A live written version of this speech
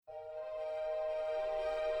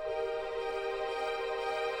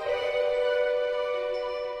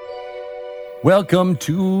Welcome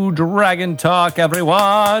to Dragon Talk,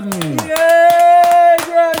 everyone. Yay,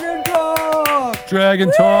 Dragon Talk! Dragon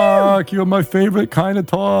Woo! Talk, you're my favorite kind of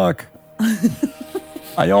talk.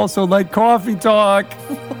 I also like coffee talk.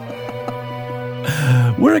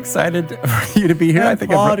 We're excited for you to be here. And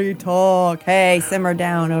potty talk. Hey, simmer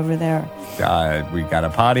down over there. We got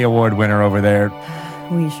a potty award winner over there.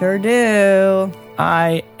 We sure do.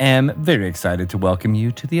 I am very excited to welcome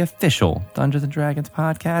you to the official Dungeons & Dragons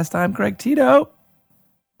podcast. I'm Greg Tito.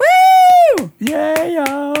 Woo!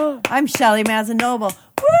 Yeah. I'm Shelly Mazzanoble.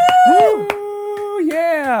 Woo! Woo!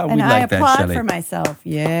 Yeah. And I applaud for myself.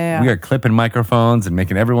 Yeah. We are clipping microphones and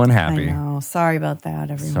making everyone happy. I know. Sorry about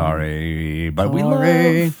that, everyone. Sorry. But we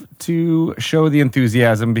love to show the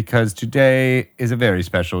enthusiasm because today is a very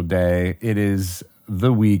special day. It is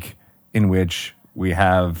the week in which we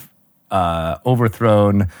have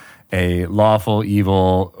overthrown a lawful,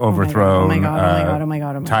 evil, overthrown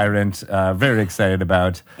tyrant. Very excited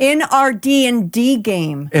about. In our D&D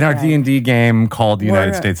game. In our D&D game called the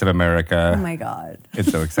United States of America. Oh, my God.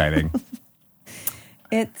 It's so exciting.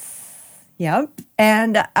 Yep.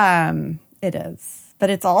 And it is. But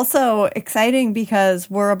it's also exciting because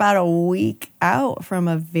we're about a week out from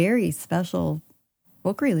a very special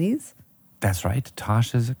book release. That's right.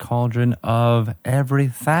 Tasha's Cauldron of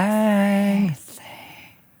Everything.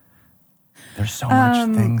 There's so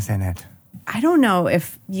much things in it. I don't know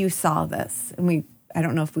if you saw this, and I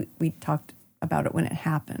don't know if we talked about it when it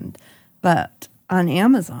happened, but on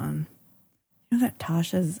Amazon, you know that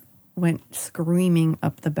Tasha's went screaming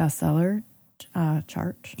up the bestseller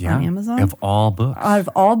chart on Amazon? Of all books. Out of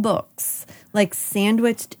all books. Like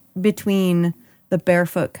sandwiched between the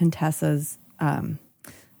Barefoot Contessa's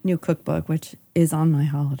new cookbook, which is on my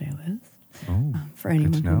holiday list for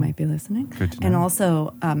anyone who might be listening. And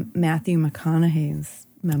also Matthew McConaughey's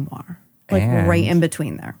memoir, like and right in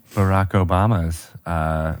between there. Barack Obama's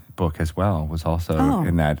book as well was also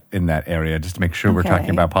in that area, just to make sure we're talking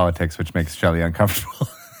about politics, which makes Shelley uncomfortable.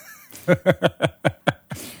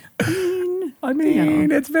 I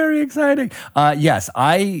mean, it's very exciting. Yes,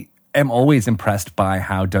 I am always impressed by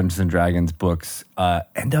how Dungeons and Dragons books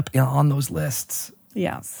end up on those lists.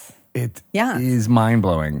 Yes. It is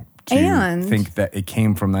mind-blowing to think that it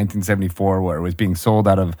came from 1974 where it was being sold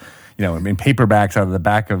out of, in paperbacks out of the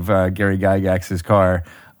back of Gary Gygax's car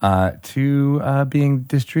to being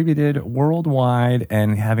distributed worldwide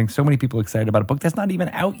and having so many people excited about a book that's not even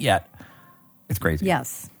out yet. It's crazy.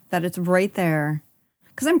 Yes, that it's right there.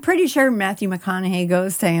 Because I'm pretty sure Matthew McConaughey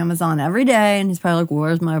goes to Amazon every day and he's probably like,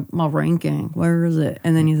 where's my ranking? Where is it?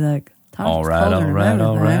 And then he's like, all right.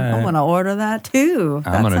 I'm going to order that too.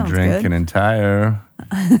 I'm going to drink an entire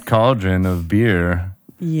cauldron of beer.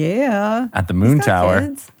 Yeah. At the Moon Tower.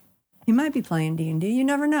 Kids. He might be playing D&D. You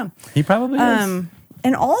never know. He probably is.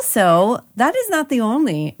 And also, that is not the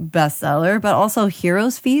only bestseller, but also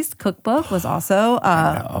Heroes Feast cookbook was also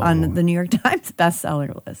on the New York Times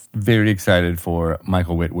bestseller list. Very excited for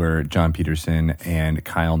Michael Whitwer, John Peterson, and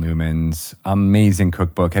Kyle Newman's amazing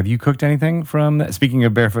cookbook. Have you cooked anything from, speaking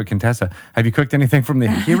of Barefoot Contessa, have you cooked anything from the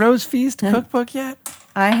Heroes Feast cookbook yet?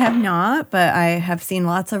 I have not, but I have seen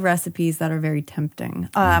lots of recipes that are very tempting.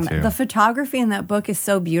 The photography in that book is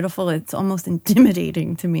so beautiful, it's almost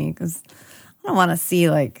intimidating to me because I don't want to see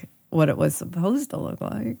like what it was supposed to look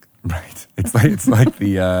like. Right. It's like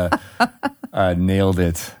the nailed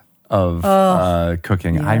it of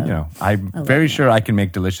cooking. Yeah. I'm very sure I can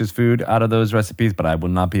make delicious food out of those recipes, but I will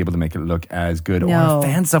not be able to make it look as good or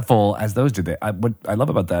fanciful as those did. What I love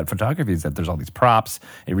about that photography is that there's all these props.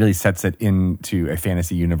 It really sets it into a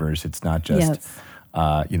fantasy universe. It's not just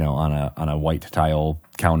on a white tile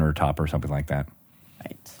countertop or something like that.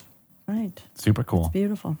 Right. Super cool. It's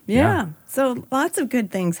beautiful. Yeah. So lots of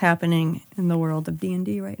good things happening in the world of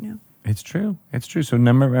D&D right now. It's true. So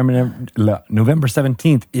November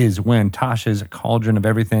 17th is when Tasha's Cauldron of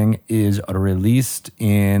Everything is released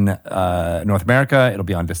in North America. It'll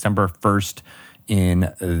be on December 1st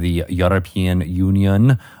in the European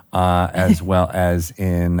Union as well as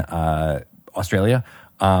in Australia.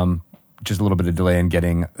 Just a little bit of delay in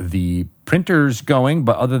getting the printers going.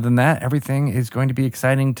 But other than that, everything is going to be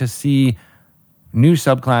exciting to see. New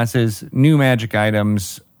subclasses, new magic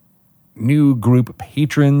items, new group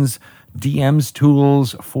patrons, DM's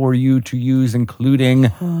tools for you to use,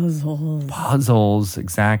 including puzzles.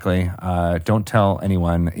 Exactly. Don't tell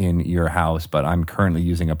anyone in your house, but I'm currently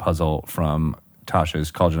using a puzzle from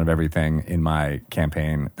Tasha's Cauldron of Everything in my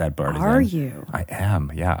campaign that Bart is in. Are you? I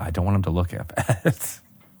am. Yeah. I don't want him to look at it.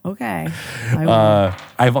 Okay.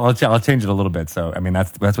 I'll change it a little bit. So, I mean,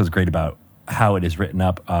 that's what's great about how it is written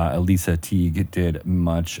up. Elisa Teague did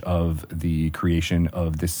much of the creation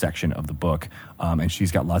of this section of the book, and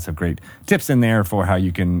she's got lots of great tips in there for how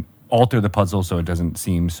you can alter the puzzle so it doesn't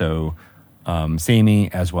seem so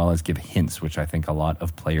samey, as well as give hints, which I think a lot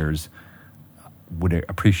of players would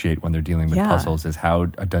appreciate when they're dealing with puzzles, is how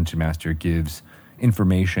a dungeon master gives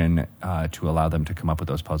information to allow them to come up with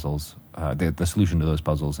those puzzles, the solution to those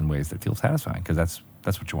puzzles in ways that feel satisfying, because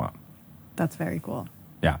that's what you want. That's very cool.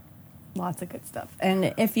 Yeah. Lots of good stuff.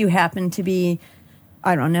 And if you happen to be,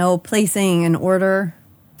 I don't know, placing an order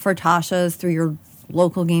for Tasha's through your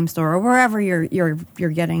local game store or wherever you're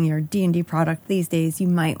getting your D&D product these days, you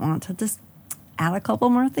might want to just add a couple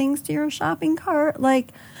more things to your shopping cart, like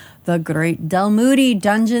the Great Delmoody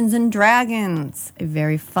Dungeons and Dragons, a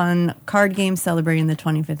very fun card game celebrating the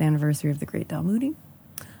 25th anniversary of the Great Delmoody,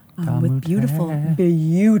 with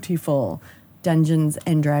beautiful Dungeons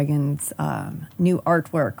and Dragons new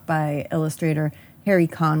artwork by illustrator Harry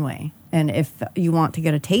Conway. And if you want to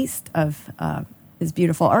get a taste of his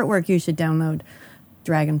beautiful artwork, you should download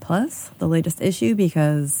Dragon Plus, the latest issue,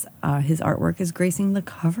 because his artwork is gracing the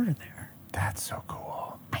cover there. That's so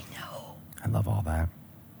cool. I know. I love all that.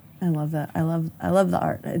 I love that. I love the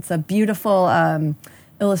art. It's a beautiful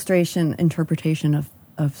illustration interpretation of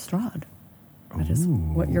Strahd. That is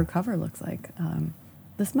what your cover looks like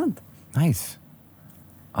this month. Nice.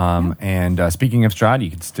 And speaking of Strahd,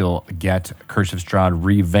 you can still get Curse of Strahd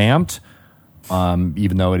revamped.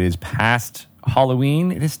 Even though it is past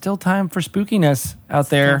Halloween, it is still time for spookiness out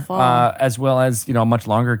there, as well as, a much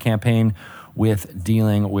longer campaign with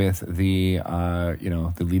dealing with the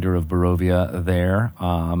leader of Barovia there.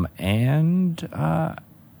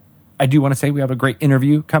 I do want to say we have a great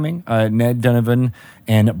interview coming. Ned Donovan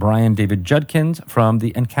and Brian David Judkins from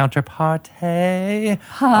the Encounter Party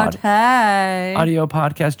audio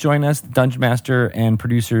podcast join us, Dungeon Master and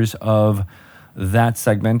producers of that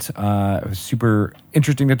segment. It was super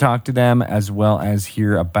interesting to talk to them, as well as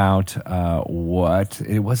hear about what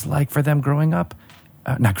it was like for them growing up.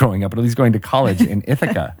 Not growing up, but at least going to college in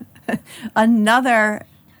Ithaca. Another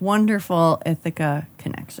wonderful Ithaca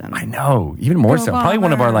connection. I know, even more so. Probably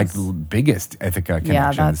one of our biggest Ithaca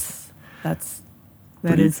connections. Yeah,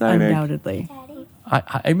 that is exciting. Undoubtedly.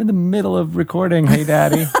 I'm in the middle of recording. Hey,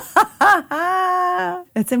 Daddy.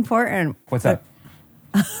 It's important. What's up?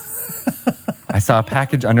 I saw a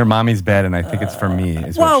package under Mommy's bed, and I think it's for me.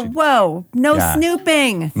 Whoa. No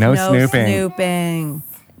snooping. No snooping.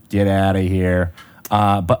 Get out of here.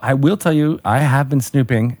 But I will tell you, I have been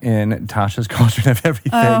snooping in Tasha's Cauldron of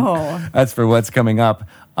Everything. Oh. That's for what's coming up,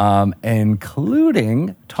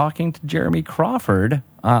 including talking to Jeremy Crawford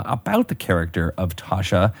about the character of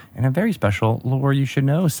Tasha in a very special Lore You Should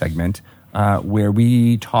Know segment, where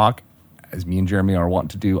we talk, as me and Jeremy are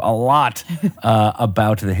wont to do, a lot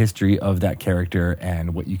about the history of that character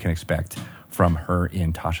and what you can expect from her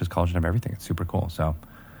in Tasha's Cauldron of Everything. It's super cool. So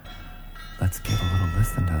let's give a little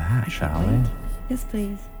listen to that, shall we? Yes,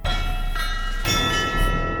 please.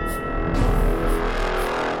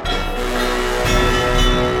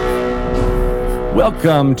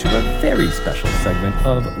 Welcome to a very special segment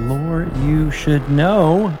of Lore You Should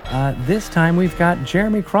Know. This time we've got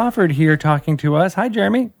Jeremy Crawford here talking to us. Hi,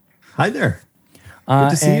 Jeremy. Hi there. Good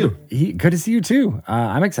to see you. Good to see you, too.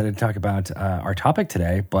 I'm excited to talk about our topic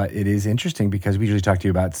today, but it is interesting because we usually talk to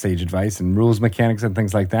you about sage advice and rules, mechanics, and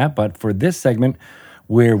things like that. But for this segment,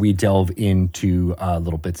 where we delve into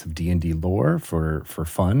little bits of D&D lore for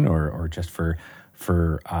fun or just for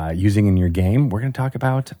using in your game, we're going to talk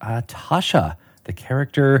about Tasha, the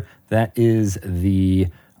character that is the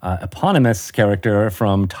eponymous character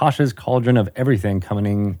from Tasha's Cauldron of Everything,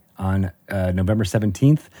 coming on November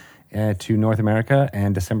 17th to North America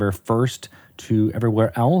and December 1st to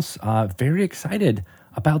everywhere else. Very excited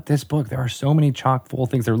about this book. There are so many chock full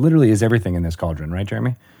things. There literally is everything in this cauldron, right,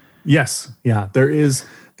 Jeremy? Yes. Yeah. There is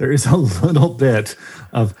a little bit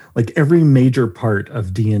of, like, every major part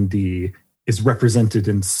of D&D is represented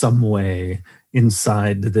in some way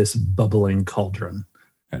inside this bubbling cauldron.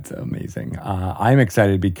 That's amazing. I'm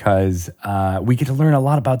excited because we get to learn a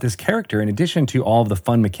lot about this character in addition to all of the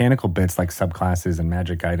fun mechanical bits like subclasses and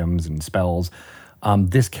magic items and spells.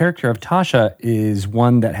 This character of Tasha is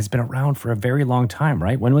one that has been around for a very long time,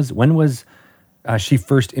 right? When was she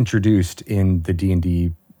first introduced in the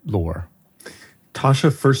D&D lore?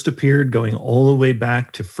 Tasha first appeared going all the way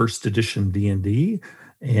back to first edition D&D,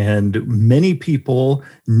 and many people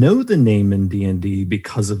know the name in D&D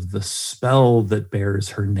because of the spell that bears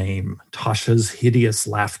her name, Tasha's Hideous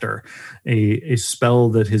Laughter, a spell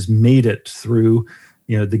that has made it through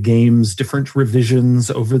the game's different revisions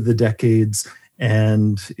over the decades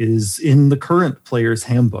and is in the current player's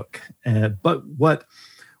handbook. But what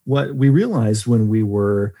we realized when we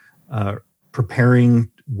were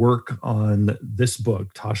preparing work on this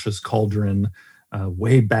book, Tasha's Cauldron,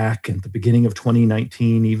 way back at the beginning of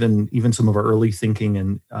 2019, even some of our early thinking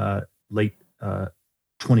in late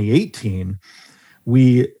 2018,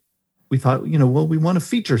 we thought, we want to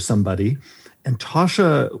feature somebody, and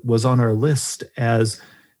Tasha was on our list as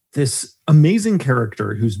this amazing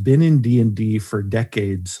character who's been in D&D for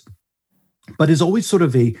decades, but is always sort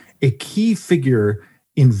of a key figure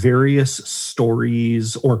in various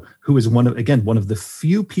stories, or who is one of the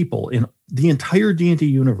few people in the entire D&D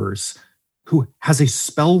universe who has a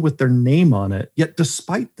spell with their name on it. Yet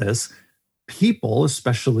despite this, people,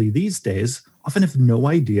 especially these days, often have no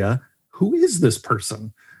idea who is this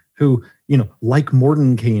person who, like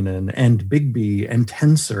Mordenkainen and Bigby and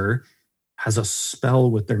Tensor, has a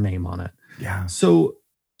spell with their name on it. Yeah. So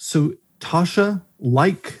Tasha,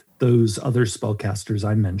 like those other spellcasters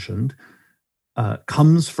I mentioned,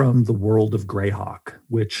 comes from the world of Greyhawk,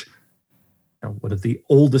 which one of the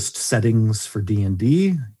oldest settings for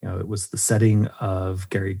D&D. It was the setting of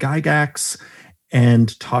Gary Gygax, and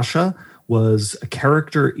Tasha was a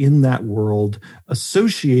character in that world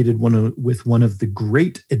associated with one of the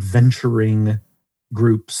great adventuring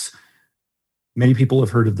groups. Many people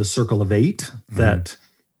have heard of the Circle of Eight that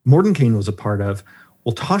Mordenkainen was a part of.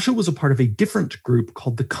 Well, Tasha was a part of a different group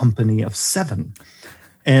called the Company of Seven.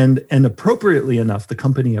 And appropriately enough, the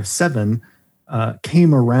Company of Seven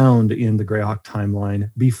came around in the Greyhawk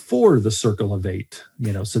timeline before the Circle of Eight.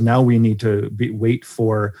 So now we need to wait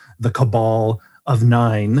for the Cabal of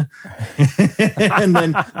 9 and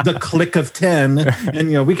then the Click of 10,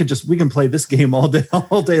 and we can play this game all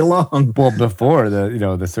day long. Well, before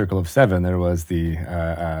the Circle of 7, there was the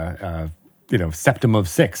Septum of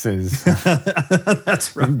 6 is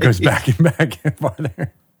that's right. Goes back and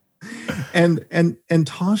farther. And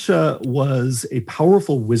Tasha was a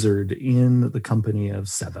powerful wizard in the Company of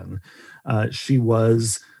Seven. She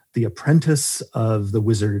was the apprentice of the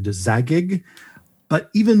wizard Zagig. But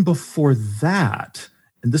even before that,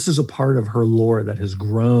 and this is a part of her lore that has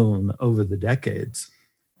grown over the decades,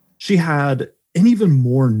 she had an even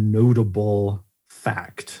more notable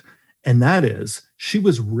fact, and that is she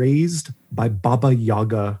was raised by Baba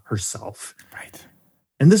Yaga herself. Right.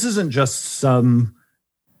 And this isn't just some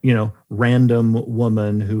random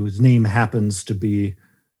woman whose name happens to be,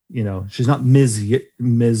 she's not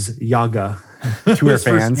Ms. Yaga. To her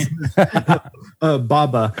fans.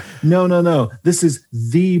 Baba. No. This is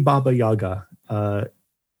the Baba Yaga.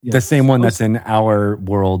 The same one that's in our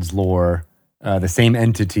world's lore. The same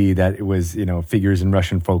entity that it was, figures in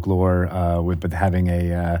Russian folklore, with having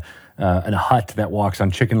a hut that walks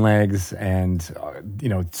on chicken legs, and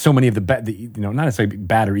so many of the not necessarily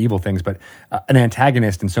bad or evil things, but an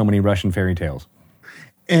antagonist in so many Russian fairy tales,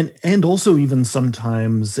 and also even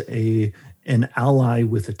sometimes an ally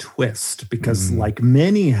with a twist, because like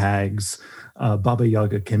many hags, Baba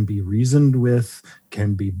Yaga can be reasoned with,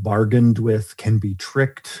 can be bargained with, can be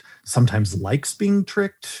tricked, sometimes likes being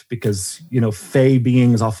tricked, because, fae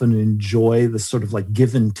beings often enjoy this sort of like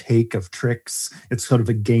give and take of tricks. It's sort of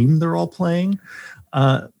a game they're all playing.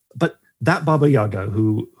 But that Baba Yaga,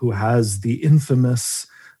 who has the infamous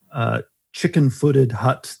chicken-footed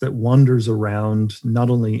hut that wanders around not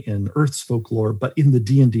only in Earth's folklore, but in the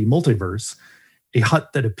D&D multiverse, a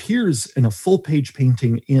hut that appears in a full-page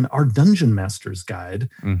painting in our Dungeon Master's Guide,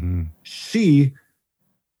 she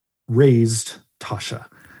raised Tasha.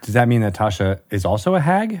 Does that mean that Tasha is also a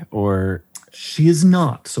hag, or? She is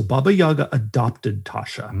not. So Baba Yaga adopted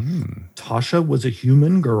Tasha. Tasha was a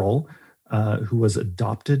human girl who was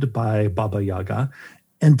adopted by Baba Yaga.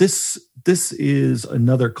 And this is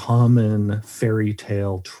another common fairy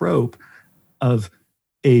tale trope of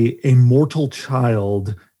a mortal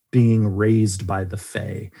child being raised by the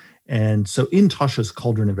fae. And so in Tasha's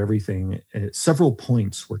Cauldron of Everything, at several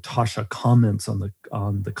points where Tasha comments on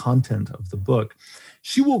the content of the book,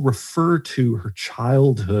 she will refer to her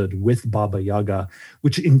childhood with Baba Yaga,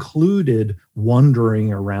 which included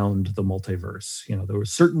wandering around the multiverse. There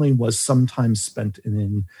certainly was some time spent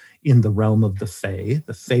in the realm of the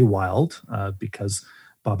Feywild, because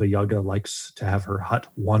Baba Yaga likes to have her hut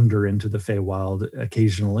wander into the Feywild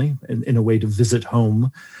occasionally in a way to visit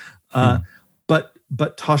home.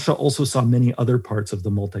 But Tasha also saw many other parts of the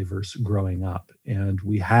multiverse growing up. And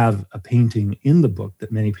we have a painting in the book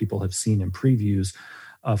that many people have seen in previews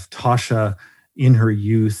of Tasha in her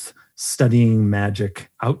youth studying magic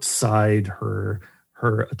outside her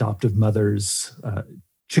adoptive mother's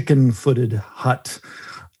chicken-footed hut.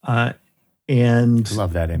 And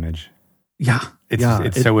love that image.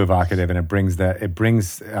 It's so evocative, and it brings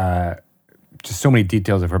just so many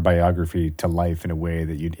details of her biography to life in a way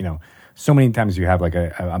that so many times you have like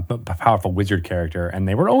a powerful wizard character, and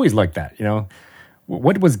they were always like that.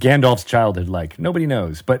 What was Gandalf's childhood like? Nobody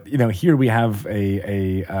knows. But here we have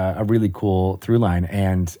a really cool through line,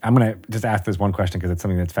 and I'm gonna just ask this one question because it's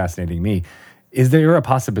something that's fascinating me. Is there a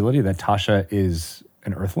possibility that Tasha is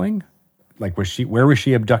an Earthling? Like, where was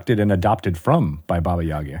she abducted and adopted from by Baba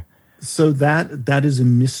Yaga? So that is a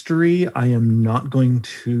mystery I am not going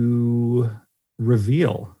to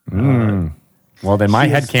reveal. Well, then my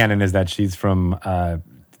headcanon is that she's from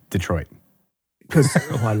Detroit.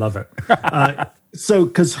 I love it.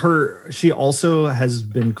 Because she also has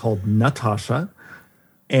been called Natasha,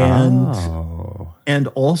 and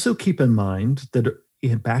also keep in mind that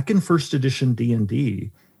back in first edition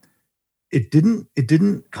D&D, it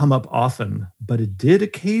didn't come up often, but it did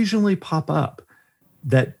occasionally pop up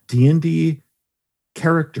that D&D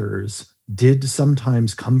characters did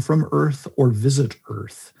sometimes come from Earth or visit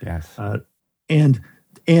Earth. Yes. And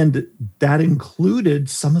that included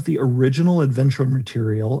some of the original adventure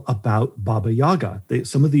material about Baba Yaga.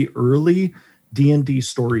 Some of the early D&D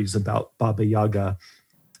stories about Baba Yaga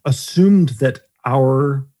assumed that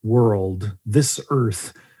our world, this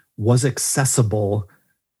Earth, was accessible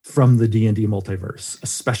from the D&D multiverse,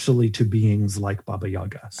 especially to beings like Baba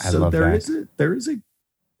Yaga. So there is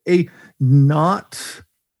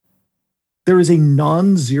a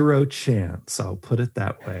non-zero chance, I'll put it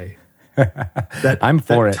that way, that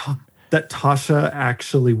Tasha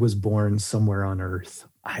actually was born somewhere on Earth.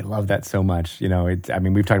 I love that so much. We've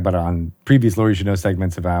talked about it on previous Lore You Should Know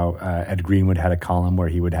segments about Ed Greenwood had a column where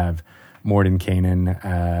he would have Mordenkainen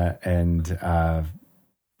and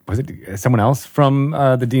was it someone else from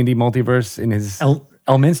the D&D multiverse in his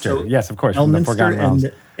Elminster? So yes, of course, from the Forgotten Realms,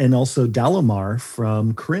 and also Dalamar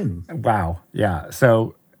from Kryn. Wow, yeah.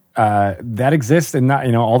 So that exists, and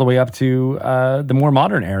not all the way up to the more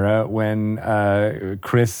modern era when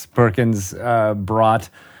Chris Perkins brought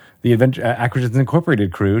the Acquisitions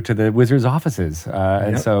Incorporated crew to the Wizards offices,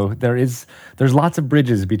 and so there's lots of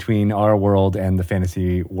bridges between our world and the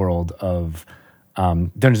fantasy world of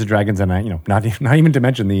Dungeons and Dragons, and not even to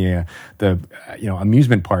mention the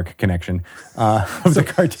amusement park connection of the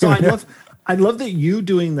cartoon. So I love that you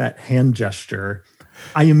doing that hand gesture.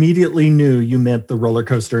 I immediately knew you meant the roller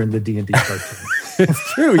coaster in the D&D cartoon.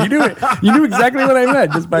 It's true. You knew it. You knew exactly what I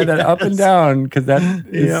meant just by that up and down, because that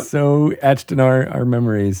is so etched in our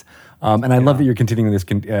memories. And I love that you're continuing this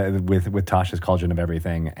with Tasha's Cauldron of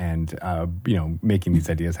Everything, and making these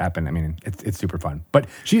ideas happen. I mean, it's super fun. But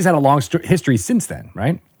she's had a long history since then,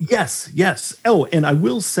 right? Yes. Oh, and I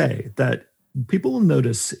will say that people will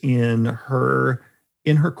notice in her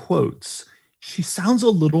quotes, she sounds a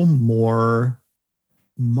little more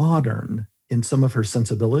modern in some of her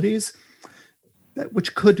sensibilities,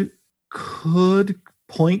 which could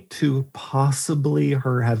point to possibly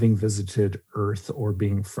her having visited Earth or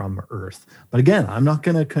being from Earth. But again, I'm not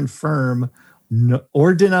going to confirm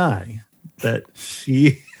or deny that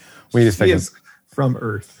she is from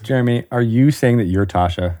Earth. Jeremy, are you saying that you're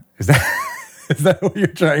Tasha? Is that what you're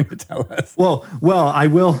trying to tell us? Well, I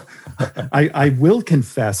will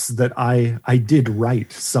confess that I did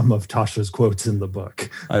write some of Tasha's quotes in the book.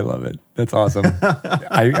 I love it. That's awesome.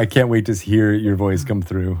 I can't wait to hear your voice come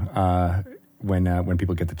through when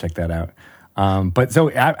people get to check that out. But so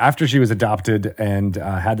after she was adopted and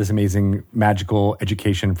had this amazing magical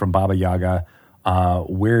education from Baba Yaga,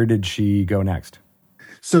 where did she go next?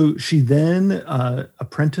 So she then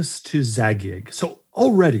apprenticed to Zagyg. So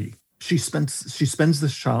already she spends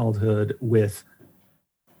this childhood with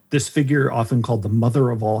this figure often called the mother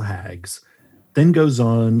of all hags, then goes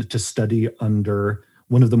on to study under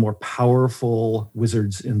one of the more powerful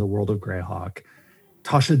wizards in the world of Greyhawk.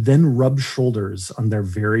 Tasha then rubs shoulders on their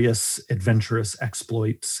various adventurous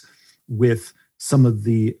exploits with some of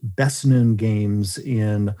the best-known games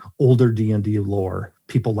in older D&D lore.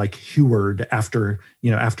 People like Heward, after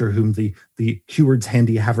whom the Heward's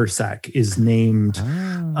Handy Haversack is named.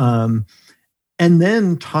 And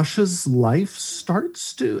then Tasha's life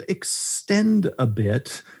starts to extend a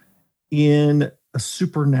bit in a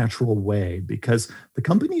supernatural way, because the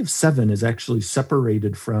Company of Seven is actually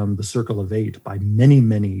separated from the Circle of Eight by many,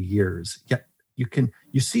 many years. Yet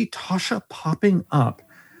you see Tasha popping up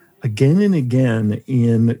again and again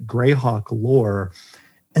in Greyhawk lore.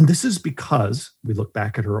 And this is because we look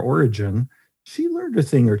back at her origin, she learned a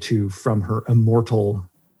thing or two from her immortal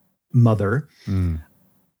mother,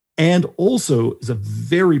 and also is a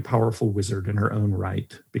very powerful wizard in her own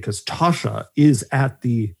right, because Tasha is at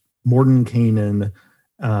the Mordenkainen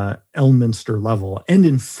Elminster level, and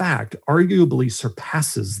in fact, arguably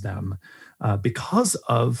surpasses them because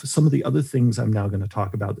of some of the other things I'm now going to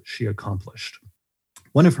talk about that she accomplished.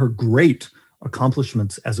 One of her great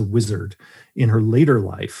accomplishments as a wizard in her later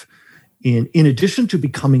life, in addition to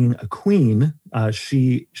becoming a queen,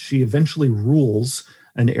 she eventually rules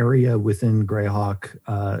an area within Greyhawk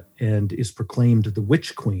and is proclaimed the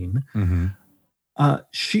Witch Queen. Mm-hmm.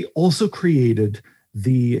 She also created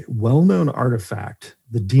the well-known artifact,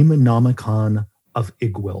 the Demonomicon of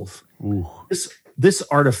Igwilf. This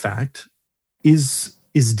artifact is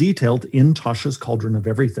detailed in Tasha's Cauldron of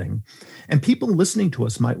Everything. And people listening to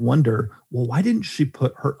us might wonder, well, why didn't she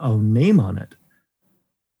put her own name on it?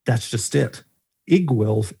 That's just it.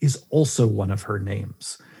 Igwilf is also one of her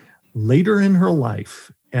names. Later in her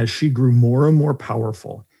life, as she grew more and more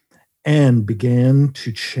powerful and began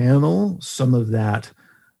to channel some of that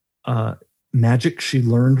magic she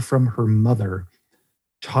learned from her mother,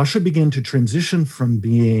 Tasha began to transition from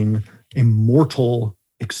being a mortal,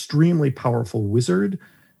 extremely powerful wizard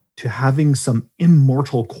to having some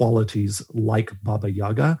immortal qualities like Baba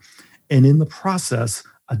Yaga, and in the process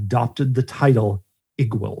adopted the title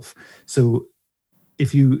Igwilf. So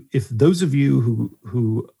if those of you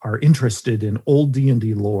who are interested in old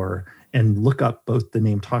D&D lore and look up both the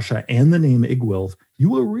name Tasha and the name Igwilf, you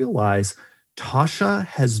will realize Tasha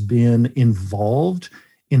has been involved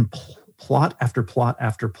in plot after plot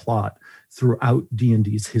after plot throughout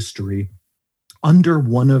D&D's history under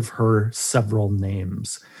one of her several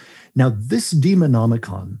names. Now, this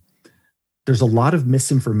Demonomicon, there's a lot of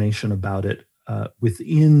misinformation about it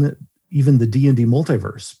within even the D&D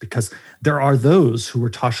multiverse, because there are those who were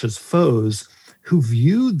Tasha's foes who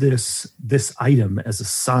view this item as a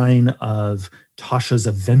sign of Tasha's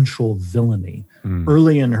eventual villainy.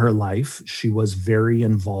 Early in her life, she was very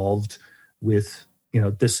involved with,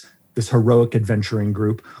 this heroic adventuring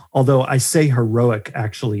group. Although I say heroic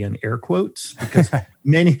actually in air quotes, because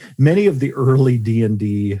many of the early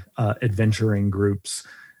D&D adventuring groups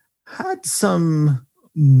had some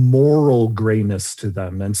moral grayness to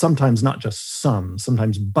them, and sometimes not just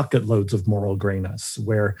sometimes bucket loads of moral grayness,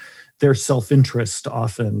 where their self-interest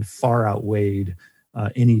often far outweighed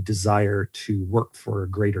any desire to work for a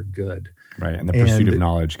greater good. Right, and the pursuit of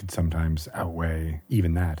knowledge could sometimes outweigh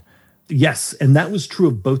even that. Yes, and that was true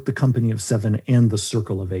of both the Company of Seven and the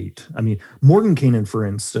Circle of Eight. I mean, Mordenkainen, for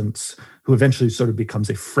instance, who eventually sort of becomes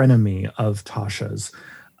a frenemy of Tasha's,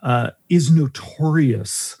 is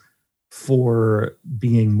notorious for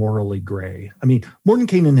being morally gray. I mean,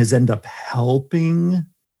 Mordenkainen has ended up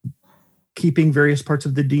keeping various parts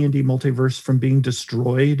of the D&D multiverse from being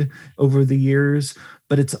destroyed over the years,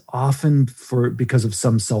 but it's often because of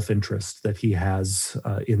some self-interest that he has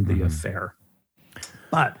in the affair.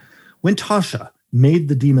 But when Tasha made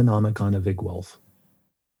the Demonomicon of Igwilf,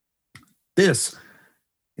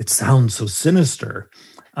 it sounds so sinister,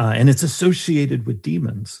 and it's associated with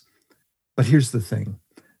demons. But here's the thing.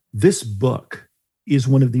 This book is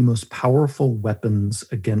one of the most powerful weapons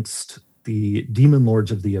against the demon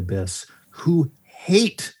lords of the abyss, who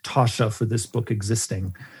hate Tasha for this book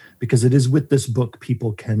existing, because it is with this book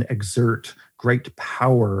people can exert great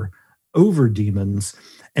power over demons.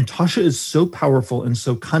 And Tasha is so powerful and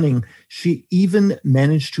so cunning, she even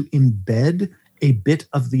managed to embed a bit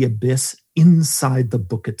of the abyss inside the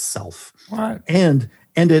book itself. What? And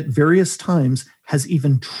at various times has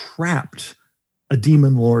even trapped a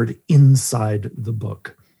demon lord inside the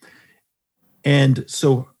book. And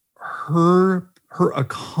so her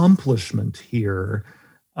accomplishment here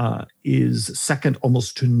is second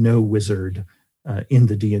almost to no wizard in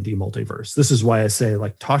the D&D multiverse. This is why I say,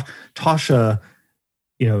 like, Tasha,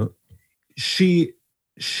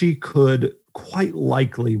 she could quite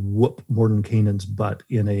likely whoop Mordenkainen's butt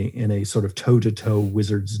in a sort of toe-to-toe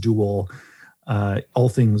wizard's duel, all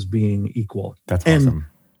things being equal. That's awesome. And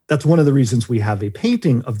that's one of the reasons we have a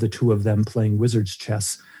painting of the two of them playing wizard's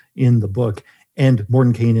chess in the book. And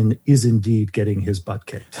Mordenkainen is indeed getting his butt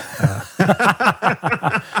kicked.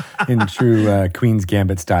 In true Queen's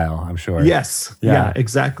Gambit style, I'm sure. Yes. Yeah,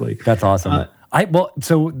 exactly. That's awesome.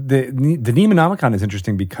 So the Demonomicon is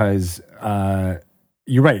interesting because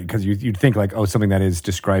you're right, because you'd think like, something that is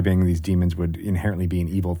describing these demons would inherently be an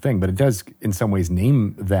evil thing, but it does in some ways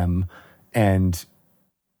name them. And,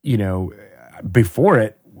 before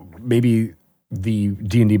it, maybe the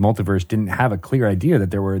D&D multiverse didn't have a clear idea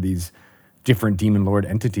that there were these different demon lord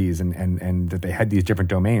entities and that they had these different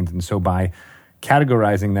domains. And so by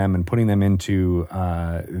categorizing them and putting them into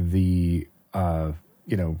the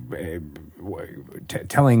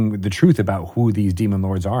telling the truth about who these demon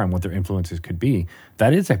lords are and what their influences could be.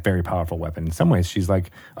 That is a very powerful weapon. In some ways, she's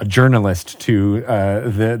like a journalist to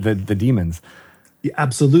the demons. Yeah,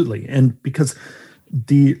 absolutely. And because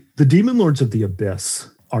the demon lords of the abyss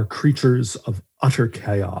are creatures of utter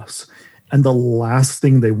chaos. And the last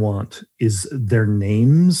thing they want is their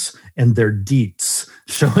names and their deets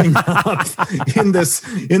showing up in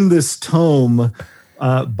this tome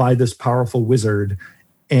by this powerful wizard.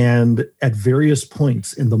 And at various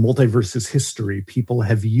points in the multiverse's history, people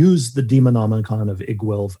have used the demonomicon of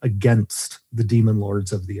Igwilv against the demon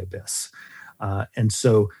lords of the abyss. And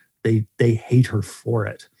so they hate her for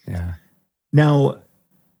it. Yeah. Now,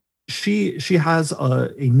 she has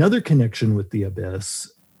another connection with the abyss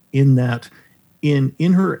in that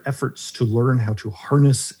in her efforts to learn how to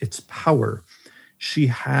harness its power, she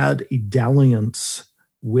had a dalliance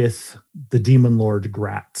with the demon lord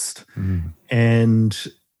Gratzt. And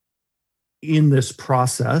in this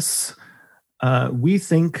process, we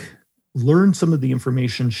think learned some of the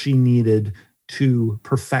information she needed to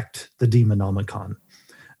perfect the demonomicon.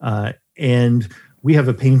 And we have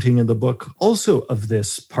a painting in the book also of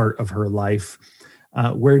this part of her life,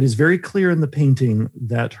 where it is very clear in the painting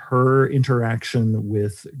that her interaction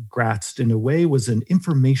with Gratzt in a way was an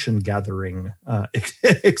information gathering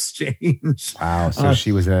exchange. Wow. So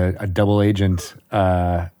she was a double agent,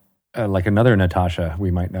 like another Natasha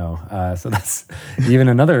we might know. So that's even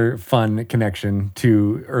another fun connection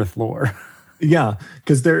to Earth lore. Yeah,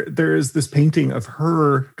 because there is this painting of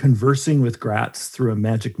her conversing with Gratz through a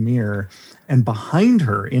magic mirror, and behind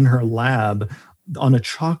her in her lab on a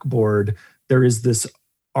chalkboard, there is this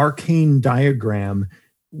arcane diagram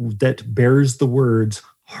that bears the words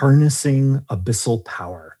 "harnessing abyssal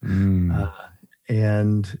power."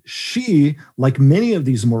 And she, like many of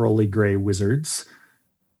these morally gray wizards,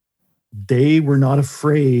 they were not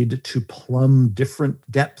afraid to plumb different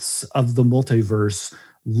depths of the multiverse,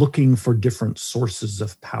 looking for different sources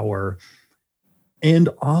of power, and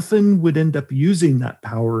often would end up using that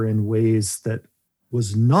power in ways that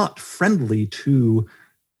was not friendly to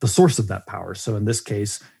the source of that power. So in this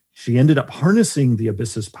case, she ended up harnessing the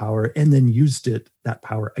abyss's power and then used that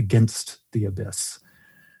power against the abyss.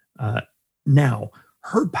 Now,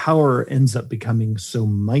 her power ends up becoming so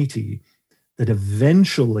mighty that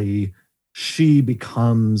eventually she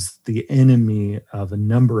becomes the enemy of a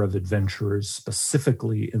number of adventurers,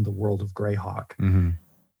 specifically in the world of Greyhawk.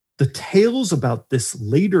 The tales about this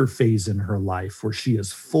later phase in her life, where she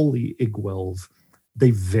is fully Igwilv,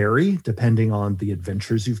 they vary depending on the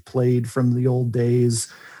adventures you've played from the old days.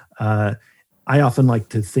 I often like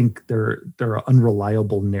to think there are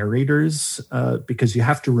unreliable narrators, because you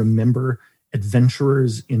have to remember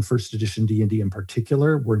adventurers in first edition D&D in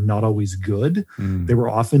particular were not always good. They were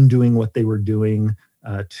often doing what they were doing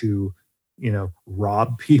to,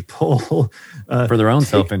 rob people for their own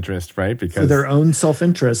self-interest, right? Because for their own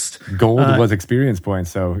self-interest, gold was experience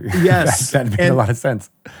points. So yes, that made a lot of sense.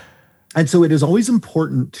 And so it is always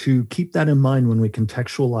important to keep that in mind when we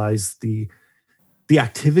contextualize the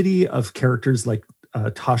activity of characters like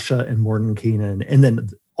Tasha and Mordenkainen, and then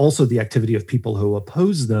also the activity of people who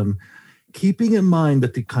oppose them, keeping in mind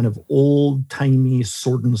that the kind of old-timey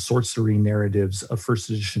sword and sorcery narratives of first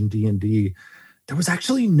edition D&D, there was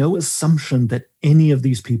actually no assumption that any of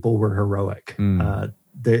these people were heroic.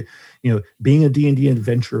 Being a D&D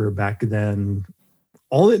adventurer back then,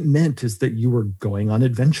 all it meant is that you were going on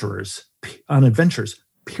adventures,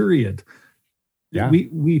 period. Yeah.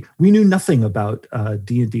 We knew nothing about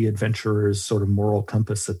D&D adventurers' sort of moral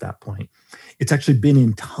compass at that point. It's actually been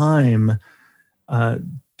in time,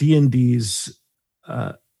 D&D's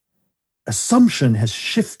assumption has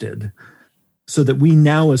shifted so that we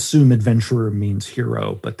now assume adventurer means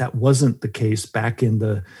hero, but that wasn't the case back in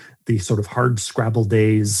the sort of hard Scrabble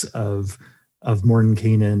days of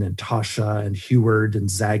Mordenkainen and Tasha and Heward and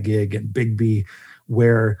Zagig and Bigby,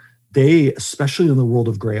 where they, especially in the world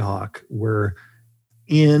of Greyhawk, were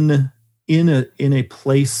in a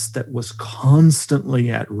place that was constantly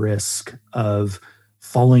at risk of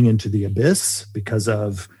falling into the abyss because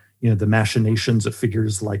of the machinations of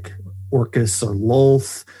figures like Orcus or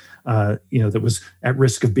Lolth, that was at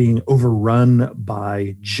risk of being overrun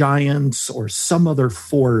by giants or some other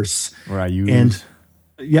force. Or Ayuz. And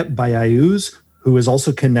by Ayuz, who is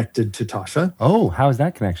also connected to Tasha. Oh, how is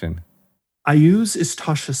that connection? Ayuz is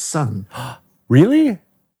Tasha's son. Really?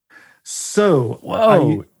 So,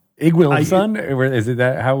 whoa, Igwil's son? Is it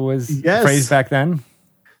that how it was phrased back then?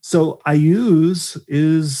 So Ayuz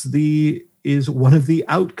is one of the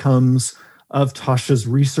outcomes of Tasha's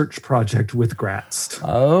research project with Gratz.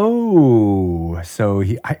 Oh, so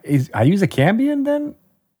I use a Cambion then?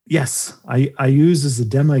 Yes, I use as a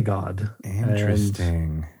demigod.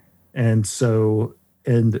 Interesting. And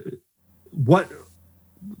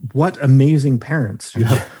what amazing parents. You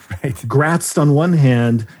have right. Gratz on one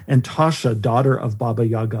hand and Tasha, daughter of Baba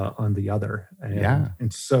Yaga, on the other.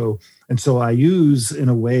 And so I use, in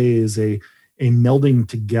a way, is a melding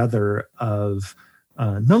together of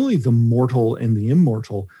not only the mortal and the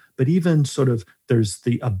immortal, but even sort of there's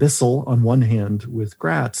the abyssal on one hand with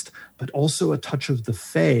Gratz, but also a touch of the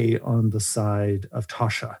Fae on the side of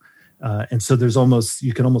Tasha. And so there's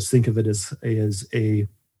you can almost think of it as a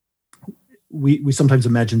we sometimes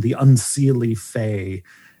imagine the unseelie Fae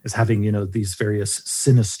as having, these various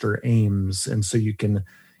sinister aims. And so you can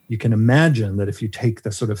imagine that if you take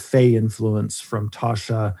the sort of Fae influence from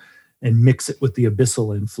Tasha and mix it with the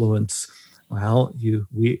abyssal influence, well,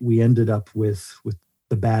 we ended up with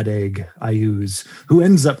the bad egg Ayuz, who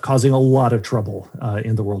ends up causing a lot of trouble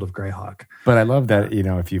in the world of Greyhawk. But I love that,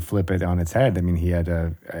 if you flip it on its head, I mean, he had,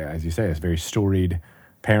 as you say, a very storied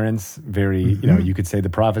parents, very, you could say the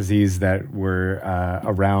prophecies that were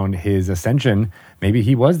around his ascension. Maybe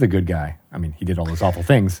he was the good guy. I mean, he did all those awful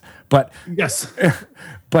things, but yes,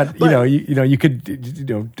 but you could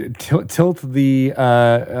tilt the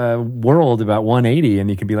world about 180, and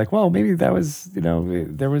you could be like, well, maybe that was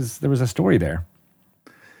there was a story there,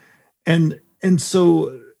 and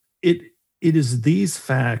so it is these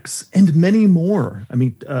facts and many more. I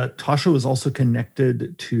mean, Tasha was also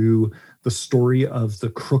connected to the story of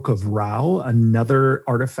the Crook of Rao, another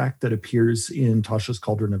artifact that appears in Tasha's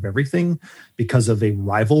Cauldron of Everything because of a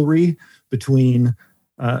rivalry between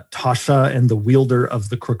Tasha and the wielder of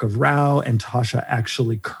the Crook of Rao, and Tasha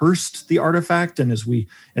actually cursed the artifact. And as we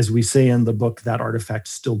say in the book, that artifact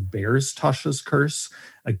still bears Tasha's curse,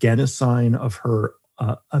 again, a sign of her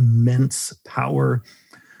immense power.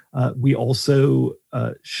 We also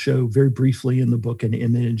show very briefly in the book an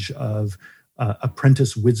image of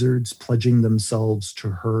apprentice wizards pledging themselves to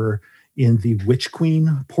her in the Witch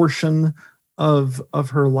Queen portion of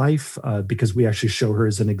her life, because we actually show her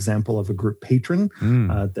as an example of a group patron.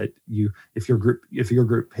 That if your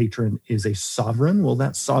group patron is a sovereign, well,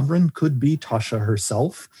 that sovereign could be Tasha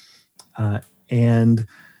herself, and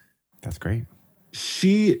that's great.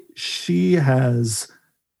 She has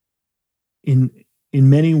in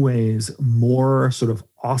many ways more sort of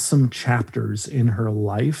awesome chapters in her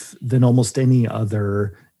life than almost any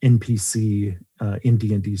other NPC in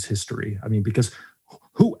D&D's history. I mean, because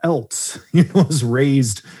who else was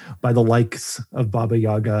raised by the likes of Baba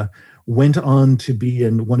Yaga, went on to be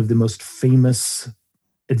in one of the most famous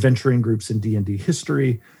adventuring groups in D&D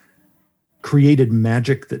history, created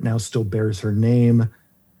magic that now still bears her name,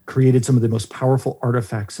 created some of the most powerful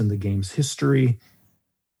artifacts in the game's history,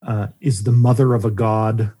 is the mother of a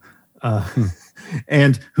god,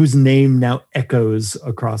 and whose name now echoes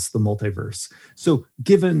across the multiverse. So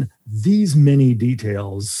given these many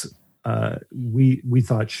details, we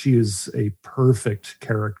thought she is a perfect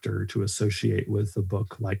character to associate with a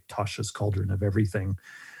book like Tasha's Cauldron of Everything.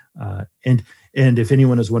 And if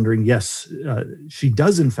anyone is wondering, yes, she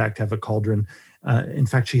does in fact have a cauldron. In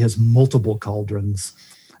fact, she has multiple cauldrons.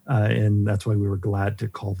 And that's why we were glad to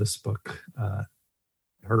call this book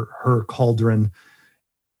her cauldron.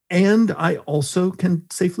 And I also can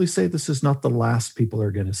safely say this is not the last people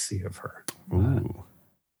are going to see of her. Ooh,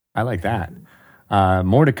 I like that.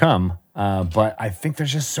 More to come. But I think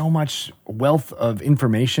there's just so much wealth of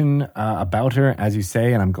information about her, as you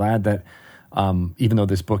say. And I'm glad that even though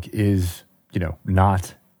this book is,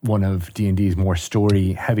 not one of D&D's more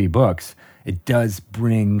story-heavy books, it does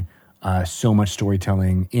bring so much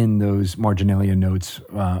storytelling in those marginalia notes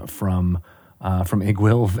from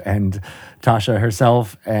Igwilv and Tasha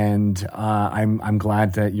herself, and I'm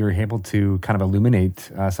glad that you're able to kind of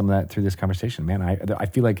illuminate some of that through this conversation. Man, I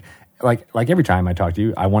feel like every time I talk to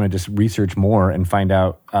you, I want to just research more and find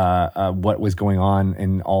out what was going on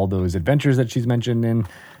in all those adventures that she's mentioned in,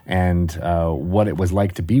 and what it was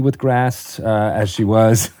like to be with Grass as she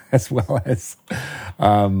was, as well as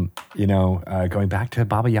going back to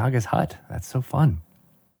Baba Yaga's hut. That's so fun.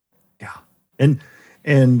 Yeah, and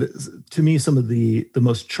to me, some of the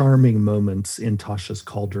most charming moments in Tasha's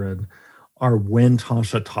Cauldron are when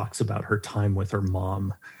Tasha talks about her time with her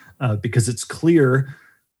mom, because it's clear,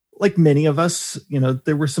 like many of us,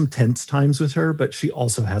 there were some tense times with her, but she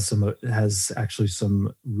also has actually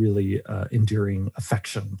some really endearing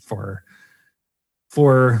affection for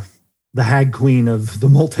the Hag Queen of the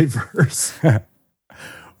multiverse.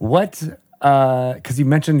 What? Because you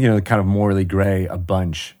mentioned, kind of morally gray a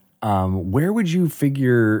bunch. Where would you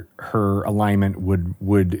figure her alignment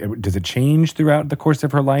would does it change throughout the course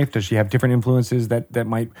of her life? Does she have different influences that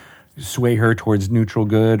might sway her towards neutral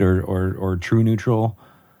good or true neutral?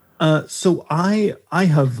 So I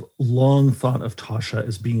have long thought of Tasha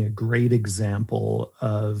as being a great example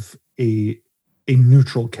of a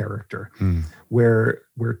neutral character, where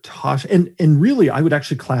Tasha and really I would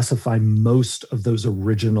actually classify most of those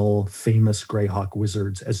original famous Greyhawk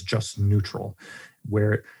wizards as just neutral,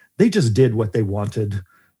 where they just did what they wanted.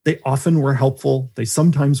 They often were helpful. They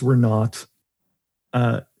sometimes were not.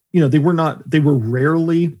 They were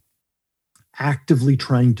rarely actively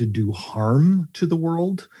trying to do harm to the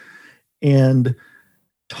world. And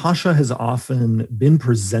Tasha has often been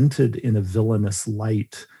presented in a villainous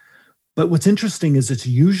light. But what's interesting is it's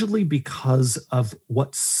usually because of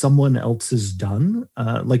what someone else has done.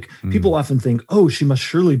 People often think, oh, she must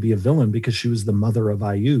surely be a villain because she was the mother of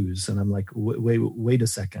Ayuz. And I'm like, wait a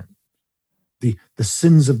second. The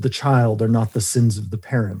sins of the child are not the sins of the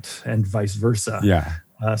parent, and vice versa.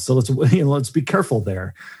 Yeah. So let's be careful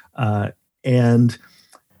there. And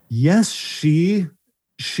yes, she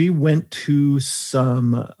went to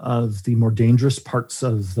some of the more dangerous parts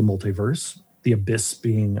of the multiverse, the Abyss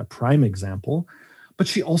being a prime example, but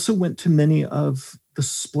she also went to many of the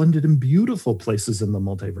splendid and beautiful places in the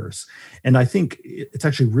multiverse. And I think it's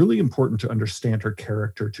actually really important to understand her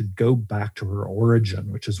character, to go back to her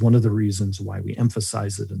origin, which is one of the reasons why we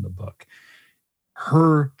emphasize it in the book.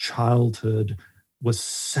 Her childhood was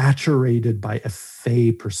saturated by a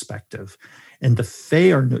Fae perspective. And the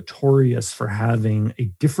Fae are notorious for having a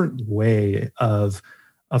different way of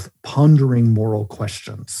pondering moral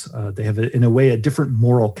questions. They have, in a way, a different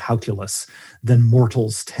moral calculus than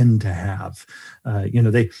mortals tend to have.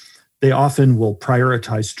 They often will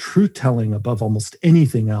prioritize truth-telling above almost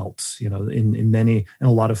anything else. In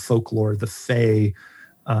a lot of folklore, the Fae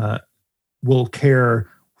will care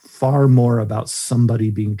far more about somebody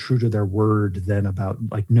being true to their word than about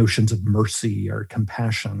like notions of mercy or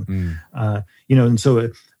compassion. And so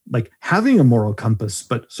like having a moral compass,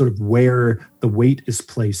 but sort of where the weight is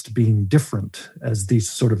placed being different as these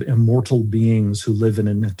sort of immortal beings who live in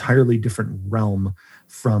an entirely different realm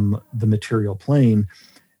from the material plane.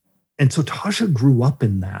 And so Tasha grew up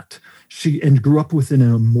in that. She grew up within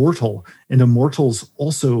an immortal, and immortals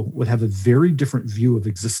also would have a very different view of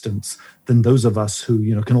existence than those of us who,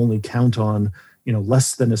 can only count on,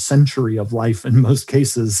 less than a century of life in most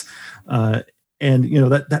cases.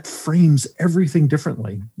 That frames everything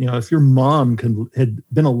differently. If your mom had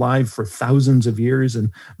been alive for thousands of years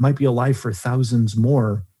and might be alive for thousands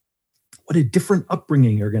more, what a different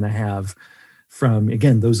upbringing you're going to have from,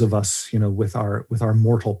 again, those of us, with our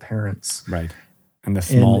mortal parents. Right. And the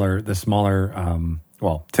smaller,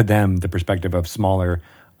 to them, the perspective of smaller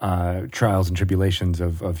trials and tribulations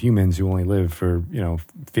of humans who only live for,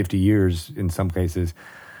 50 years in some cases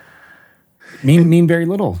mean very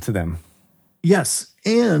little to them. Yes.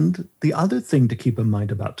 And the other thing to keep in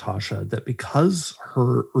mind about Tasha, that because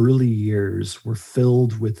her early years were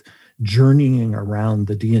filled with journeying around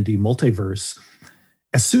the D&D multiverse,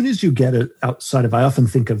 as soon as you get it outside of, I often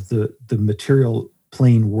think of the material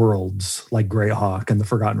plane worlds like Greyhawk and the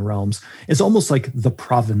Forgotten Realms, it's almost like the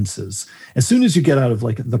provinces. As soon as you get out of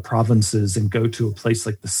like the provinces and go to a place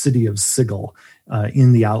like the city of Sigil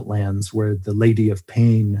in the Outlands, where the Lady of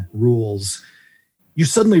Pain rules, you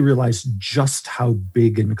suddenly realize just how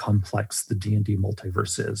big and complex the D&D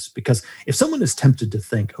multiverse is. Because if someone is tempted to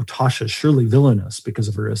think, oh, Tasha is surely villainous because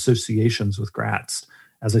of her associations with Gratz,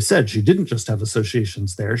 as I said, she didn't just have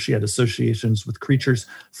associations there. She had associations with creatures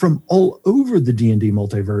from all over the D&D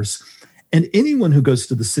multiverse. And anyone who goes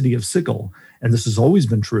to the city of Sigil, and this has always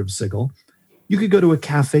been true of Sigil, you could go to a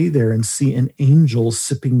cafe there and see an angel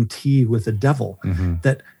sipping tea with a devil. Mm-hmm.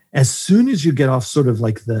 That as soon as you get off sort of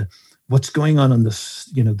like what's going on the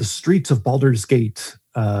streets of Baldur's Gate,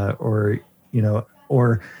 or in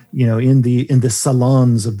the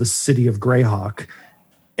salons of the city of Greyhawk,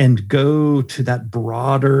 and go to that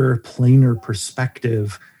broader, planar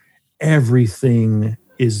perspective, everything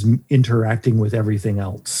is interacting with everything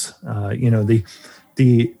else.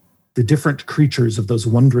 The different creatures of those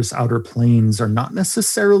wondrous outer planes are not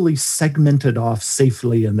necessarily segmented off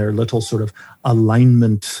safely in their little sort of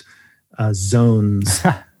alignment zones.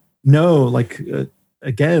 No,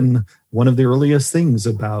 again, one of the earliest things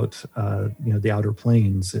about the outer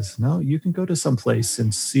planes is, no, you can go to some place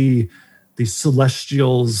and see these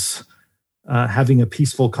celestials having a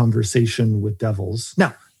peaceful conversation with devils.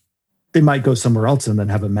 Now, they might go somewhere else and then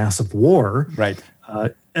have a massive war. Right.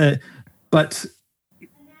 But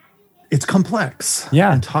It's complex.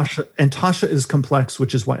 Yeah. And Tasha is complex,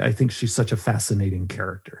 which is why I think she's such a fascinating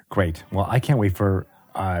character. Great. Well, I can't wait for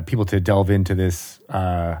people to delve into this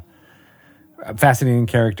fascinating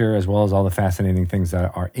character, as well as all the fascinating things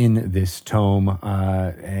that are in this tome,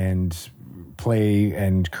 and play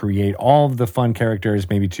and create all of the fun characters,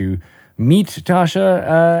 maybe to meet Tasha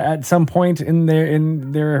at some point in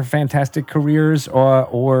their fantastic careers,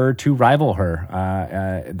 or to rival her.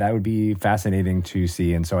 That would be fascinating to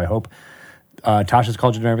see. And so I hope Tasha's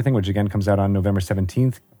Cauldron of Everything, which again comes out on November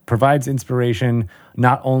 17th, provides inspiration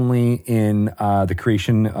not only in the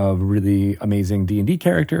creation of really amazing D&D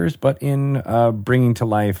characters, but in bringing to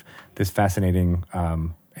life this fascinating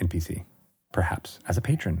NPC, perhaps as a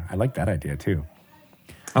patron. I like that idea too.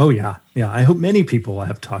 Oh, yeah. Yeah, I hope many people will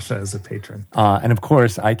have Tasha as a patron. And of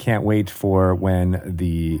course, I can't wait for when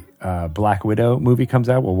the Black Widow movie comes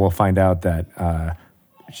out. Well, we'll find out that,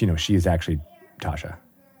 she is actually Tasha.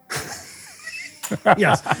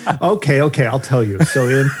 Yes. Okay, I'll tell you. So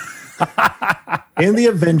in the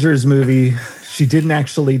Avengers movie, she didn't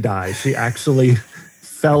actually die. She actually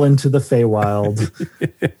fell into the Feywild.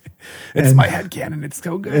 It's my headcanon. It's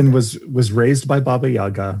so good. And was raised by Baba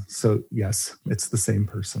Yaga. So yes, it's the same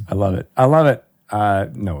person. I love it.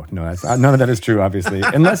 No, that's, none of that is true, obviously.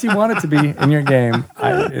 Unless you want it to be in your game.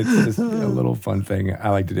 It's just a little fun thing I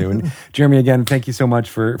like to do. And Jeremy, again, thank you so much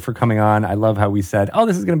for coming on. I love how we said,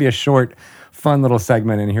 this is going to be a short, fun little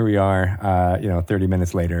segment. And here we are, 30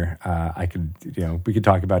 minutes later. We could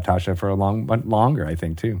talk about Tasha for a longer, I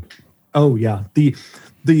think, too. Oh, yeah.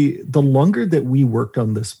 The longer that we worked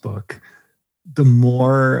on this book, the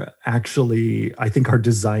more actually I think our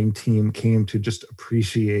design team came to just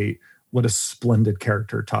appreciate what a splendid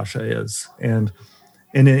character Tasha is. And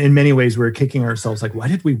in many ways, we're kicking ourselves like, why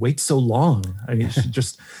did we wait so long? I mean,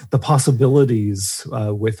 just the possibilities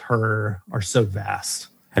with her are so vast.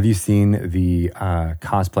 Have you seen the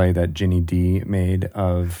cosplay that Ginny D made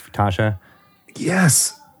of Tasha?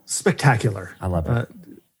 Yes. Spectacular. I love it.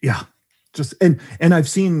 Yeah. And I've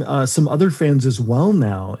seen some other fans as well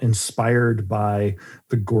now, inspired by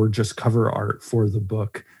the gorgeous cover art for the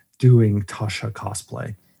book, doing Tasha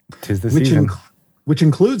cosplay. 'Tis the season. Which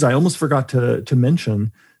includes, I almost forgot to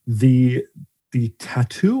mention, the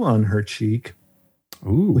tattoo on her cheek.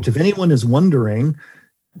 Ooh. Which, if anyone is wondering,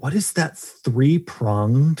 what is that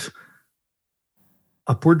 3-pronged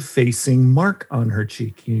upward-facing mark on her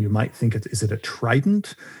cheek? You might think, is it a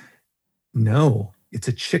trident? No. It's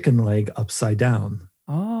a chicken leg upside down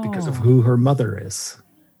because of who her mother is.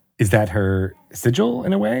 Is that her sigil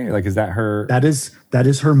in a way? Like, is that her? That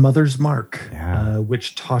is her mother's mark, yeah.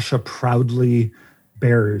 Which Tasha proudly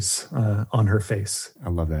bears on her face. I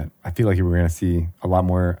love that. I feel like we're going to see a lot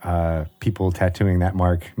more people tattooing that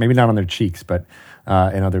mark. Maybe not on their cheeks, but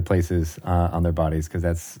in other places on their bodies, because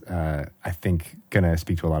that's, I think, going to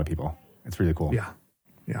speak to a lot of people. It's really cool. Yeah.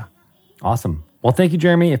 Yeah. Awesome. Well, thank you,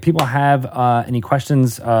 Jeremy. If people have any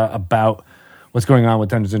questions about what's going on with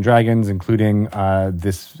Dungeons & Dragons, including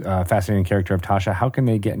this fascinating character of Tasha, how can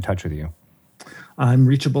they get in touch with you? I'm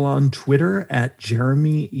reachable on Twitter at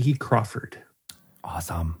Jeremy E. Crawford.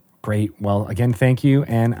 Awesome. Great. Well, again, thank you.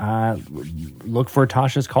 And look for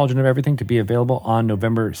Tasha's Cauldron of Everything to be available on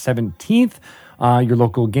November 17th. Your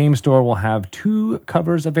local game store will have 2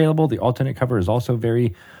 covers available. The alternate cover is also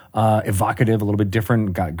very evocative, a little bit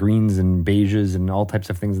different. Got greens and beiges and all types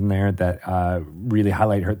of things in there that really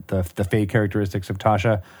highlight the Fae characteristics of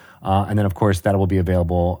Tasha. And then, of course, that will be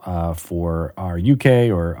available for our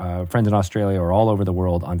UK or friends in Australia or all over the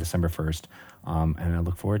world on December 1st. And I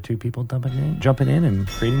look forward to people jumping in and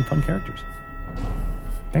creating fun characters.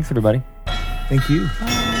 Thanks, everybody. Thank you.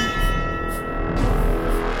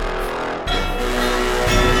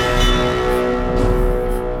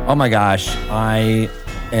 Oh my gosh, I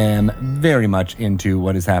am very much into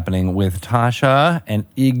what is happening with Tasha and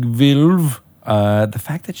Igvilv. The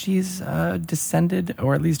fact that she's descended,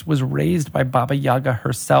 or at least was raised by Baba Yaga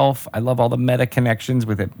herself. I love all the meta connections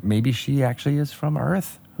with it. Maybe she actually is from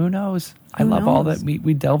Earth. Who knows? I love all that.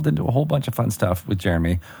 We delved into a whole bunch of fun stuff with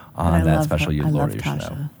Jeremy on that special Euphoria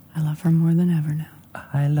show. I love her more than ever now.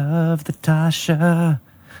 I love the Tasha.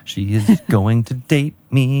 She is going to date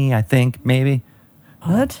me, I think, maybe.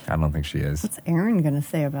 What? I don't think she is. What's Erin going to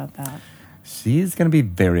say about that? She's going to be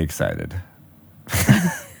very excited.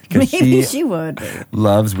 Maybe she would.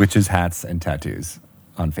 Loves witches' hats and tattoos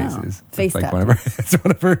on faces. Face it's like tattoos. it's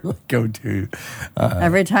one of her go-to.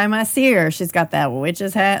 Every time I see her, she's got that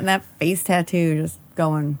witch's hat and that face tattoo just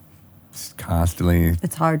going. Just constantly.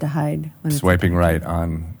 It's hard to hide. When swiping right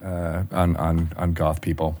on goth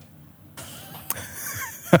people.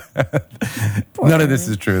 None of this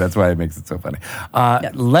is true. That's why it makes it so funny.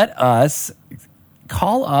 Let us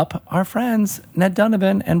call up our friends Ned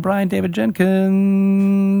Donovan and Brian David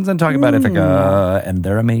Jenkins and talk about Ithaca and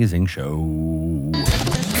their amazing show.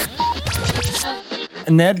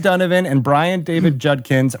 Ned Donovan and Brian David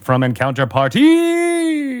Judkins from Encounter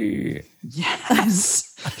Party.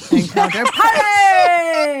 Yes. Encounter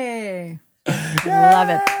Party. Love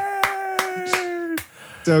it.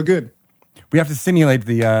 So good. We have to simulate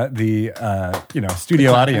the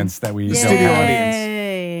studio audience that we Studio don't have.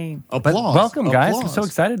 audience. But Applause. welcome, guys. Applause. I'm so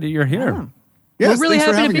excited that you're here. Yeah. Yes, We're really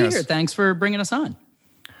thanks for happy to having be us. here. Thanks for bringing us on.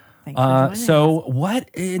 Thanks for joining So, us. what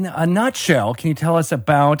in a nutshell can you tell us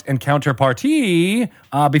about Encounter Party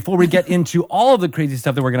before we get into all of the crazy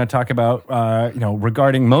stuff that we're going to talk about?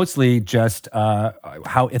 Regarding mostly just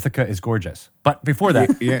how Ithaca is gorgeous. But before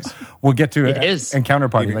that, Yes. we'll get to It is. Encounter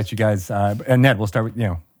Party. It is. Let you guys and Ned. We'll start with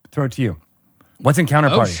throw it to you. What's Encounter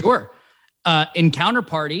Oh, Party? sure. Encounter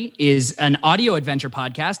Party is an audio adventure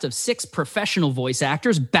podcast of 6 professional voice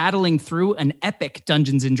actors battling through an epic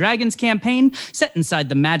Dungeons & Dragons campaign set inside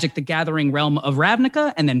the Magic the Gathering realm of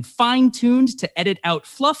Ravnica and then fine-tuned to edit out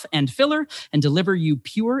fluff and filler and deliver you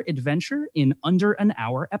pure adventure in under an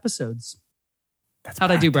hour episodes. That's How'd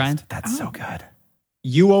I do, Brian? practiced. That's so good.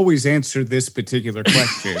 You always answer this particular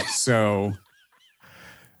question, so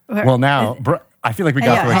Well, now I feel like we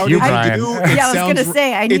got Yeah. to how like you, did Brian. you do? Yeah, I was gonna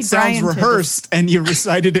say, I need it sounds Brian to rehearsed, and you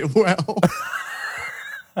recited it well.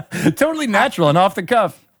 Totally natural and off the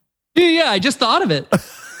cuff. Yeah, I just thought of it.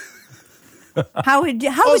 How would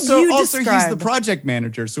you also, describe? he's the project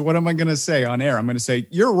manager. So what am I going to say on air? I'm going to say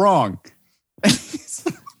you're wrong.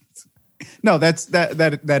 No,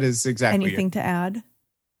 that is exactly Anything it. to add?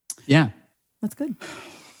 Yeah. That's good.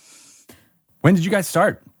 When did you guys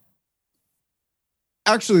start?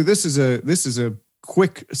 Actually, this is a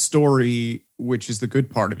quick story, which is the good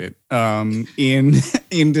part of it.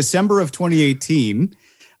 In December of 2018,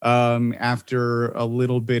 after a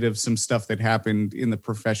little bit of some stuff that happened in the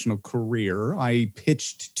professional career, I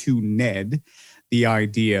pitched to Ned the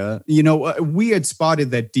idea. We had spotted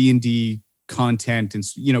that D&D content and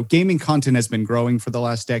gaming content has been growing for the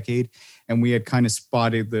last decade, and we had kind of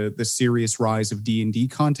spotted the serious rise of D&D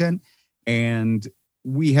content, and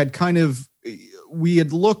we had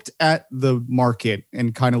looked at the market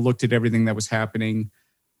and kind of looked at everything that was happening,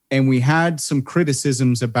 and we had some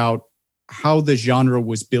criticisms about how the genre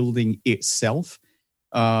was building itself.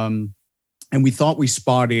 And we thought we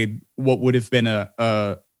spotted what would have been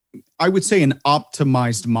I would say an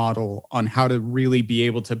optimized model on how to really be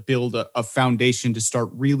able to build a foundation to start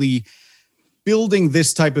really building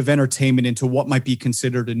this type of entertainment into what might be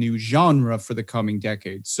considered a new genre for the coming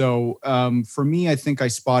decade. So for me, I think I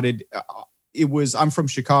spotted, I'm from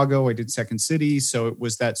Chicago. I did Second City. So it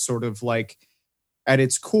was that sort of like, at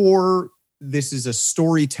its core, this is a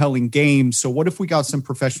storytelling game. So what if we got some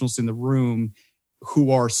professionals in the room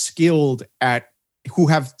who are who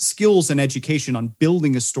have skills and education on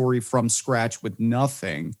building a story from scratch with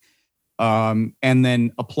nothing, and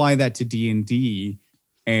then apply that to D&D.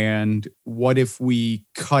 And what if we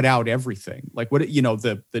cut out everything? Like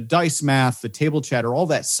the dice math, the table chatter, all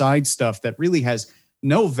that side stuff that really has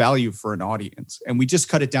no value for an audience. And we just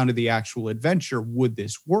cut it down to the actual adventure. Would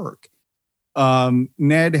this work?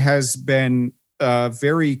 Ned has been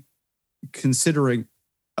very considering.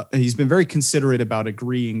 He's been very considerate about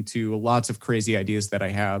agreeing to lots of crazy ideas that I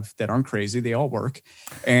have that aren't crazy. They all work.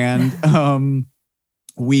 And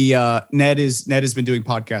Ned has been doing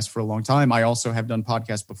podcasts for a long time. I also have done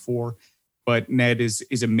podcasts before, but Ned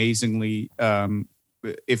is amazingly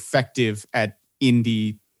effective at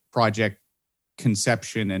indie project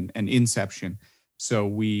conception and inception. So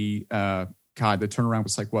the turnaround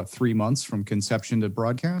was like 3 months from conception to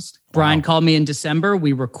broadcast. Brian called me in December.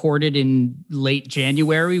 We recorded in late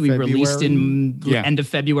January. We released in end of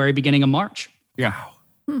February, beginning of March. Yeah.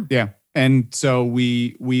 Yeah. And so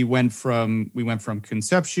we went from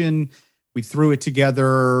conception, we threw it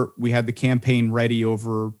together, we had the campaign ready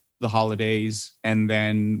over the holidays, and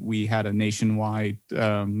then we had a nationwide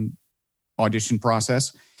audition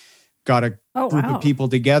process. Got a group of people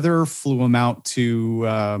together, flew them out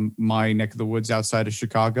to my neck of the woods outside of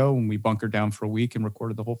Chicago, and we bunkered down for a week and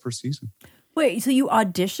recorded the whole first season. Wait, so you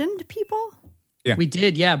auditioned people? Yeah. We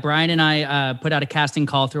did. Yeah. Brian and I put out a casting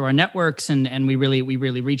call through our networks, and we really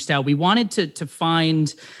reached out. We wanted to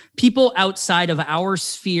find people outside of our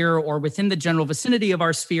sphere or within the general vicinity of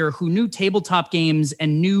our sphere who knew tabletop games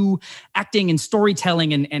and knew acting and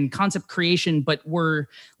storytelling and concept creation, but were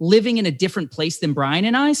living in a different place than Brian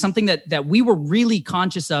and I. Something that we were really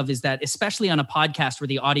conscious of is that, especially on a podcast where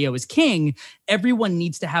the audio is king, everyone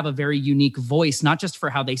needs to have a very unique voice, not just for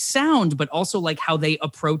how they sound, but also like how they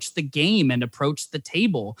approach the game and approach the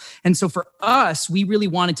table. And so for us, we really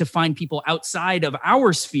wanted to find people outside of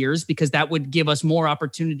our spheres, because that would give us more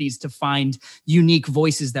opportunities to find unique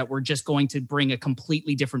voices that were just going to bring a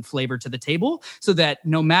completely different flavor to the table, so that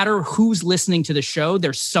no matter who's listening to the show,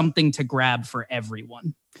 there's something to grab for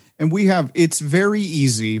everyone. And it's very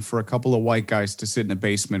easy for a couple of white guys to sit in a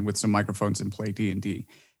basement with some microphones and play D&D.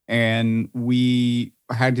 And we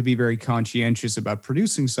had to be very conscientious about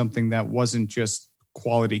producing something that wasn't just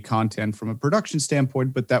quality content from a production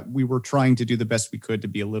standpoint, but that we were trying to do the best we could to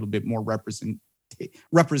be a little bit more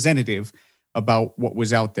representative about what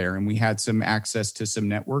was out there. And we had some access to some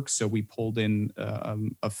networks. So we pulled in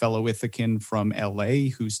a fellow Ithacan from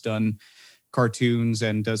LA who's done cartoons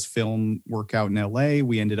and does film work out in LA.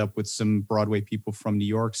 We ended up with some Broadway people from New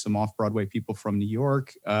York, some off-Broadway people from New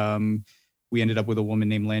York. We ended up with a woman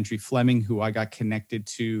named Landry Fleming, who I got connected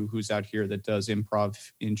to, who's out here that does improv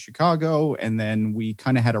in Chicago. And then we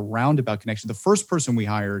kind of had a roundabout connection. The first person we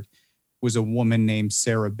hired was a woman named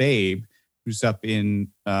Sarah Babe, who's up in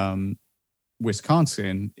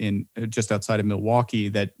Wisconsin, in just outside of Milwaukee,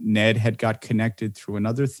 that Ned had got connected through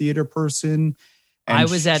another theater person. And I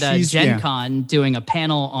was at Gen Con doing a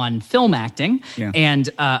panel on film acting, and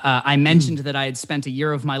I mentioned that I had spent a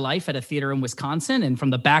year of my life at a theater in Wisconsin, and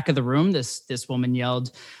from the back of the room, this woman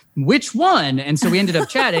yelled, "Which one?" And so we ended up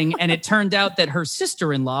chatting, and it turned out that her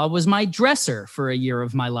sister-in-law was my dresser for a year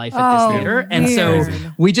of my life at this theater. And so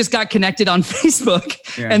we just got connected on Facebook.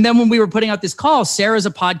 Yeah. And then when we were putting out this call, Sarah's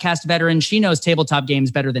a podcast veteran. She knows tabletop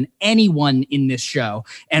games better than anyone in this show.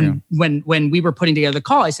 And when we were putting together the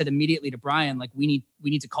call, I said immediately to Brian, like, we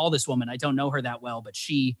need to call this woman. I don't know her that well, but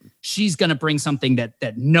she's going to bring something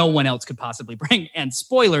that no one else could possibly bring. And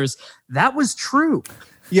spoilers, that was true.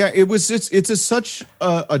 Yeah, it's such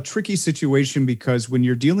a tricky situation, because when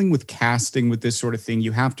you're dealing with casting with this sort of thing,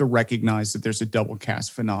 you have to recognize that there's a double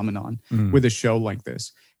cast phenomenon with a show like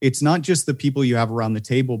this. It's not just the people you have around the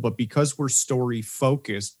table, but because we're story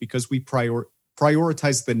focused, because we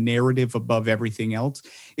prioritize the narrative above everything else,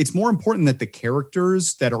 it's more important that the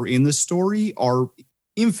characters that are in the story are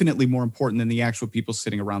infinitely more important than the actual people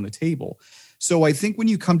sitting around the table. So I think when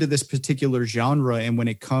you come to this particular genre, and when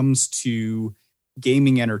it comes to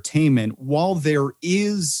gaming entertainment, while there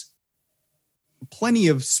is plenty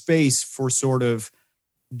of space for sort of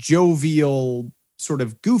jovial, sort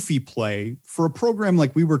of goofy play, for a program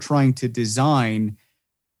like we were trying to design,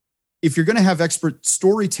 if you're going to have expert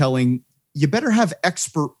storytelling, you better have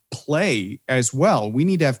expert play as well. We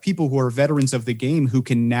need to have people who are veterans of the game, who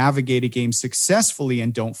can navigate a game successfully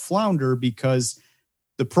and don't flounder, because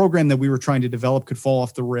the program that we were trying to develop could fall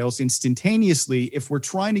off the rails instantaneously if we're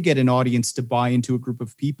trying to get an audience to buy into a group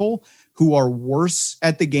of people who are worse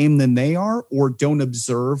at the game than they are, or don't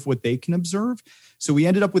observe what they can observe. So we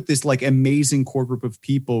ended up with this like amazing core group of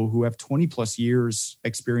people who have 20 plus years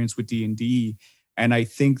experience with D&D. And I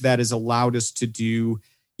think that has allowed us to do,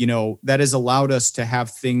 that has allowed us to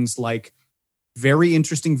have things like very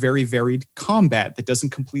interesting, very varied combat that doesn't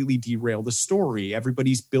completely derail the story.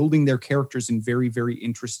 Everybody's building their characters in very, very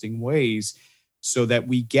interesting ways, so that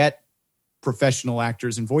we get professional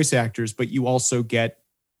actors and voice actors, but you also get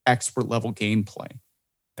expert level gameplay.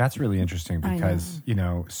 That's really interesting, because,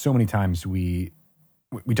 so many times we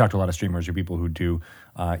talk to a lot of streamers or people who do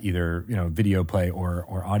either, video play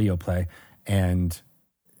or audio play. And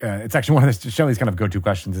it's actually one of Shelley's kind of go-to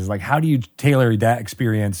questions is like, how do you tailor that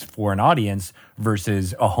experience for an audience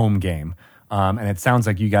versus a home game? And it sounds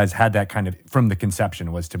like you guys had that kind of from the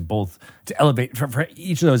conception, was to elevate for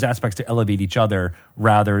each of those aspects, to elevate each other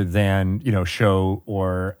rather than, show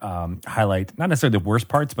or highlight not necessarily the worst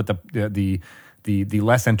parts, but the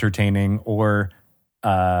less entertaining or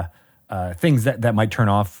things that might turn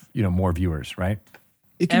off, more viewers, right?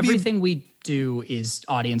 Everything we do is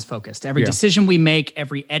audience focused. Every decision we make,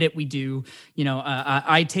 every edit we do,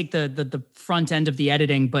 I take the front end of the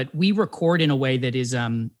editing, but we record in a way that is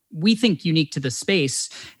we think unique to the space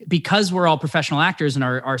because we're all professional actors and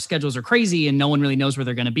our schedules are crazy and no one really knows where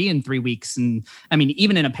they're going to be in 3 weeks. And I mean,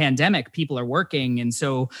 even in a pandemic, people are working. And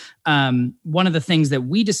so one of the things that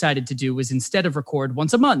we decided to do was instead of record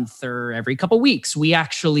once a month or every couple weeks, we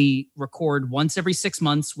actually record once every 6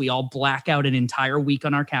 months. We all black out an entire week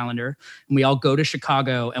on our calendar and we all go to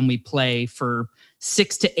Chicago and we play for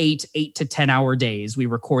 6 to 8 to 10 hour days. We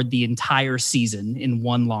record the entire season in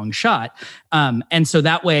one long shot. And so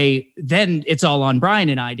that way, then it's all on Brian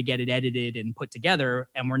and I to get it edited and put together.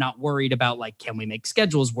 And we're not worried about like, can we make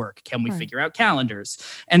schedules work? Can we figure out calendars?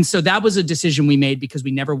 And so that was a decision we made because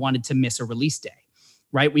we never wanted to miss a release day.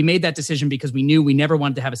 Right? We made that decision because we knew we never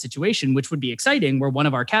wanted to have a situation, which would be exciting, where one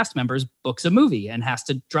of our cast members books a movie and has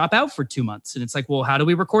to drop out for 2 months. And it's like, well, how do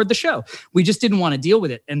we record the show? We just didn't want to deal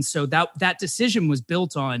with it. And so that decision was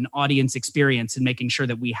built on audience experience and making sure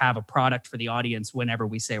that we have a product for the audience whenever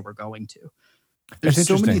we say we're going to. There's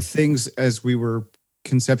so many things as we were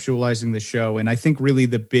conceptualizing the show. And I think really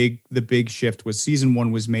the big shift was season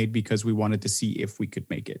 1 was made because we wanted to see if we could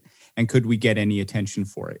make it and could we get any attention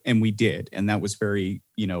for it. And we did. And that was very,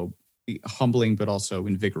 humbling, but also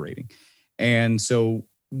invigorating. And so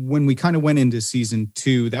when we kind of went into season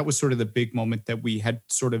 2, that was sort of the big moment that we had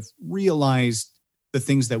sort of realized the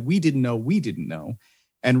things that we didn't know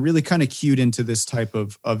and really kind of cued into this type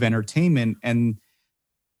of entertainment. And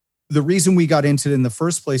the reason we got into it in the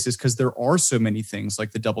first place is because there are so many things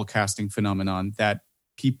like the double casting phenomenon that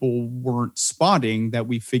people weren't spotting that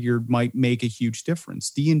we figured might make a huge difference.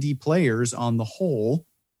 D&D players on the whole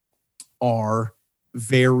are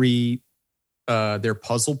very, they're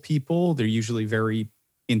puzzle people. They're usually very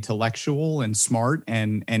intellectual and smart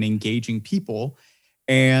and engaging people.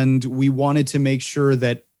 And we wanted to make sure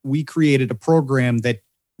that we created a program that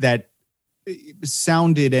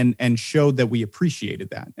sounded and showed that we appreciated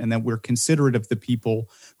that and that we're considerate of the people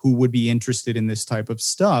who would be interested in this type of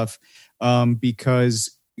stuff,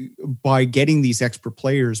 because by getting these expert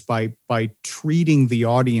players, by treating the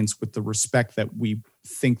audience with the respect that we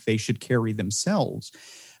think they should carry themselves,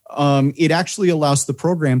 it actually allows the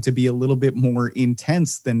program to be a little bit more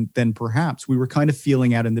intense than perhaps we were kind of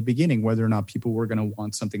feeling out in the beginning, whether or not people were going to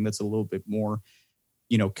want something that's a little bit more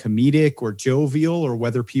comedic or jovial, or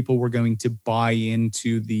whether people were going to buy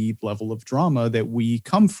into the level of drama that we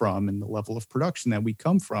come from and the level of production that we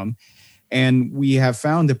come from. And we have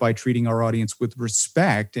found that by treating our audience with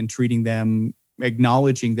respect and treating them,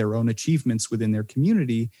 acknowledging their own achievements within their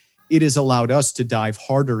community, it has allowed us to dive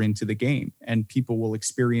harder into the game, and people will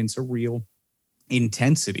experience a real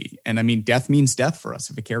intensity. And I mean, death means death for us.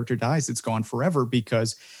 If a character dies, it's gone forever,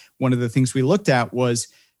 because one of the things we looked at was,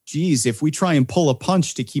 geez, if we try and pull a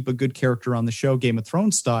punch to keep a good character on the show, Game of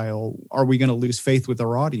Thrones style, are we going to lose faith with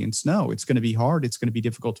our audience? No, it's going to be hard. It's going to be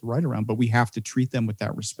difficult to write around, but we have to treat them with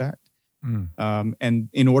that respect. And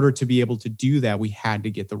in order to be able to do that, we had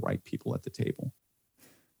to get the right people at the table.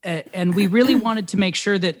 And we really wanted to make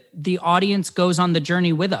sure that the audience goes on the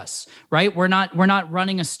journey with us, right? We're not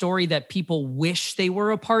running a story that people wish they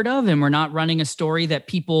were a part of, and we're not running a story that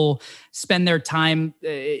people spend their time,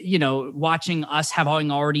 watching us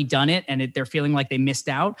having already done it, and they're feeling like they missed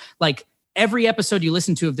out. Like, every episode you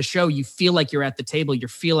listen to of the show, you feel like you're at the table, you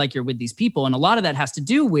feel like you're with these people. And a lot of that has to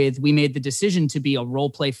do with, we made the decision to be a role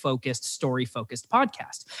play focused, story focused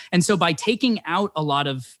podcast. And so by taking out a lot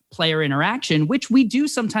of player interaction, which we do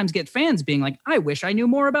sometimes get fans being like, I wish I knew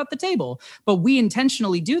more about the table, but we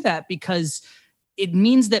intentionally do that because it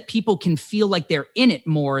means that people can feel like they're in it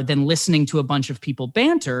more than listening to a bunch of people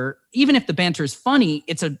banter. Even if the banter is funny,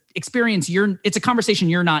 it's a experience it's a conversation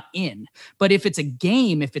you're not in. But if it's a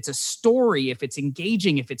game, if it's a story, if it's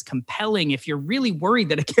engaging, if it's compelling, if you're really worried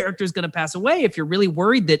that a character is going to pass away, if you're really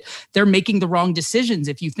worried that they're making the wrong decisions,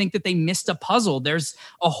 if you think that they missed a puzzle, there's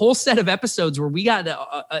a whole set of episodes where we got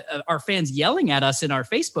our fans yelling at us in our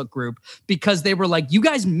Facebook group because they were like, you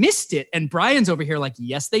guys missed it. And Brian's over here like,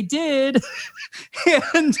 yes, they did.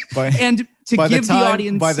 and to give the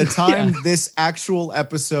audience, by the time this actual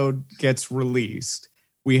episode gets released,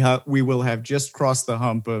 we will have just crossed the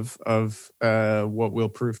hump of what will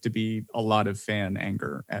prove to be a lot of fan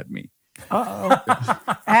anger at me.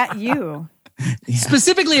 At you. Yeah.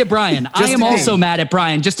 Specifically at Brian. I am also mad at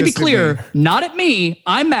Brian. Just to be clear, not at me.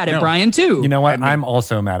 I'm mad at Brian too. You know what? I'm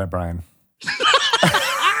also mad at Brian.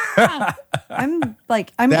 I'm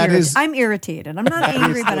irritated. I'm not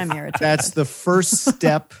angry, but I'm irritated. That's the first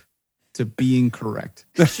step to being correct.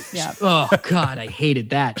 Yeah. Oh God, I hated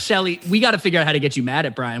that. Shelly, we got to figure out how to get you mad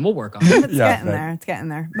at Brian. We'll work on it. It's getting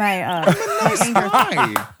there. My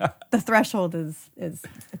anger, the threshold is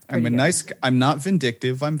I'm a nice. I'm not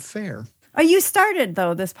vindictive. I'm fair. You started,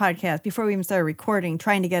 though, this podcast before we even started recording,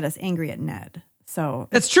 trying to get us angry at Ned. So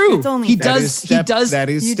that's true. It's only he does. That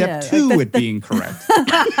is step 2 with being correct.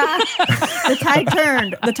 The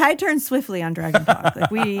tide turned swiftly on Dragon Talk.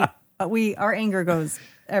 Like our anger goes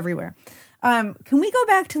everywhere. Can we go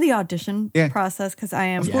back to the audition process? Because I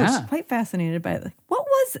am quite fascinated by it. What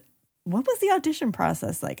was the audition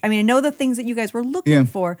process like? I mean, I know the things that you guys were looking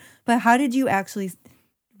for, but how did you actually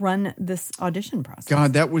run this audition process?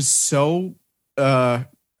 God, that was so.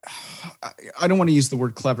 I don't want to use the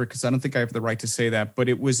word clever because I don't think I have the right to say that, but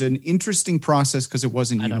it was an interesting process because it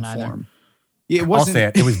wasn't uniform. It wasn't, I'll say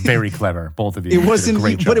it. It was very clever. Both of you. It wasn't,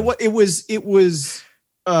 great job. But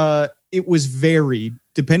it was varied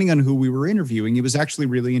depending on who we were interviewing. It was actually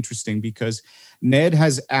really interesting because Ned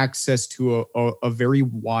has access to a very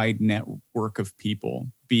wide network of people,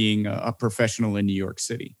 being a professional in New York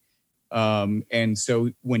City. And so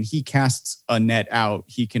when he casts a net out,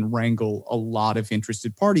 he can wrangle a lot of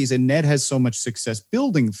interested parties. And Ned has so much success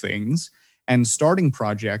building things and starting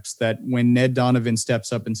projects that when Ned Donovan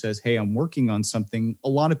steps up and says, "Hey, I'm working on something," a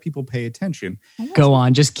lot of people pay attention. Go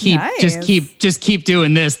on, just keep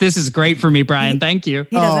doing this. This is great for me, Brian. Thank you.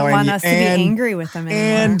 He doesn't want us to be angry with him anymore.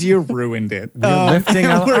 And you ruined it.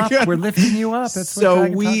 We're lifting you up. That's so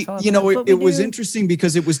it was interesting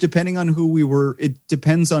because it was depending on who we were. It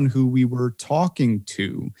depends on who we were talking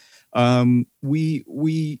to.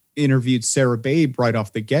 We interviewed Sarah Babe right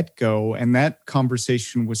off the get-go, and that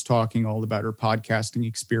conversation was talking all about her podcasting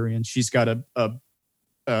experience. She's got a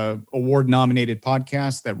award-nominated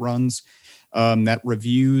podcast that runs that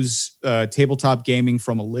reviews tabletop gaming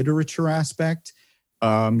from a literature aspect.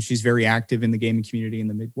 She's very active in the gaming community in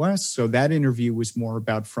the Midwest. So that interview was more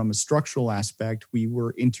about from a structural aspect. We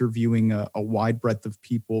were interviewing a wide breadth of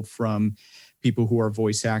people, from people who are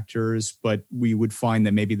voice actors, but we would find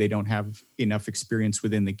that maybe they don't have enough experience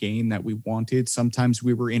within the game that we wanted. Sometimes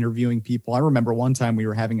we were interviewing people. I remember one time we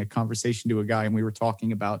were having a conversation to a guy and we were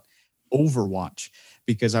talking about Overwatch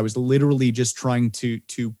because I was literally just trying to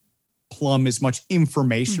plumb as much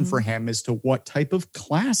information for him as to what type of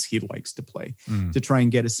class he likes to play to try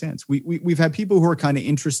and get a sense. We've had people who are kind of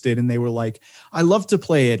interested and they were like, "I love to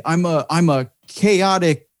play it. I'm a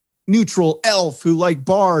chaotic neutral elf who like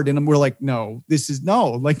Bard," and we're like, that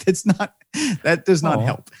does not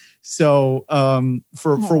help. So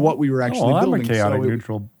for what we were actually building, I'm a chaotic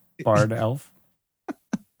neutral Bard elf.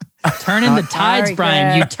 Turning the tides,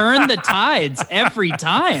 Brian. You turn the tides every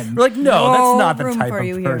time. We're like, no, that's not the type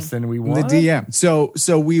of person we want. The DM.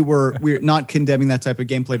 So we're not condemning that type of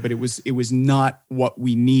gameplay, but it was not what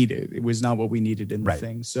we needed. It was not what we needed in the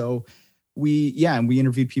thing. So we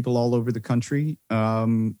interviewed people all over the country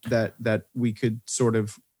that we could sort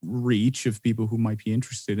of reach of people who might be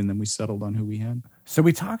interested, and then we settled on who we had. So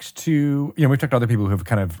we talked to other people who have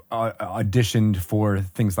kind of auditioned for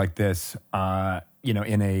things like this, in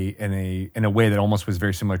a way that almost was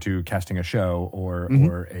very similar to casting a show or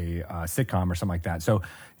a sitcom or something like that. So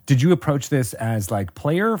did you approach this as like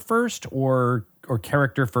player first or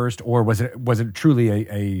character first, or was it truly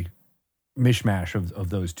a mishmash of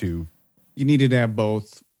those two? You needed to have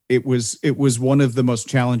both. It was one of the most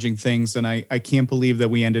challenging things, and I can't believe that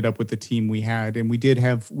we ended up with the team we had. And we did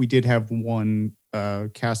have one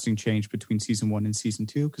casting change between season 1 and season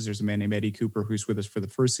 2, because there's a man named Eddie Cooper who's with us for the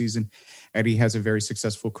first season. Eddie has a very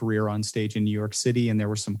successful career on stage in New York City, and there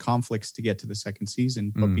were some conflicts to get to the second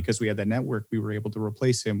season. But because we had that network, we were able to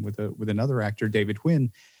replace him with another actor, David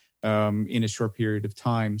Huynh, in a short period of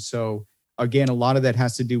time. So again, a lot of that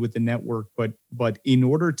has to do with the network, but in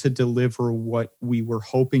order to deliver what we were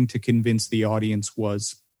hoping to convince the audience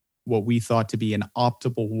was what we thought to be an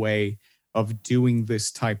optimal way of doing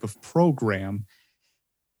this type of program,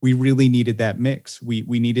 we really needed that mix. We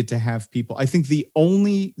needed to have people. I think the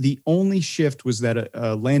only shift was that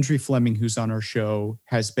Landry Fleming, who's on our show,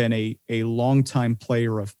 has been a longtime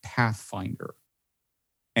player of Pathfinder.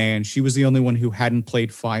 And she was the only one who hadn't played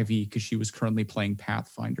 5e because she was currently playing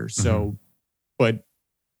Pathfinder. So, but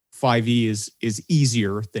 5e is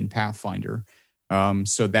easier than Pathfinder.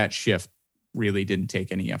 So that shift really didn't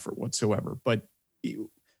take any effort whatsoever. But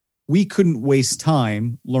we couldn't waste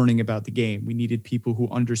time learning about the game. We needed people who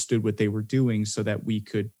understood what they were doing so that we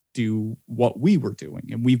could do what we were doing.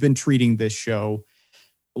 And we've been treating this show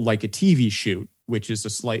like a TV shoot, which is a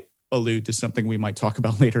slight allude to something we might talk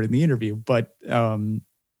about later in the interview. But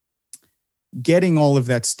getting all of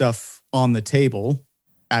that stuff on the table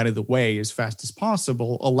out of the way as fast as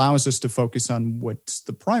possible allows us to focus on what's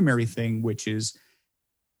the primary thing, which is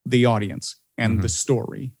the audience and the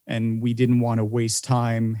story. And we didn't want to waste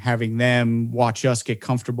time having them watch us get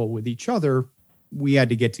comfortable with each other. We had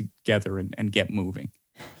to get together and get moving.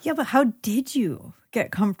 Yeah, but how did you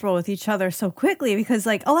get comfortable with each other so quickly? Because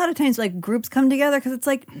like a lot of times like groups come together because it's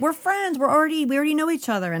like we're friends, we already know each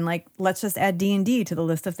other, and like let's just add D&D to the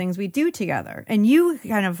list of things we do together. And you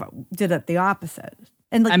kind of did it the opposite.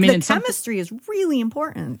 And like the chemistry is really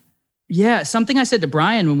important. Yeah, something I said to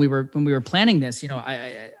Brian when we were planning this,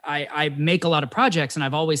 I make a lot of projects, and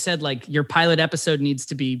I've always said like your pilot episode needs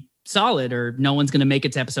to be solid or no one's going to make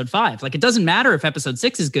it to episode 5. Like it doesn't matter if episode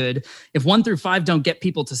 6 is good. If 1 through 5 don't get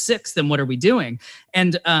people to 6, then what are we doing?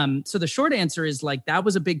 And so the short answer is like that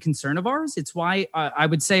was a big concern of ours. It's why I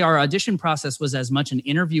would say our audition process was as much an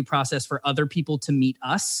interview process for other people to meet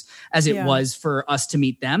us as it was for us to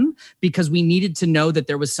meet them, because we needed to know that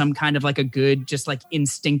there was some kind of like a good, just like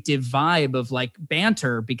instinctive vibe of like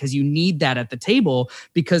banter, because you need that at the table.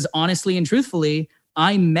 Because honestly and truthfully,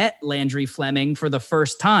 I met Landry Fleming for the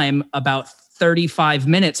first time about 35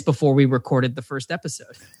 minutes before we recorded the first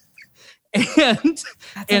episode.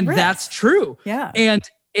 And that's true. Yeah.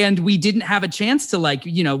 And we didn't have a chance to like,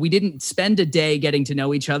 we didn't spend a day getting to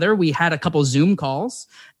know each other. We had a couple Zoom calls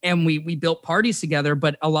and we built parties together,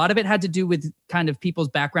 but a lot of it had to do with kind of people's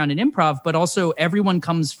background in improv, but also everyone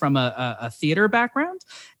comes from a theater background.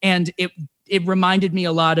 And it reminded me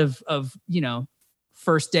a lot of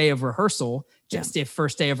first day of rehearsal, if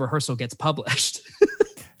first day of rehearsal gets published.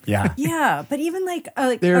 Yeah. Yeah. But even like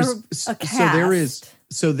there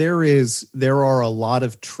are a lot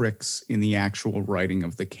of tricks in the actual writing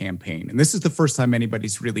of the campaign. And this is the first time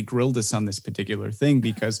anybody's really grilled us on this particular thing,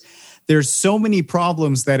 because there's so many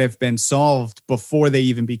problems that have been solved before they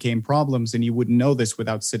even became problems. And you wouldn't know this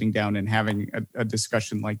without sitting down and having a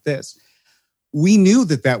discussion like this. We knew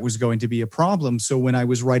that was going to be a problem. So when I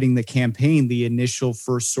was writing the campaign, the initial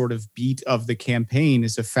first sort of beat of the campaign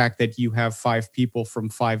is the fact that you have 5 people from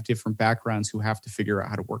 5 different backgrounds who have to figure out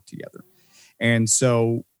how to work together. And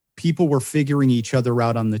so people were figuring each other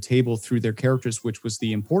out on the table through their characters, which was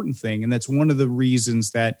the important thing. And that's one of the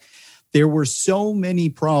reasons that there were so many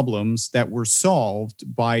problems that were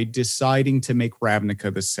solved by deciding to make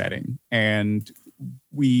Ravnica the setting. And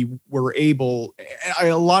we were able,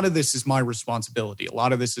 a lot of this is my responsibility. A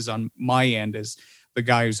lot of this is on my end as the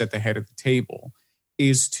guy who's at the head of the table,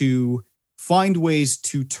 is to find ways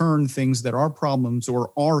to turn things that are problems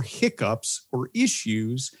or are hiccups or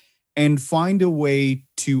issues and find a way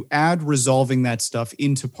to add resolving that stuff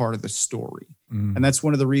into part of the story. And that's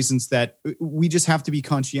one of the reasons that we just have to be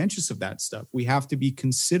conscientious of that stuff. We have to be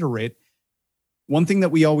considerate. One thing that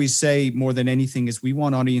we always say more than anything is we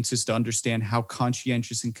want audiences to understand how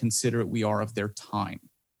conscientious and considerate we are of their time.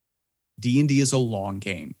 D&D is a long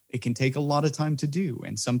game. It can take a lot of time to do.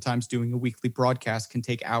 And sometimes doing a weekly broadcast can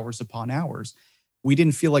take hours upon hours. We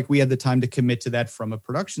didn't feel like we had the time to commit to that from a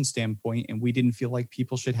production standpoint. And we didn't feel like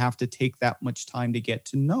people should have to take that much time to get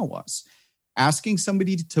to know us. Asking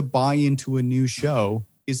somebody to buy into a new show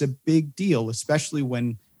is a big deal, especially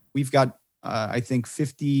when we've got, I think,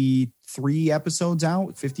 53 episodes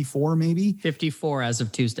out, 54 maybe. 54 as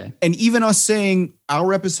of Tuesday. And even us saying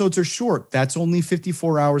our episodes are short, that's only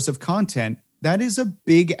 54 hours of content. That is a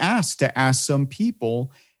big ask to ask some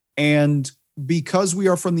people. And because we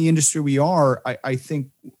are from the industry we are, I think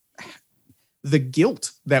the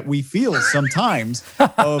guilt that we feel sometimes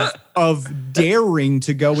of daring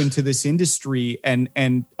to go into this industry and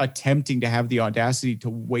attempting to have the audacity to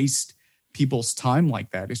waste people's time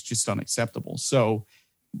like that is just unacceptable. So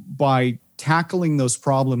by tackling those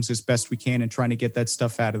problems as best we can and trying to get that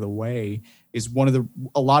stuff out of the way is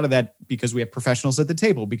a lot of that, because we have professionals at the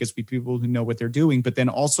table, because we have people who know what they're doing, but then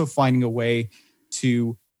also finding a way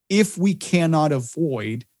to, if we cannot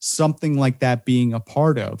avoid something like that being a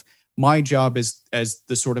part of, my job as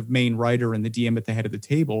the sort of main writer and the DM at the head of the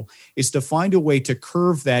table is to find a way to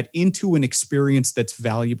curve that into an experience that's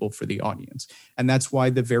valuable for the audience. And that's why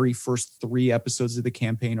the very first 3 episodes of the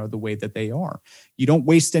campaign are the way that they are. You don't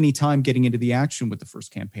waste any time getting into the action with the first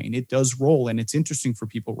campaign. It does roll, and it's interesting for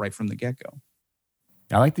people right from the get-go.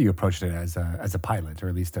 I like that you approached it as a pilot, or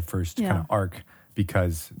at least a first kind of arc,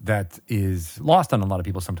 because that is lost on a lot of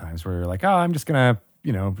people sometimes, where you're like, oh, I'm just going to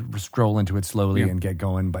scroll into it slowly and get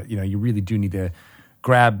going. But, you really do need to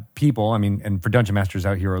grab people. I mean, and for Dungeon Masters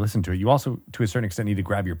out here or listen to it, you also, to a certain extent, need to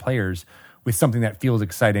grab your players with something that feels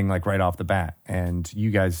exciting, like right off the bat. And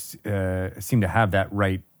you guys seem to have that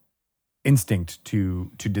right instinct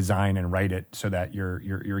to design and write it so that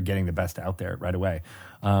you're getting the best out there right away.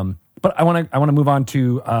 But I want to move on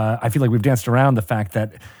to, I feel like we've danced around the fact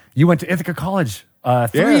that you went to Ithaca College.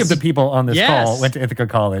 3 of the people on this call went to Ithaca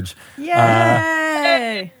College. Yay!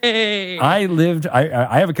 Yay!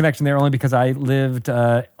 I have a connection there only because I lived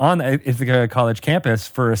on Ithaca College campus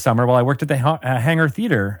for a summer while I worked at the Hangar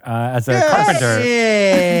Theater as a carpenter.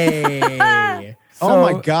 Yay! Oh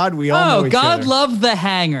my God, we all know each God other. love the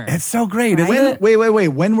Hangar. It's so great. Right? Wait.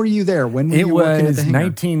 When were you there? When were It you working at was the Hangar?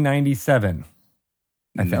 1997.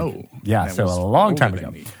 I think. No. Yeah, That so was a long time older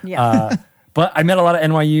ago. than me. Yeah. But I met a lot of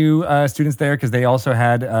NYU students there because they also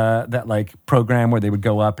had that like program where they would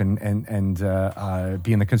go up and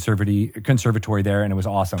be in the conservatory there, and it was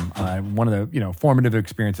awesome. One of the formative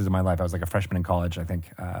experiences of my life. I was like a freshman in college, I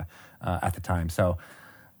think, at the time. So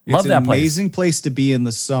love It's that an place. amazing place to be in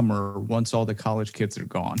the summer once all the college kids are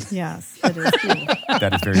gone. Yes, it is cool.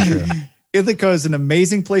 That is very true. Ithaca is an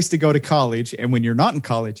amazing place to go to college, and when you're not in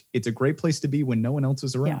college, it's a great place to be when no one else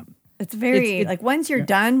is Yeah. around. It's very, It's- like, once you're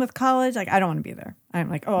done with college, like, I don't want to be there. I'm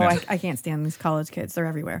like, No. I can't stand these college kids. They're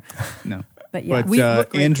everywhere. No. But yeah,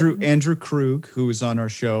 But Andrew Krug, who was on our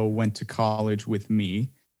show, went to college with me.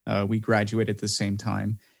 We graduated at the same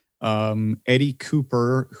time. Eddie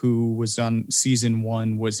Cooper, who was on season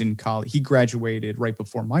 1, was in college. He graduated right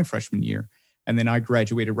before my freshman year. And then I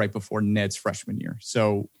graduated right before Ned's freshman year.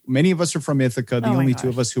 So many of us are from Ithaca. The Oh my only two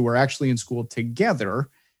gosh. of us who were actually in school together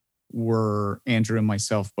were Andrew and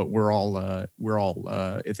myself, but we're all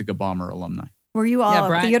Ithaca Bomber alumni. were you all Yeah,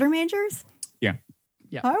 Brian- theater majors? Yeah.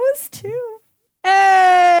 Yeah. I was too.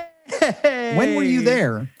 Hey! When were you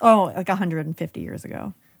there? Oh, like 150 years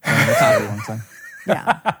ago. That's a very long time.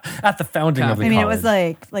 Yeah. At the founding of the I mean, college. it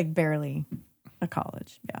was like barely a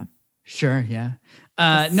college. Yeah. Sure, yeah.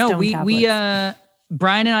 The No, Stone we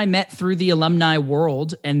Brian and I met through the alumni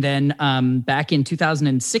world, and then back in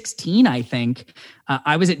 2016, I think,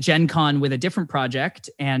 I was at Gen Con with a different project,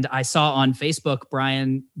 and I saw on Facebook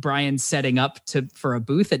Brian setting up for a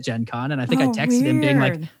booth at Gen Con, and I think I texted him being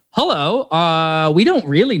like, weird. "Hello, we don't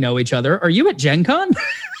really know each other. Are you at Gen Con?"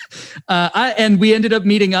 And we ended up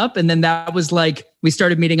meeting up, and then that was like, we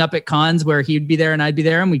started meeting up at cons where he'd be there and I'd be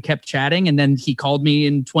there, and we kept chatting. And then he called me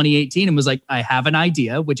in 2018 and was like, "I have an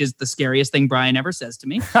idea," which is the scariest thing Brian ever says to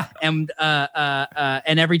me. And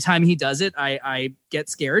every time he does it, I get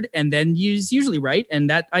scared, and then he's usually right. And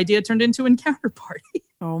that idea turned into Encounter Party.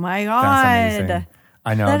 Oh my That's God. amazing.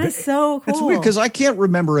 I know. That is so cool. It's weird because I can't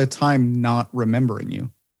remember a time not remembering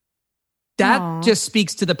you. That Aw. just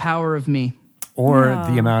speaks to the power of me. or No.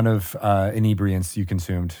 the amount of inebriants you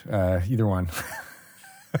consumed. Either one.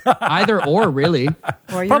 Either or, really.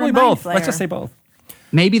 Or you're Probably a mind both. flayer. Let's just say both.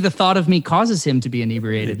 Maybe the thought of me causes him to be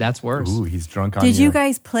inebriated. That's worse. Ooh, he's drunk on Did you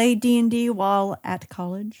guys play D&D while at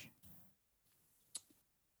college?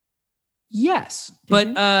 Yes, but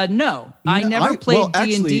no, I No, never played well,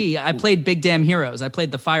 D&D. actually- I played Big Damn Heroes. I played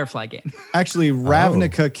the Firefly game. Actually,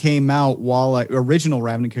 Ravnica came out original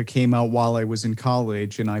Ravnica came out while I was in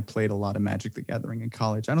college, and I played a lot of Magic the Gathering in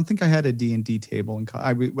college. I don't think I had a D&D table in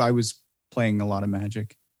college. I was playing a lot of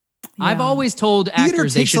Magic. I've Yeah. always told Theater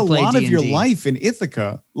actors they takes a should play lot D&D. of your life in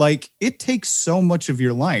Ithaca. Like, it takes so much of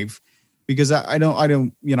your life because I don't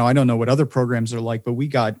know what other programs are like, but we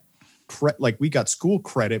got school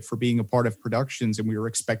credit for being a part of productions, and we were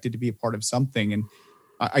expected to be a part of something. And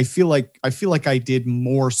I feel like I did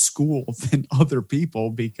more school than other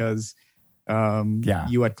people because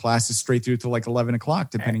you had classes straight through to like 11 o'clock,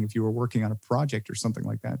 depending if you were working on a project or something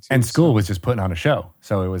like that. Too. And school was just putting on a show.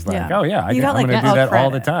 So it was like, Yeah. oh, yeah, You got, I'm like, going to do all that all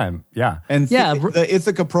the credit. time. Yeah. And Yeah. the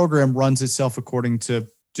Ithaca program runs itself according to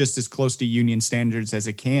just as close to union standards as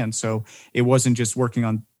it can. So it wasn't just working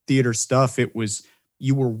on theater stuff. It was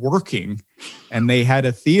you were working, and they had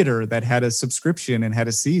a theater that had a subscription and had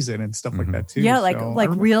a season and stuff like that too. Yeah, like So I like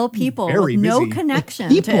remember real people very with no busy. connection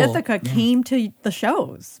People. to Ithaca came to the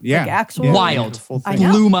shows. Yeah. Like actual Yeah. Wild. Full I thing.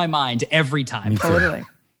 know. Blew my mind every time. Me too. Totally.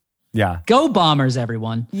 Yeah. Go Bombers,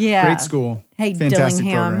 everyone. Yeah. Great school. Hey, Fantastic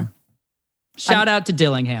Dillingham. program. Shout out to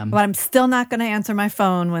Dillingham. But I'm still not going to answer my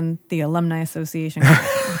phone when the Alumni Association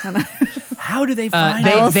calls. How do they find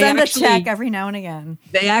they- I will they send actually- a check every now and again.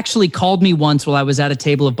 They actually called me once while I was at a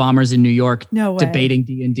table of bombers in New York No way. debating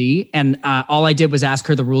D&D. And all I did was ask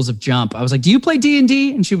her the rules of jump. I was like, "Do you play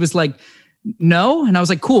D&D?" And she was like, "No." And I was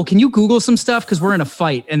like, "Cool. Can you Google some stuff? Because we're in a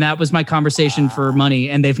fight." And that was my conversation for money.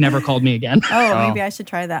 And they've never called me again. Oh, maybe I should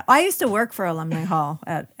try that. I used to work for Alumni Hall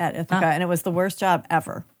at Ithaca, and it was the worst job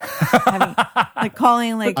ever. Like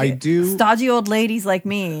calling like I do- stodgy old ladies like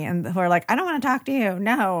me, and who are like, "I don't want to talk to you."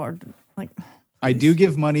 No, or like, I do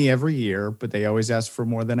give money every year, but they always ask for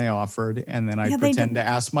more than I offered. And then I Yeah, they pretend do. to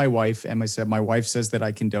ask my wife, and my wife says that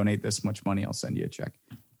I can donate this much money. I'll send you a check.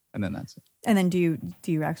 And then that's it. and then do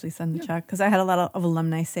you actually send the check? Because I had a lot of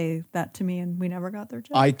alumni say that to me, and we never got their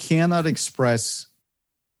check. I cannot express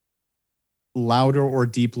louder or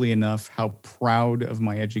deeply enough how proud of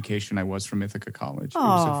my education I was from Ithaca College. It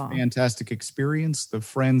was a fantastic experience. The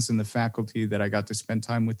friends and the faculty that I got to spend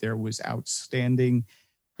time with there was outstanding.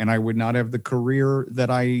 And I would not have the career that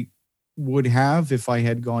I would have if I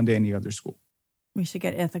had gone to any other school. We should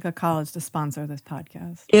get Ithaca College to sponsor this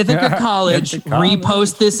podcast. Ithaca College,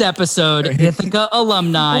 repost this episode. Ithaca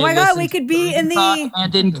alumni. Oh my God, we could be in the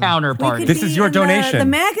and Encounter Party. This is your donation. The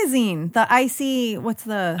magazine, the IC. What's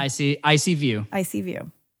the IC View? IC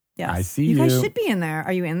View. Yes, I see you guys you. should be in there.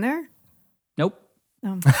 Are you in there? Nope.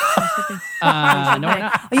 No. No, we're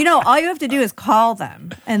not. You know, all you have to do is call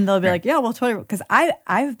them, and they'll be like, "Yeah, we'll totally." Because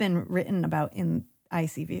I've been written about in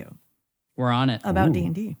IC View. We're on it. About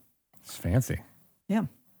D&D. It's fancy. Yeah.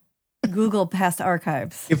 Google past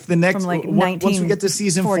archives. If the next from once we get to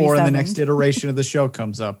season 4 and the next iteration of the show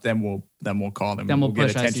comes up, then we'll call them. Then we'll get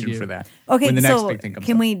push attention ICU. for that. Okay, when the next so big thing comes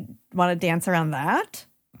can up. we want to dance around that?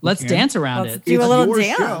 Let's dance around Let's it. do It's a little your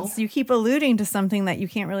dance. show. You keep alluding to something that you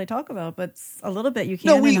can't really talk about, but a little bit you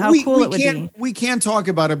can. And how cool it would be. We can talk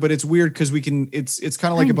about it, but it's weird because we can. It's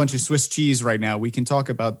kind of like a bunch of Swiss cheese right now. We can talk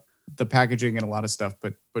about the packaging and a lot of stuff,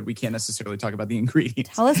 but we can't necessarily talk about the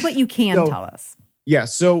ingredients. Tell us what you can tell us. Yeah,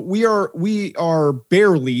 so we are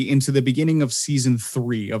barely into the beginning of season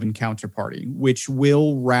 3 of Encounter Party, which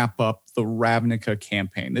will wrap up the Ravnica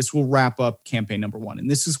campaign. This will wrap up campaign number 1. And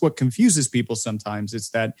this is what confuses people sometimes.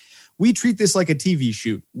 It's that we treat this like a TV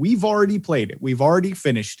shoot. We've already played it. We've already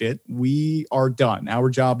finished it. We are done.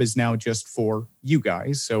 Our job is now just for you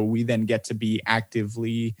guys. So we then get to be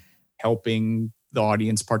actively helping the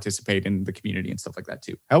audience participate in the community and stuff like that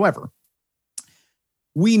too. However,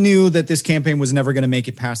 we knew that this campaign was never going to make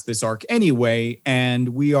it past this arc anyway, and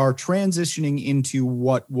we are transitioning into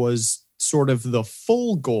what was sort of the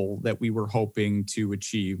full goal that we were hoping to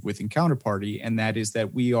achieve with Encounter Party, and that is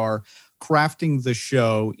that we are crafting the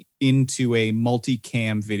show into a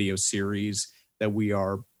multicam video series that we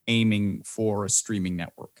are aiming for a streaming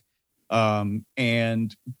network.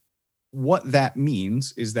 And what that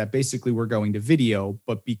means is that basically we're going to video,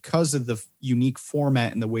 but because of the unique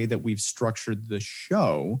format and the way that we've structured the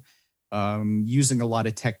show, using a lot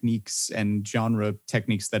of techniques and genre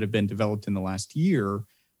techniques that have been developed in the last year,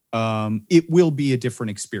 it will be a different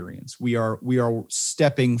experience. We are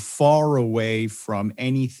stepping far away from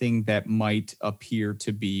anything that might appear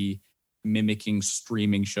to be mimicking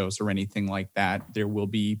streaming shows or anything like that. There will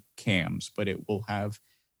be cams, but it will have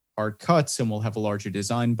hard cuts, and we'll have a larger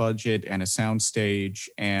design budget and a sound stage.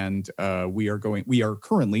 And we are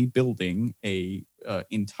currently building a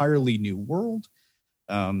entirely new world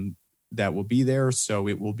that will be there. So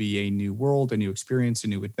it will be a new world, a new experience, a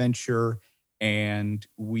new adventure. And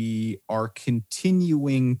we are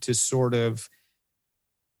continuing to sort of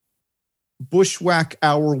bushwhack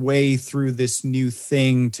our way through this new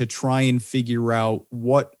thing to try and figure out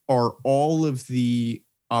what are all of the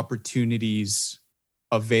opportunities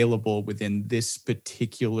available within this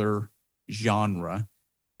particular genre.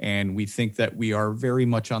 And we think that we are very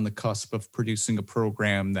much on the cusp of producing a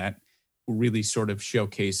program that will really sort of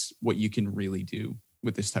showcase what you can really do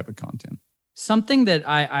with this type of content. Something that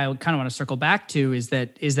I kind of want to circle back to is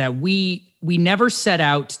that we never set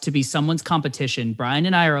out to be someone's competition. Brian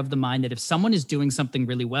and I are of the mind that if someone is doing something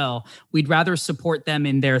really well, we'd rather support them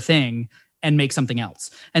in their thing and make something else.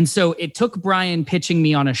 And so it took Brian pitching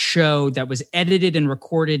me on a show that was edited and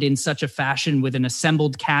recorded in such a fashion with an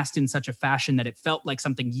assembled cast in such a fashion that it felt like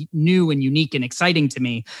something new and unique and exciting to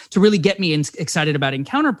me to really get me excited about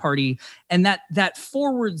Encounter Party. And that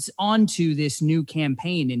forwards onto this new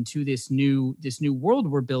campaign, into this new world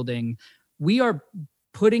we're building. We are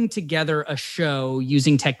putting together a show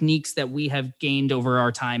using techniques that we have gained over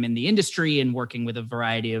our time in the industry and working with a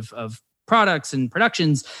variety of products and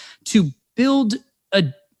productions to build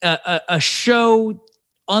a show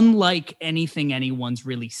unlike anything anyone's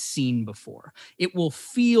really seen before. It will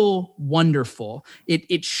feel wonderful.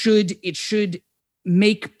 It should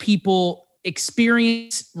make people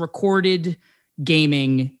experience recorded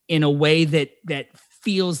gaming in a way that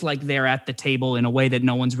feels like they're at the table in a way that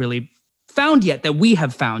no one's really found yet, that we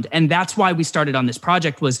have found. And that's why we started on this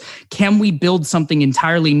project was, can we build something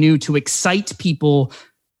entirely new to excite people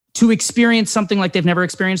to experience something like they've never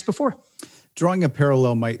experienced before? Drawing a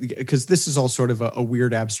parallel because this is all sort of a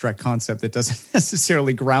weird abstract concept that doesn't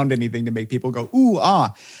necessarily ground anything to make people go, ooh,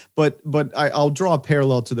 ah. But I'll draw a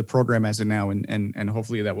parallel to the program as of now, and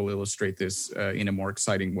hopefully that will illustrate this in a more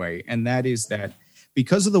exciting way. And that is that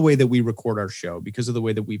because of the way that we record our show, because of the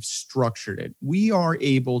way that we've structured it, we are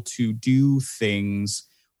able to do things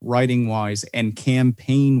writing-wise and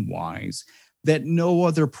campaign-wise that no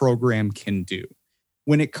other program can do.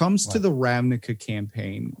 When it comes to the Ravnica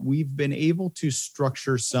campaign, we've been able to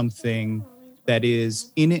structure something that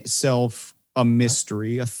is in itself a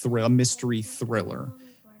mystery, a mystery thriller,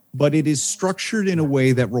 but it is structured in a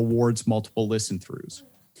way that rewards multiple listen throughs.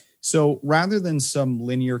 So rather than some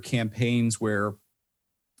linear campaigns where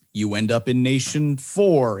you end up in Nation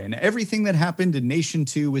 4 and everything that happened in Nation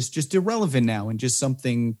 2 is just irrelevant now and just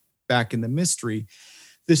something back in the mystery,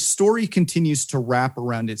 the story continues to wrap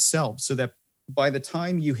around itself so that by the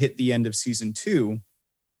time you hit the end of season 2,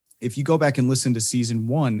 if you go back and listen to season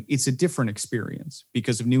 1, it's a different experience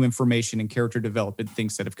because of new information and character development,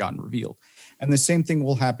 things that have gotten revealed. And the same thing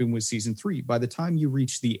will happen with season 3. By the time you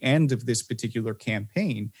reach the end of this particular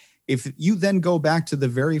campaign, if you then go back to the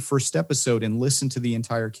very first episode and listen to the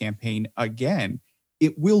entire campaign again,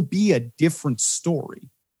 it will be a different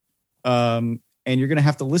story. And you're going to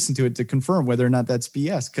have to listen to it to confirm whether or not that's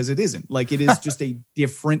BS, because it isn't. Like, it is just a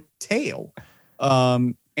different tale.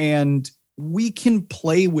 And we can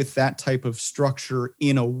play with that type of structure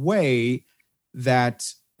in a way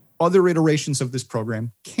that other iterations of this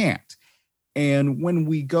program can't. And when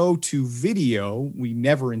we go to video, we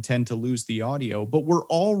never intend to lose the audio, but we're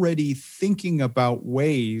already thinking about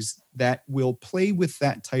ways that will play with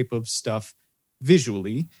that type of stuff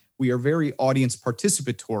visually. We are very audience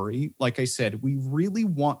participatory. Like I said, we really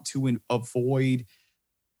want to avoid,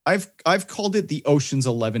 I've called it the Ocean's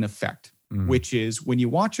 11 effect, which is when you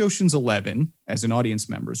watch Ocean's 11 as an audience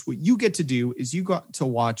members, what you get to do is you got to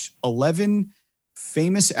watch 11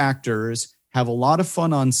 famous actors have a lot of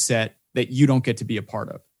fun on set that you don't get to be a part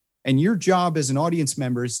of. And your job as an audience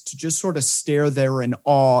member is to just sort of stare there in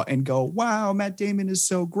awe and go, wow, Matt Damon is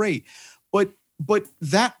so great. But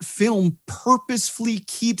that film purposefully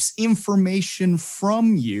keeps information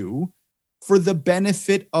from you for the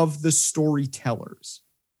benefit of the storytellers.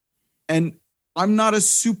 And I'm not a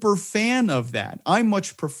super fan of that. I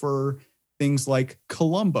much prefer things like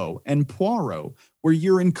Columbo and Poirot, where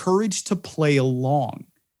you're encouraged to play along.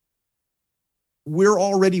 We're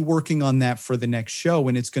already working on that for the next show,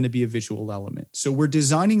 and it's going to be a visual element. So we're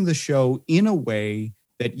designing the show in a way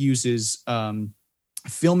that uses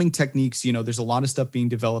filming techniques. You know, there's a lot of stuff being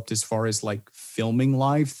developed as far as like filming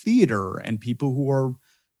live theater and people who are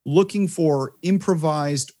looking for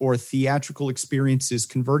improvised or theatrical experiences,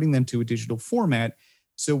 converting them to a digital format.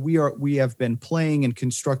 So we have been playing and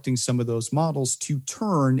constructing some of those models to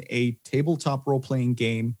turn a tabletop role-playing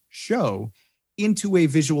game show into a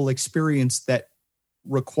visual experience that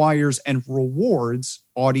requires and rewards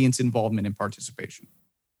audience involvement and participation.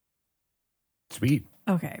 Sweet.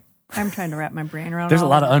 Okay. I'm trying to wrap my brain around. There's a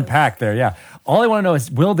lot to unpack there. Yeah. All I want to know is,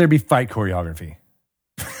 will there be fight choreography?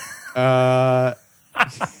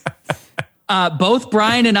 Both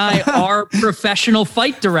Brian and I are professional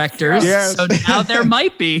fight directors, yes. So now there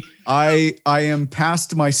might be. I am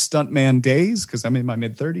past my stuntman days because I'm in my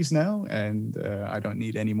mid-30s now, and I don't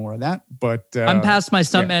need any more of that. But I'm past my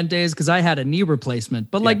stuntman days because I had a knee replacement.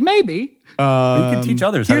 But like maybe we can teach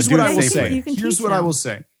others. Here's how to what do I it will safely. say. Here's what I will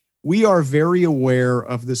say. We are very aware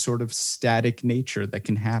of the sort of static nature that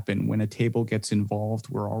can happen when a table gets involved.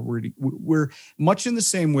 We're much in the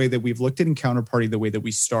same way that we've looked at Encounter Party the way that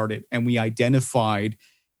we started, and we identified,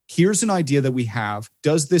 here's an idea that we have.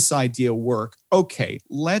 Does this idea work? Okay,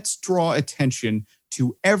 let's draw attention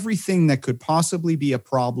to everything that could possibly be a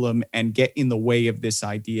problem and get in the way of this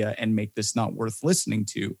idea and make this not worth listening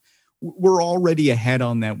to. We're already ahead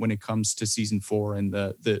on that when it comes to season 4, and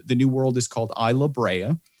the new world is called Isla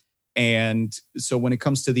Brea. And so when it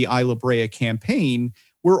comes to the Isla Brea campaign,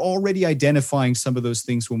 we're already identifying some of those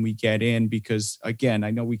things when we get in, because again,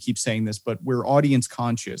 I know we keep saying this, but we're audience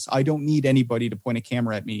conscious. I don't need anybody to point a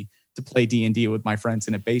camera at me to play D&D with my friends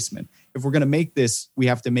in a basement. If we're going to make this, we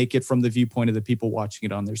have to make it from the viewpoint of the people watching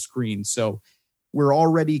it on their screen. So we're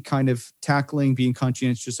already kind of tackling, being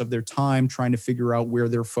conscientious of their time, trying to figure out where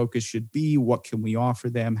their focus should be. What can we offer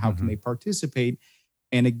them? How can they participate?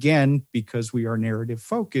 And again, because we are narrative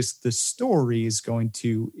focused, the story is going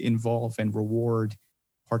to involve and reward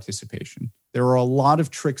participation. There are a lot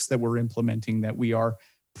of tricks that we're implementing that we are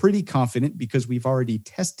pretty confident, because we've already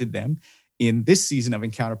tested them in this season of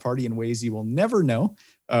Encounter Party in ways you will never know.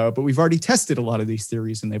 But we've already tested a lot of these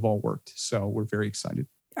theories and they've all worked. So we're very excited.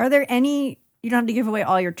 Are there any, you don't have to give away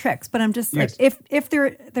all your tricks, but I'm just like, if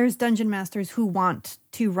there's dungeon masters who want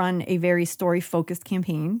to run a very story focused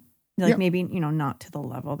campaign, like maybe, not to the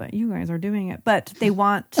level that you guys are doing it, but they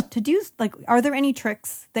want to do, like, are there any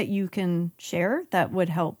tricks that you can share that would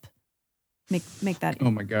help make that? Oh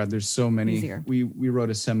my God, there's so many. Easier. We wrote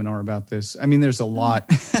a seminar about this. I mean, there's a lot.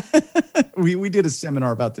 We did a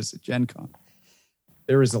seminar about this at Gen Con.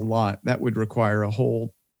 There is a lot that would require a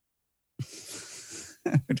whole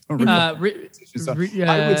I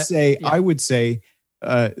would say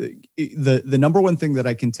the number one thing that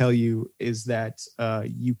I can tell you is that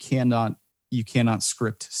you cannot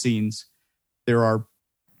script scenes. There are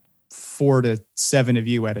 4 to 7 of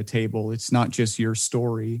you at a table. It's not just your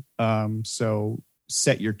story. So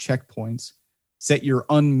set your checkpoints, set your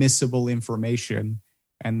unmissable information,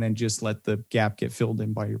 and then just let the gap get filled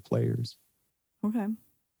in by your players. Okay.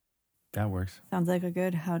 That works. Sounds like a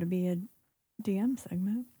good how to be a DM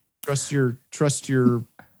segment. Trust your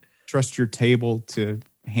table to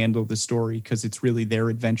handle the story, because it's really their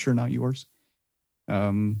adventure, not yours.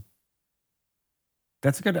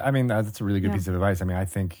 That's a good. I mean, that's a really good piece of advice. I mean, I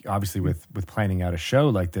think obviously with planning out a show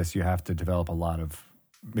like this, you have to develop a lot of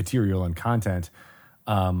material and content.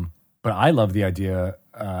 But I love the idea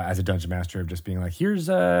as a dungeon master of just being like, here's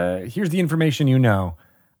the information you know.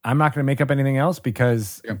 I'm not going to make up anything else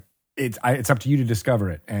because it's up to you to discover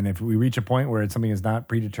it. And if we reach a point where something is not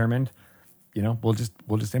predetermined, we'll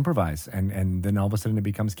just improvise, and then all of a sudden it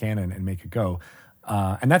becomes canon and make it go.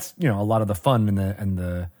 And that's a lot of the fun and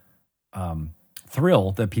the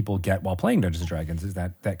thrill that people get while playing Dungeons and Dragons is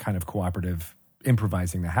that kind of cooperative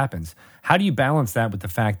improvising that happens. How do you balance that with the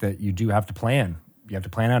fact that you do have to plan? You have to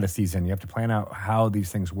plan out a season. You have to plan out how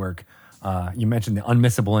these things work. You mentioned the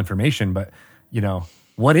unmissable information, but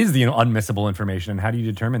what is the unmissable information, and how do you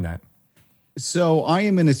determine that? So I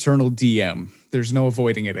am an eternal DM. There's no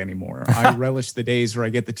avoiding it anymore. I relish the days where I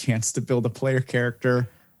get the chance to build a player character.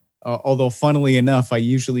 Although, funnily enough, I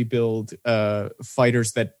usually build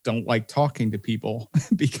fighters that don't like talking to people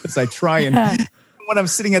because I try and, when I'm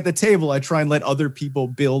sitting at the table, I try and let other people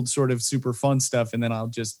build sort of super fun stuff. And then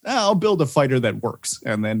I'll build a fighter that works.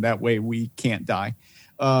 And then that way we can't die.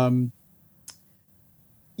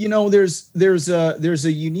 There's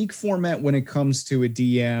a unique format when it comes to a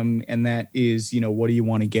DM, and that is, what do you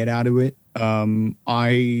want to get out of it?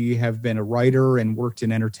 I have been a writer and worked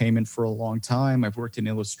in entertainment for a long time. I've worked in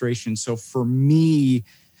illustration. So for me,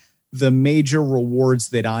 the major rewards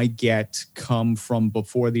that I get come from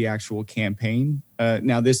before the actual campaign.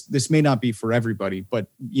 Now, this may not be for everybody, but,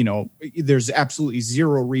 there's absolutely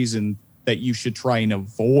zero reason that you should try and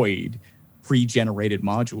avoid pre-generated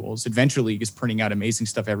modules. Adventure League is printing out amazing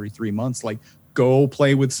stuff every 3 months. Like, go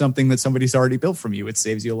play with something that somebody's already built from you. It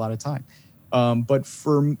saves you a lot of time. But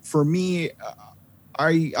for me,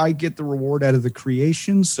 I get the reward out of the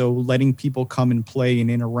creation. So letting people come and play and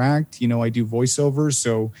interact. I do voiceovers,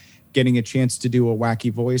 so getting a chance to do a wacky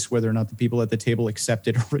voice, whether or not the people at the table accept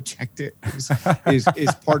it or reject it,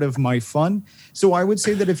 is part of my fun. So I would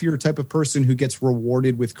say that if you're a type of person who gets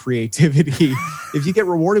rewarded with creativity, if you get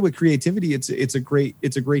rewarded with creativity, it's a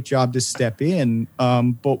great job to step in.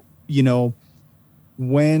 But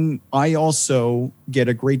when I also get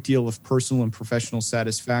a great deal of personal and professional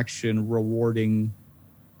satisfaction rewarding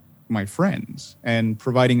my friends and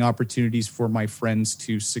providing opportunities for my friends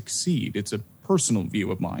to succeed. It's a personal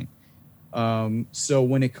view of mine. So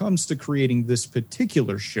when it comes to creating this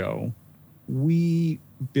particular show, we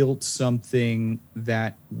built something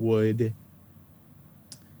that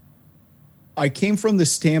I came from the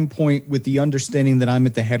standpoint with the understanding that I'm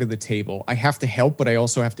at the head of the table. I have to help, but I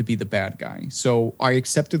also have to be the bad guy. So I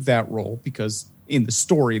accepted that role because in the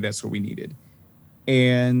story, that's what we needed.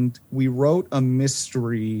 And we wrote a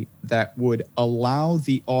mystery that would allow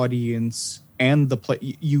the audience and the play.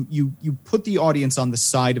 You put the audience on the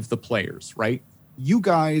side of the players, right? You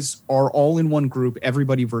guys are all in one group,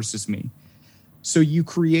 everybody versus me. So you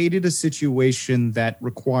created a situation that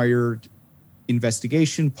required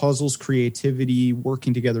investigation, puzzles, creativity,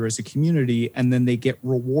 working together as a community, and then they get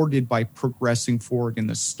rewarded by progressing forward in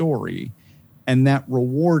the story. And that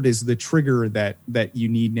reward is the trigger that you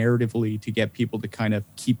need narratively to get people to kind of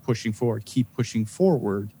keep pushing forward.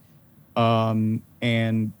 And,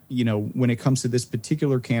 when it comes to this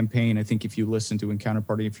particular campaign, I think if you listen to Encounter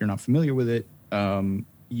Party, if you're not familiar with it,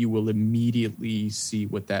 you will immediately see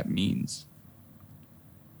what that means.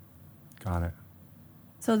 Got it.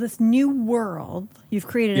 So this new world, you've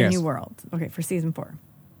created a new world. Okay, for season 4.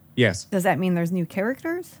 Yes. Does that mean there's new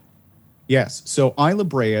characters? Yes. So Isla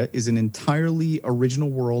Brea is an entirely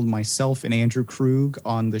original world. Myself and Andrew Krug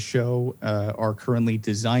on the show are currently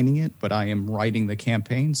designing it, but I am writing the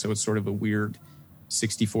campaign. So it's sort of a weird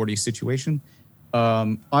 60-40 situation.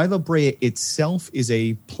 Isla Brea itself is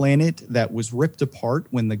a planet that was ripped apart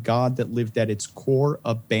when the god that lived at its core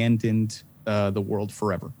abandoned the world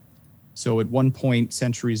forever. So at one point,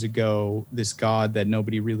 centuries ago, this god that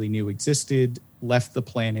nobody really knew existed left the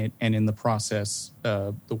planet, and in the process,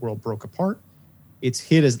 the world broke apart. It's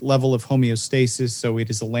hit a level of homeostasis, so it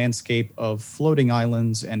is a landscape of floating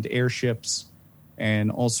islands and airships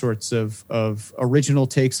and all sorts of original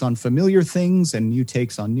takes on familiar things and new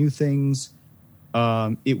takes on new things.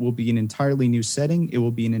 It will be an entirely new setting. It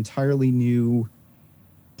will be an entirely new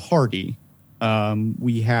party.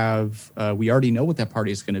 We already know what that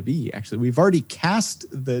party is going to be. Actually, we've already cast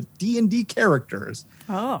the D&D characters,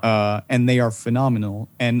 and they are phenomenal.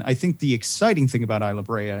 And I think the exciting thing about Isla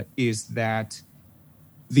Brea is that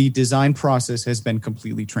the design process has been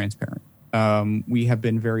completely transparent. We have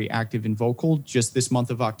been very active and vocal. Just this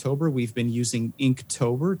month of October, we've been using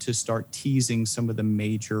Inktober to start teasing some of the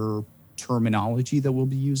major terminology that we'll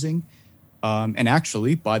be using. And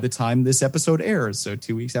actually, by the time this episode airs, so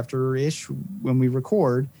 2 weeks after-ish when we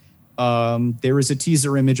record, there is a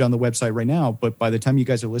teaser image on the website right now. But by the time you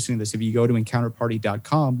guys are listening to this, if you go to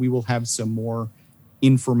encounterparty.com, we will have some more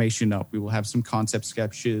information up. We will have some concept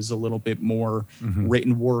sketches, a little bit more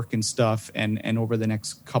written work and stuff. And over the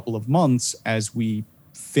next couple of months, as we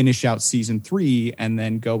finish out season 3 and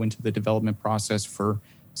then go into the development process for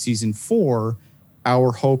season 4,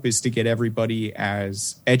 our hope is to get everybody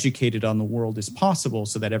as educated on the world as possible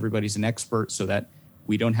so that everybody's an expert, so that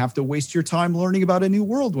we don't have to waste your time learning about a new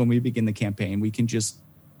world when we begin the campaign. We can just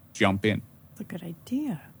jump in. That's a good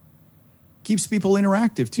idea. Keeps people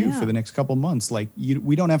interactive too for the next couple months. Like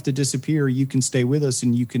we don't have to disappear. You can stay with us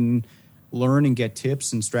and you can learn and get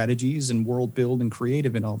tips and strategies and world build and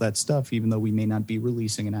creative and all that stuff, even though we may not be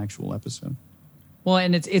releasing an actual episode. Well,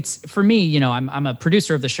 and it's for me, you know, I'm a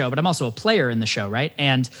producer of the show, but I'm also a player in the show, right?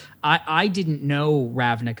 And I didn't know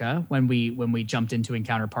Ravnica when we jumped into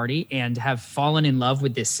Encounter Party, and have fallen in love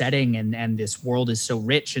with this setting, and this world is so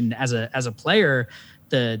rich. And as a player,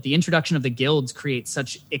 the introduction of the guilds creates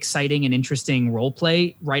such exciting and interesting role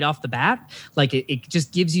play right off the bat. Like it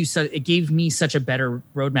just gives you it gave me such a better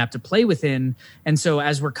roadmap to play within. And so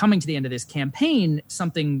as we're coming to the end of this campaign,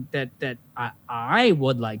 something that I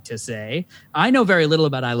would like to say, I know very little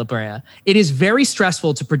about Isla Brea. It is very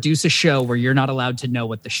stressful to produce a show where you're not allowed to know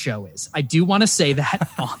what the show is. I do want to say that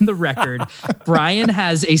on the record. Brian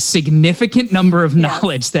has a significant number of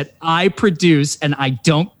knowledge that I produce and I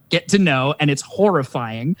don't get to know, and it's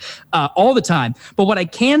horrifying all the time. But what I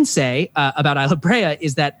can say about Isla Brea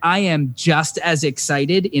is that I am just as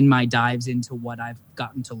excited in my dives into what I've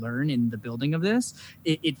gotten to learn in the building of this.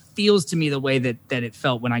 It feels to me the way that it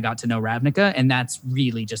felt when I got to know Ravnica, and that's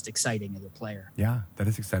really just exciting as a player. Yeah, that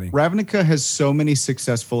is exciting. Ravnica has so many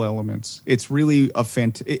successful elements. It's really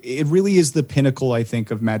it really is the pinnacle, I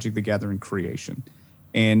think, of Magic the Gathering creation.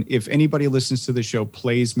 And if anybody listens to the show,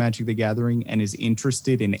 plays Magic the Gathering, and is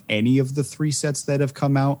interested in any of the 3 sets that have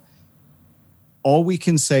come out, all we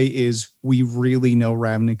can say is we really know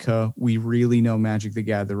Ravnica. We really know Magic the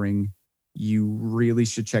Gathering. You really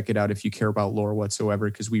should check it out if you care about lore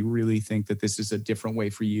whatsoever, because we really think that this is a different way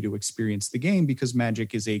for you to experience the game, because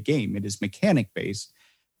Magic is a game. It is mechanic-based.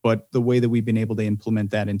 But the way that we've been able to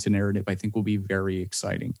implement that into narrative, I think, will be very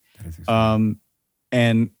exciting. That is exciting.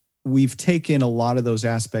 And we've taken a lot of those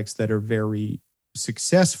aspects that are very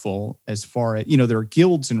successful as far as, there are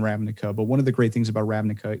guilds in Ravnica, but one of the great things about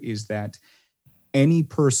Ravnica is that any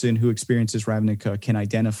person who experiences Ravnica can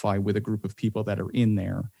identify with a group of people that are in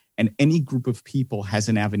there, and any group of people has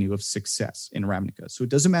an avenue of success in Ravnica. So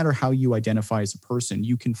it doesn't matter how you identify as a person,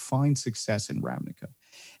 you can find success in Ravnica.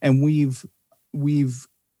 And we've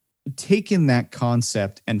taken that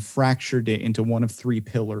concept and fractured it into one of 3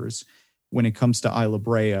 pillars when it comes to Isla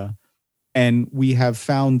Brea. And we have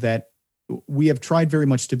found that we have tried very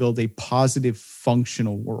much to build a positive,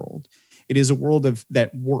 functional world. It is a world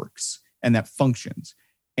that works and that functions.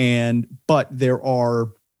 But there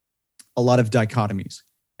are a lot of dichotomies.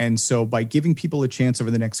 And so by giving people a chance over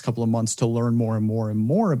the next couple of months to learn more and more and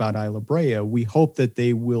more about Isla Brea, we hope that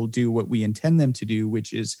they will do what we intend them to do,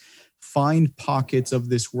 which is find pockets of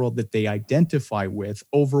this world that they identify with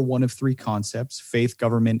over one of 3 concepts: faith,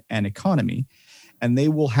 government, and economy. And they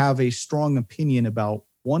will have a strong opinion about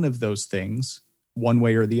one of those things, one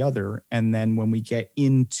way or the other. And then when we get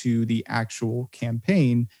into the actual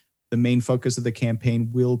campaign, the main focus of the campaign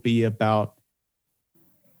will be about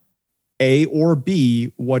A or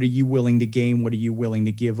B. What are you willing to gain? What are you willing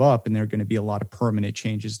to give up? And there are going to be a lot of permanent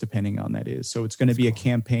changes depending on that is. So it's going to be a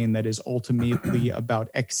campaign that is ultimately about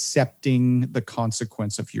accepting the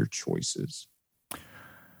consequence of your choices.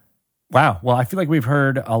 Wow. Well, I feel like we've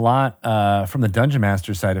heard a lot from the Dungeon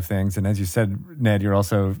Master side of things. And as you said, Ned, you're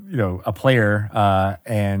also, a player.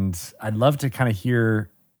 And I'd love to kind of hear,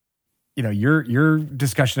 your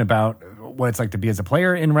discussion about what it's like to be as a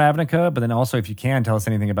player in Ravnica, but then also, if you can, tell us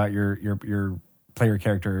anything about your player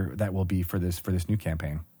character that will be for this new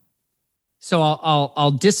campaign. So I'll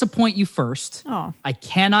disappoint you first. Oh. I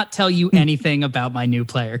cannot tell you anything about my new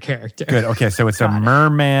player character. Good. Okay, so it's a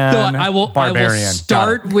merman. So I will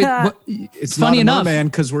start with. It's funny not a enough, merman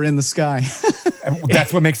because we're in the sky.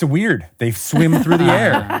 That's what makes it weird. They swim through the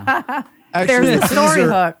air. Actually, There's the story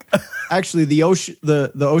hook. Actually, the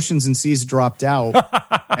oceans and seas dropped out,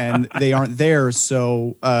 and they aren't there.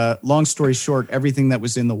 So, long story short, everything that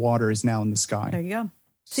was in the water is now in the sky. There you go.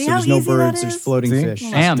 See So how there's no easy birds. that There's is? floating fish.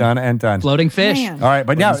 Damn. Done and done. Floating fish. Man. All right,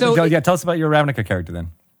 but now, So- tell us about your Ravnica character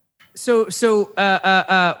then. So,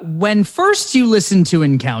 when first you listen to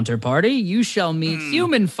Encounter Party, you shall meet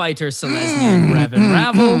human fighter Selesnya Brevin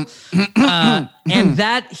Ravel, and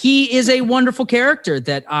that he is a wonderful character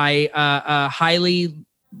that I highly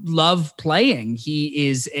love playing. He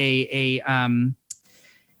is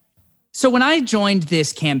So when I joined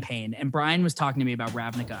this campaign, and Brian was talking to me about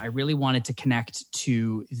Ravnica, I really wanted to connect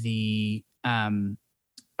to the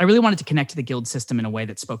guild system in a way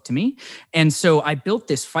that spoke to me. And so I built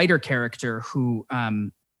this fighter character who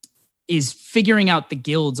is figuring out the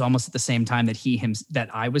guilds almost at the same time that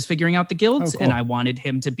I was figuring out the guilds. Oh, cool. And I wanted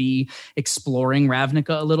him to be exploring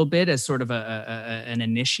Ravnica a little bit as sort of an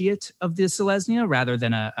initiate of the Selesnya rather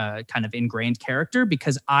than a kind of ingrained character,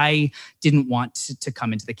 because I didn't want to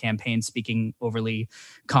come into the campaign speaking overly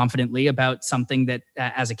confidently about something that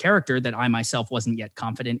as a character that I myself wasn't yet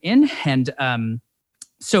confident in. And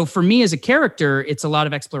so for me as a character, it's a lot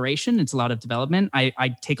of exploration. It's a lot of development.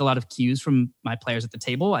 I take a lot of cues from my players at the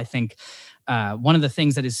table. I think one of the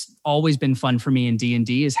things that has always been fun for me in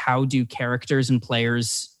D&D is how do characters and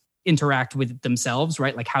players interact with themselves,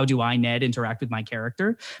 right? Like how do I, Ned, interact with my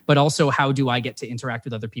character, but also how do I get to interact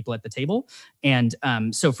with other people at the table? And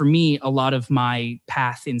so for me, a lot of my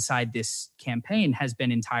path inside this campaign has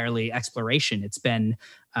been entirely exploration. It's been,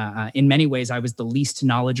 in many ways, I was the least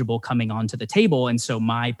knowledgeable coming onto the table. And so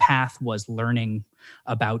my path was learning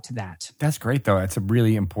about that. That's great, though. It's a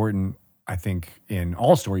really important, I think, in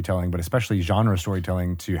all storytelling, but especially genre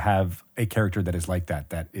storytelling, to have a character that is like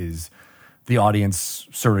that is the audience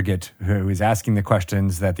surrogate who is asking the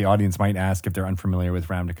questions that the audience might ask if they're unfamiliar with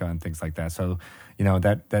Ravnica and things like that. So,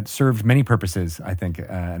 that served many purposes, I think,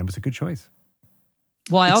 and it was a good choice.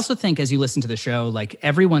 Well, I also think as you listen to the show, like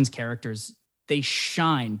everyone's characters, they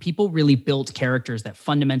shine. People really built characters that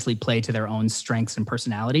fundamentally play to their own strengths and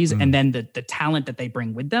personalities. And then the talent that they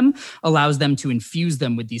bring with them allows them to infuse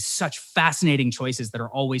them with these such fascinating choices that are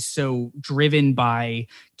always so driven by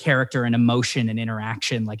character and emotion and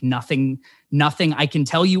interaction. Like nothing, I can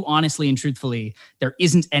tell you honestly and truthfully, there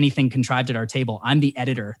isn't anything contrived at our table. I'm the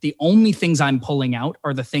editor. The only things I'm pulling out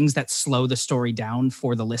are the things that slow the story down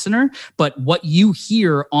for the listener. But what you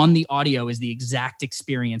hear on the audio is the exact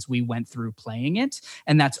experience we went through playing it.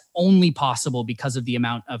 And that's only possible because of the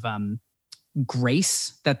amount of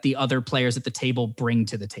grace that the other players at the table bring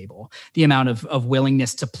to the table, the amount of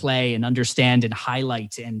willingness to play and understand and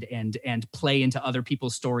highlight and play into other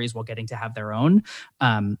people's stories while getting to have their own.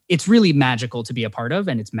 It's really magical to be a part of,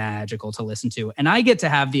 and it's magical to listen to. And I get to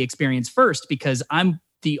have the experience first because I'm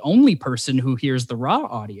the only person who hears the raw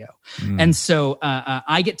audio. And so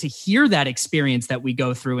I get to hear that experience that we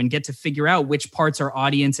go through and get to figure out which parts are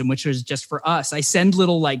audience and which is just for us. I send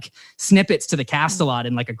little like snippets to the cast a lot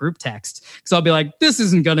in like a group text. So I'll be like, this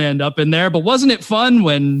isn't going to end up in there, but wasn't it fun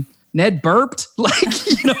when Ned burped? Like,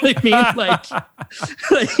 you know what I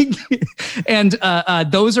mean?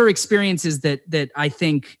 And those are experiences that I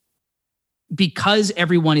think, because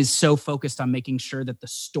everyone is so focused on making sure that the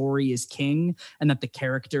story is king and that the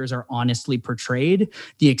characters are honestly portrayed,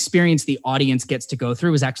 the experience the audience gets to go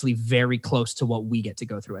through is actually very close to what we get to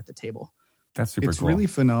go through at the table. That's super cool. It's really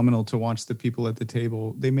phenomenal to watch the people at the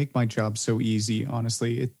table. They make my job so easy,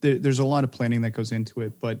 honestly. There's a lot of planning that goes into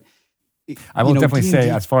it, but I will definitely D&D, say,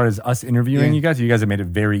 as far as us interviewing you guys have made it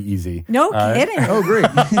very easy. No kidding. Oh, great.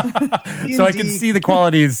 So I can see the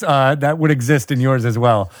qualities that would exist in yours as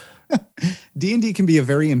well. D&D can be a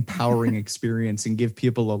very empowering experience and give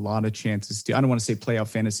people a lot of chances to, I don't want to say play out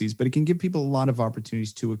fantasies, but it can give people a lot of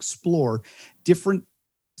opportunities to explore different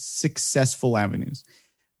successful avenues.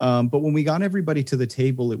 But when we got everybody to the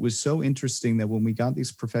table, it was so interesting that when we got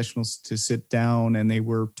these professionals to sit down and they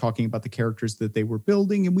were talking about the characters that they were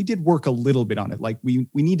building, and we did work a little bit on it. Like we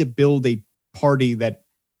need to build a party that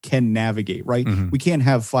can navigate, right? We can't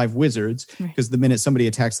have 5 wizards because the minute somebody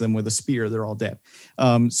attacks them with a spear, they're all dead.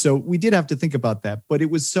 So we did have to think about that. But it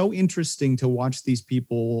was so interesting to watch these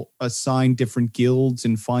people assign different guilds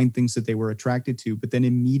and find things that they were attracted to, but then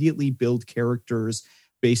immediately build characters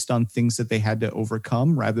based on things that they had to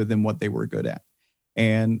overcome rather than what they were good at.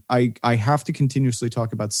 And I have to continuously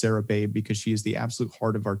talk about Sarah Babe because she is the absolute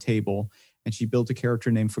heart of our table. and she built a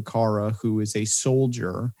character named Fakara, who is a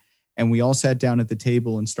soldier. And we all sat down at the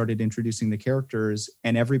table and started introducing the characters,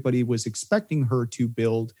 and everybody was expecting her to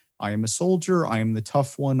build, I am a soldier, I am the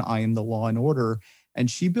tough one, I am the law and order. And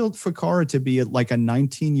she built Fakara to be like a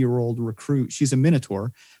 19-year-old recruit. She's a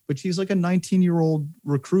Minotaur, but she's like a 19-year-old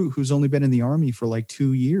recruit who's only been in the army for like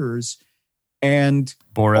 2 years. And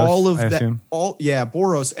Boros, all of I that, assume.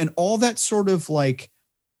 Boros, and all that sort of like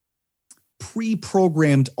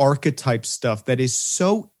pre-programmed archetype stuff that is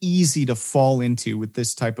so easy to fall into with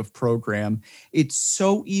this type of program. It's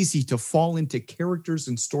so easy to fall into characters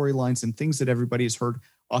and storylines and things that everybody has heard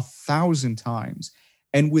 1,000 times.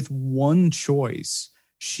 And with one choice,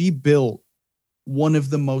 she built one of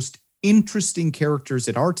the most interesting characters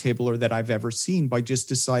at our table or that I've ever seen by just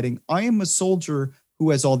deciding I am a soldier who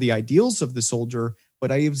has all the ideals of the soldier,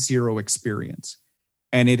 but I have zero experience.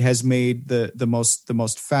 And it has made the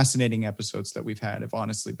most fascinating episodes that we've had have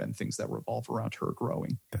honestly been things that revolve around her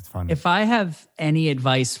growing. That's fun. If I have any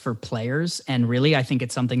advice for players, and really I think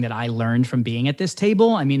it's something that I learned from being at this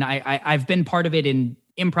table. I mean, I've been part of it in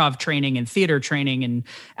improv training and theater training, and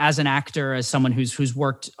as an actor, as someone who's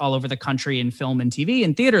worked all over the country in film and TV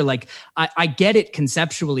and theater, like I get it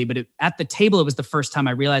conceptually, but at the table, it was the first time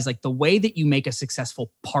I realized like the way that you make a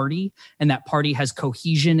successful party, and that party has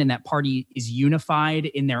cohesion, and that party is unified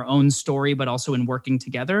in their own story, but also in working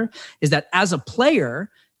together, is that as a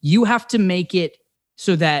player, you have to make it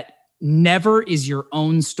so that never is your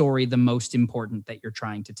own story the most important that you're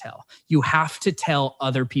trying to tell. You have to tell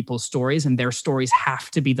other people's stories, and their stories have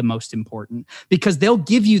to be the most important, because they'll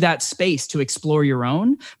give you that space to explore your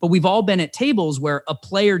own. But we've all been at tables where a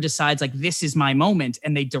player decides like, this is my moment,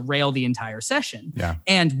 and they derail the entire session. Yeah.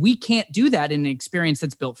 And we can't do that in an experience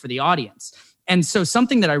that's built for the audience. And so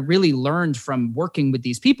something that I really learned from working with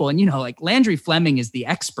these people, and, you know, like Landry Fleming is the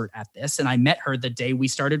expert at this, and I met her the day we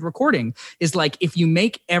started recording, is like, if you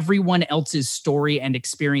make everyone else's story and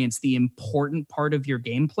experience the important part of your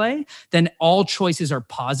gameplay, then all choices are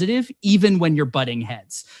positive, even when you're butting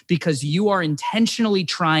heads, because you are intentionally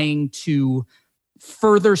trying to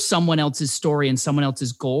further someone else's story and someone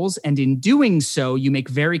else's goals. And in doing so, you make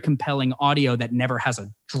very compelling audio that never has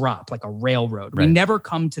a drop, like a railroad. Right. We never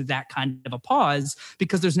come to that kind of a pause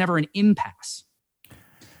because there's never an impasse.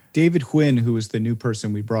 David Huynh, who is the new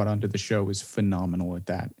person we brought onto the show, is phenomenal at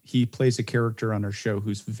that. He plays a character on our show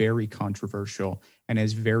who's very controversial and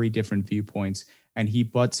has very different viewpoints, and he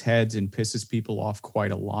butts heads and pisses people off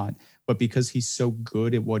quite a lot. But because he's so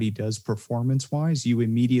good at what he does performance-wise, you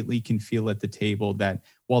immediately can feel at the table that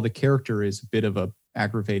while the character is a bit of a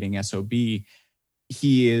aggravating SOB,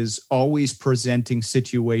 he is always presenting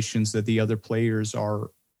situations that the other players are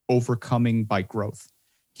overcoming by growth.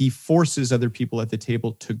 He forces other people at the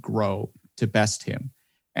table to grow, to best him.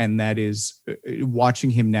 And that is, watching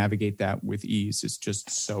him navigate that with ease is just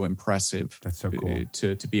so impressive. That's so cool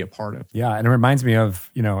to be a part of. Yeah, and it reminds me of,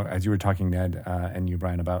 you know, as you were talking, Ned, and you,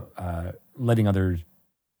 Brian, about letting other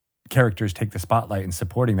characters take the spotlight and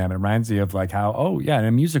supporting them. It reminds me of like how, oh yeah, in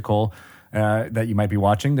a musical that you might be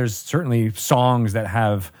watching, there's certainly songs that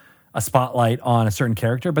have a spotlight on a certain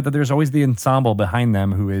character, but that there's always the ensemble behind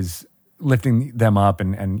them who is lifting them up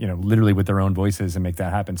and you know, literally with their own voices and make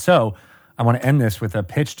that happen. So I want to end this with a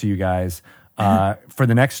pitch to you guys for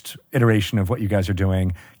the next iteration of what you guys are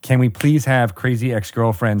doing. Can we please have Crazy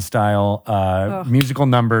Ex-Girlfriend style musical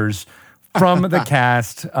numbers from the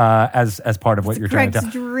cast as part of what you're trying to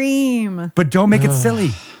Greg's tell? dream. But don't make it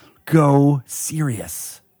silly. Go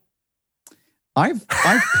serious. I've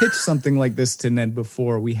pitched something like this to Ned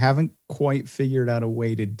before. We haven't quite figured out a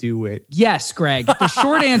way to do it. Yes, Greg. The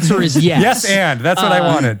short answer is yes. Yes, and that's what I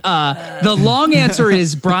wanted. The long answer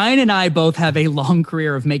is Brian and I both have a long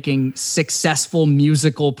career of making successful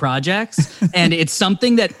musical projects. And it's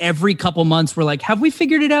something that every couple months we're like, have we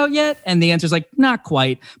figured it out yet? And the answer is like, not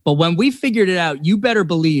quite. But when we figured it out, you better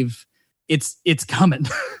believe it's coming.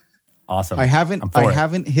 Awesome. I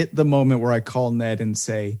haven't hit the moment where I call Ned and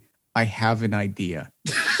say, I have an idea.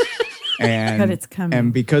 But it's coming.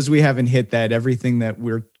 And because we haven't hit that, everything that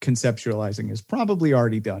we're conceptualizing is probably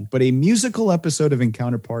already done. But a musical episode of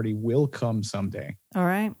Encounter Party will come someday. All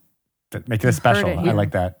right. Make it a special. Heard it I here.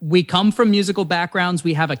 like that. We come from musical backgrounds.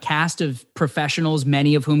 We have a cast of professionals,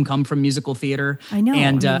 many of whom come from musical theater. I know.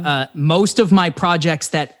 And most of my projects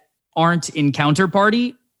that aren't Encounter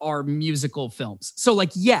Party are musical films. So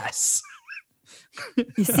like, yes.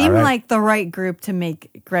 You seem right. like the right group to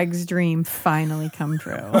make Greg's dream finally come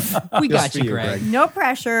true. We got Just you, for you, Greg. No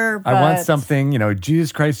pressure, but I want something, you know,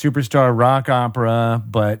 Jesus Christ Superstar rock opera,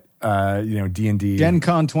 but you know, D&D. Gen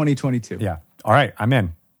Con 2022. Yeah. All right, I'm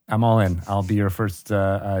in. I'm all in. I'll be your first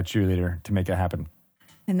cheerleader to make it happen.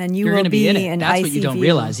 And then you're going will to be in it. an That's icy what you don't view.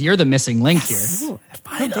 realize. You're the missing link here. Ooh,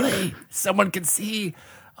 Finally, someone can see.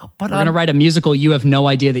 We're going to write a musical you have no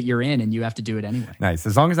idea that you're in, and you have to do it anyway. Nice.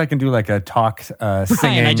 As long as I can do like a talk singing.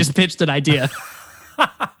 Ryan, I just pitched an idea.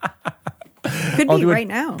 Could be right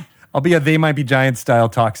now. I'll be a They Might Be Giants style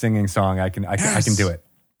talk singing song. I can do it.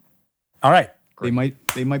 All right. They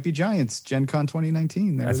might be Giants. Gen Con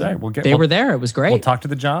 2019. That's right. They were there. It was great. We'll talk to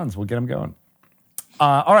the Johns. We'll get them going.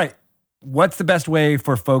 All right. What's the best way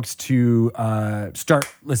for folks to start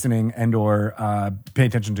listening and or pay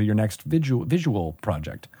attention to your next visual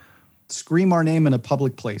project? Scream our name in a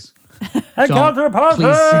public place.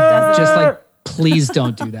 Please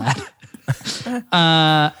don't do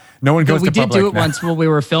that. No one goes to public. We did do it once while we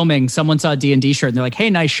were filming. Someone saw a D&D shirt and they're like,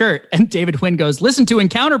 hey, nice shirt. And David Huynh goes, listen to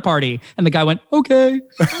Encounter Party. And the guy went, okay.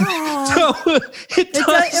 So it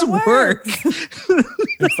does work.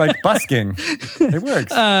 It's like busking. It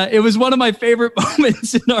works. It was one of my favorite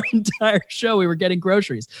moments in our entire show. We were getting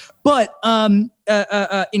groceries. But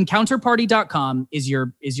encounterparty.com is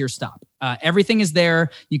your stop. Everything is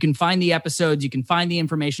there. You can find the episodes. You can find the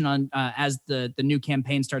information on as the new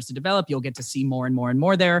campaign starts to develop. You'll get to see more and more and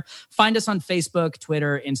more there. Find us on Facebook,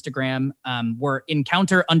 Twitter, Instagram. We're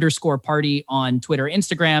encounter_party on Twitter,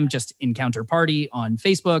 Instagram, just Encounter Party on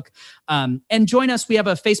Facebook. And join us. We have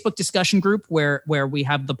a Facebook discussion group where we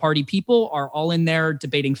have the party people are all in there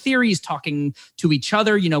debating theories, talking to each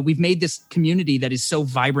other. You know, we've made this community that is so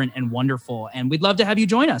vibrant and wonderful, and we'd love to have you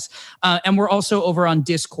join us. And we're also over on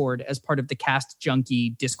Discord as part of the Cast Junkie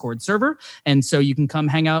Discord server. And so you can come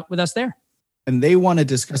hang out with us there. And they want to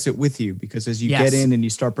discuss it with you because as you get in and you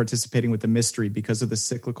start participating with the mystery, because of the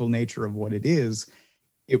cyclical nature of what it is,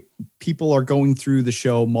 people are going through the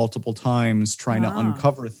show multiple times trying to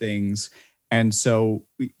uncover things. And so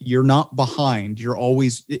you're not behind. You're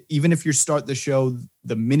always, even if you start the show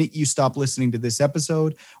the minute you stop listening to this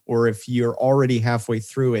episode, or if you're already halfway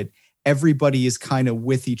through it, everybody is kind of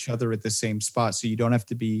with each other at the same spot. So you don't have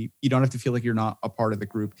to feel like you're not a part of the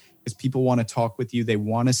group, because people want to talk with you. They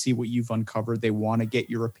want to see what you've uncovered. They want to get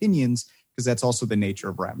your opinions, because that's also the nature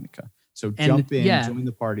of Ravnica. So jump in, join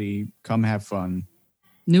the party, come have fun.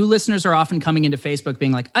 New listeners are often coming into Facebook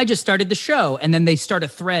being like, I just started the show. And then they start a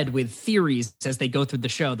thread with theories as they go through the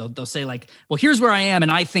show. They'll say like, well, here's where I am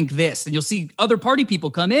and I think this. And you'll see other party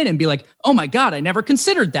people come in and be like, oh my God, I never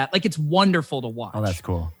considered that. Like, it's wonderful to watch. Oh, that's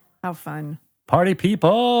cool. How fun. Party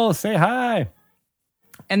people, say hi.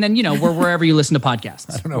 And then, we're wherever you listen to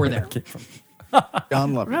podcasts. I don't know we're where there. that came from.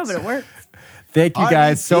 John loves it. No, but it works. Thank you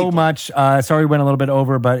guys so much. Sorry we went a little bit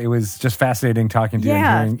over, but it was just fascinating talking to you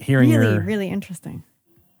and hearing really, your... really interesting.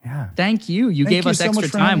 Yeah. Thank you. You gave us so extra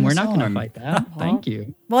much for time. having We're us not going to on. fight that. Thank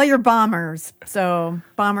you. Well, you're bombers, so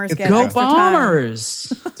bombers get Go extra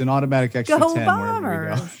Bombers. It's an automatic extra Go 10 Bombers.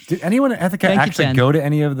 wherever we go. Did anyone at Ithaca Thank you, actually Ken. go to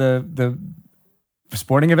any of the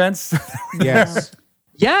sporting events? Yes.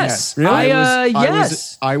 Yes. Really?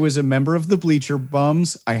 Yes. I was a member of the Bleacher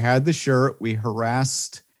Bums. I had the shirt. We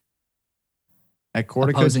harassed at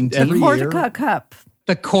Cortica Opposing team. every year. Cortica Cup.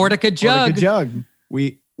 The Cortica Jug. Cortica Jug.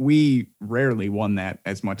 We rarely won that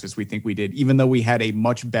as much as we think we did, even though we had a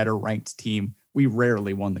much better ranked team. We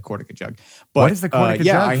rarely won the Cortica Jug. But, what is the Cortica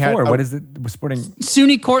Jug for? What is it? Sporting?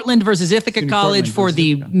 SUNY Cortland versus Ithaca SUNY College Cortland for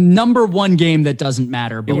the versus number one game that doesn't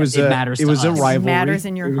matter, but it matters to us. It was a rivalry. Matters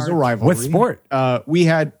in your It was a heart. rivalry. What sport? We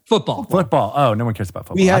had Football. Football. Oh, no one cares about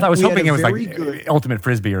football. I was hoping it was like ultimate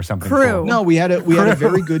frisbee or something. Crew. Cool. No, we had a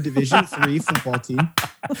very good Division III football team.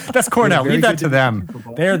 That's Cornell. very Leave that good to them.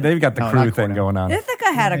 They've got the No, crew not thing Cornell. going on.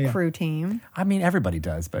 Ithaca had a crew team. I mean, everybody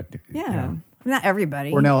does, but Yeah. Not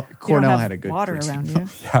everybody. Cornell You don't have had a good water crew around team. you.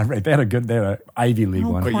 yeah, right. They had an Ivy League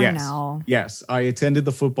one. But Cornell. yes, I attended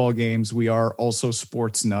the football games. We are also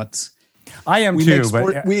sports nuts. I am We too,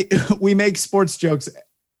 make but we make sports jokes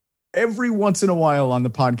every once in a while on the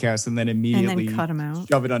podcast, and then immediately cut 'em out.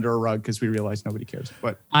 shove it under a rug because we realize nobody cares.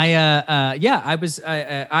 But I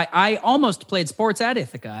almost played sports at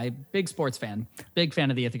Ithaca. I'm a big sports fan. Big fan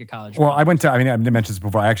of the Ithaca College. well, I didn't mention this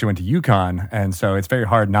before. I actually went to UConn, and so it's very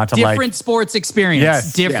hard not to different sports experience.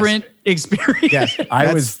 Yes. Different experience.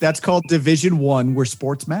 yes, that's called Division I, where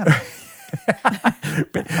sports matter.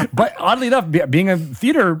 But oddly enough, being a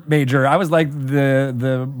theater major, I was like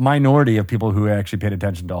the minority of people who actually paid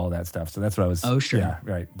attention to all that stuff. So that's what I was. Oh, sure. Yeah,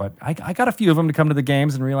 right. But I got a few of them to come to the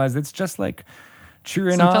games and realize it's just like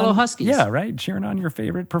cheering Some on fellow Huskies. Yeah, right. Cheering on your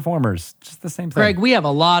favorite performers. Just the same thing. Greg, we have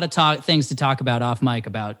a lot of things to talk about off mic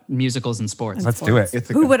about musicals and sports. Let's do it.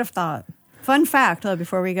 Ithaca. Who would have thought? Fun fact, though,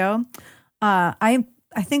 before we go, I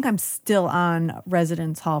think I'm still on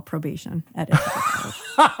residence hall probation at Ithaca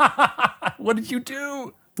College. What did you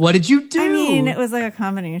do? What did you do? I mean, it was like a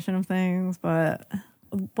combination of things, but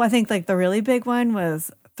I think like the really big one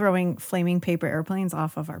was throwing flaming paper airplanes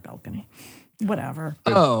off of our balcony. Whatever.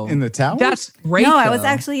 Oh, in the tower? That's great. No, I though. was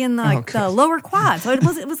actually in the lower quad, so it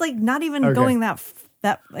was like not even going that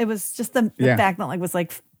it was just the fact that like was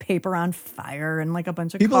like paper on fire and like a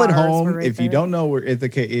bunch of people cars at home. were right If you there. don't know where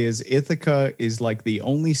Ithaca is like the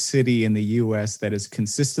only city in the U.S. that has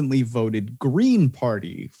consistently voted Green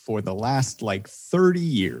Party for the last like 30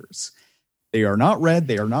 years. They are not red.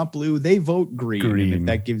 They are not blue. They vote green. And if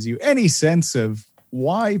that gives you any sense of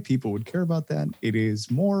why people would care about that, it is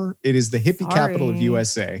the hippie capital of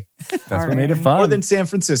USA. That's what made it fun. More than San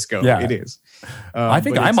Francisco. Yeah. It is. I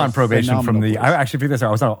think but I'm it's a on probation from phenomenal I actually figured this out.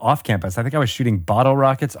 I was off campus. I think I was shooting bottle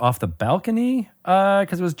rockets off the balcony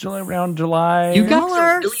because it was around July. You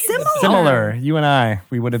got Similar. You and I,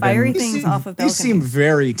 we would have Fiery been. things off of These balconies. seem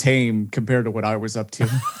very tame compared to what I was up to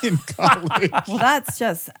in college. Well, that's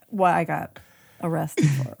just what I got arrested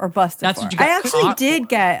for or busted That's for. what you got I actually caught did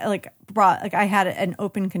get I had an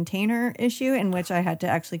open container issue in which I had to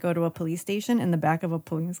actually go to a police station in the back of a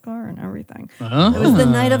police car and everything. It was the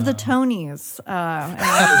night of the Tonys. And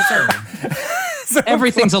I was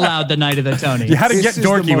Everything's allowed the night of the Tony. You had to get This is the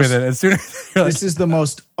dorky most- with it as soon as you're like, This is the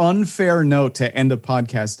most unfair note to end a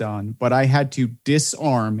podcast on, but I had to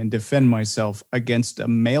disarm and defend myself against a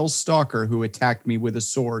male stalker who attacked me with a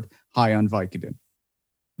sword high on Vicodin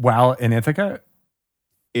wow, in Ithaca?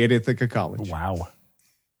 at Ithaca College. Wow.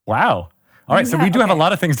 All right, so we do have a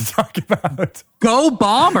lot of things to talk about. Go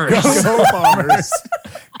Bombers. Go Bombers.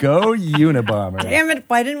 Go Unabomber. damn it,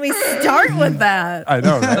 why didn't we start with that? I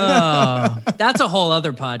know, right? That's a whole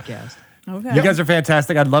other podcast. Okay. You guys are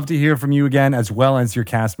fantastic. I'd love to hear from you again, as well as your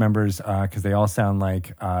cast members, because they all sound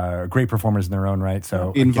like great performers in their own right.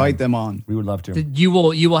 So Invite again, them on. We would love to. You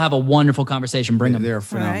will have a wonderful conversation. Bring them. They're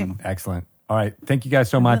phenomenal. Excellent. All right, thank you guys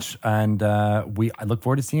so much, and I look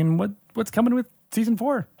forward to seeing what's coming with season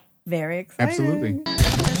 4. Very excited. Absolutely.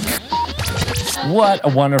 What a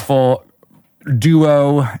wonderful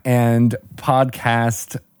duo and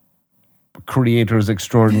podcast creators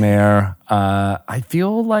extraordinaire. I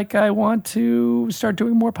feel like I want to start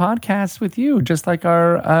doing more podcasts with you, just like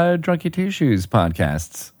our Drunky Tissues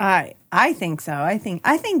podcasts. I think so. I think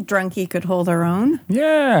Drunky could hold her own.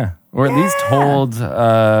 Yeah. Or at least hold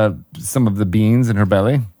some of the beans in her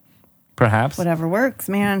belly, perhaps. Whatever works,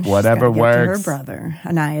 man. Whatever She's gotta get works. to her brother,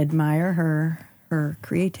 and I admire her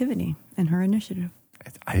creativity and her initiative.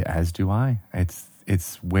 As do I.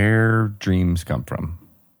 It's where dreams come from.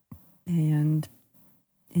 And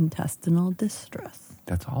intestinal distress.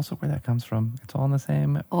 That's also where that comes from. It's all in the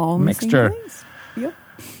same All in the same mixture. place. Yep.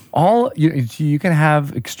 All you can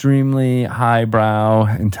have extremely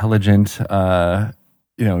highbrow, intelligent,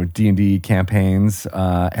 D&D campaigns,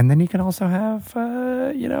 and then you can also have,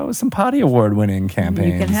 some potty award-winning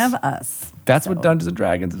campaigns. You can have us. That's what Dungeons and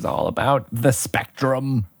Dragons is all about. The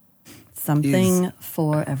spectrum. Something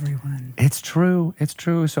for everyone. It's true. It's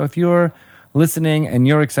true. So if you're listening and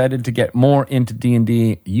you're excited to get more into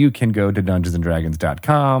D&D, you can go to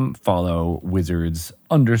dungeonsanddragons.com, follow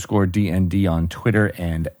wizards_DND on Twitter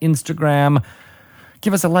and Instagram.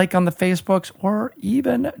 Give us a like on the Facebooks, or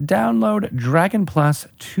even download Dragon Plus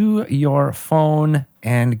to your phone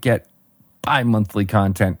and get bi-monthly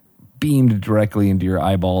content beamed directly into your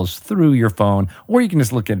eyeballs through your phone. Or you can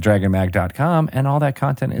just look at dragonmag.com and all that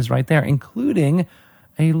content is right there, including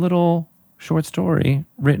a little short story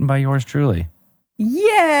written by yours truly.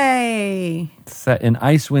 Yay! Set in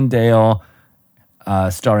Icewind Dale,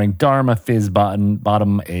 starring Dharma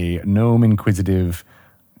Fizzbottom, a gnome inquisitive,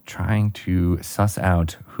 trying to suss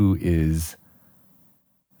out who is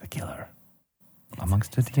the killer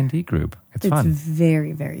amongst a D&D group. It's fun. It's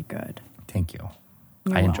very, very good. Thank you.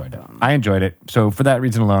 You're I enjoyed welcome. it. I enjoyed it. So for that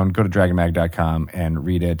reason alone, go to dragonmag.com and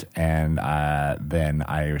read it, and then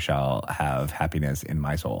I shall have happiness in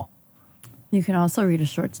my soul. You can also read a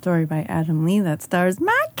short story by Adam Lee that stars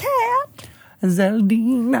my cat,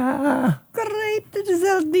 Zeldina. Great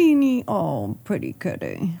Zeldini. Oh, pretty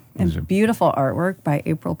kitty. And beautiful artwork by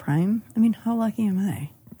April Prime. I mean, how lucky am I?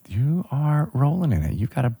 You are rolling in it.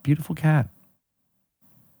 You've got a beautiful cat.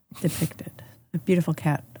 Depicted. A beautiful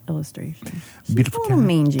cat illustration. She's Beautiful a little cat.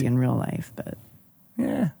 mangy in real life, but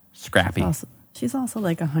Yeah. Scrappy. she's also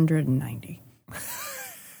like 190.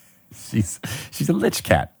 She's a lich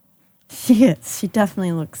cat. She is. She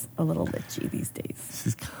definitely looks a little lichy these days.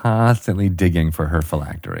 She's constantly digging for her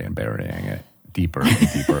phylactery and burying it deeper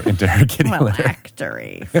and deeper into her kitty litter.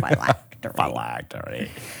 Phylactery. Phylactery. Phylactery.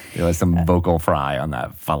 There was some vocal fry on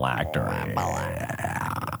that phylactery.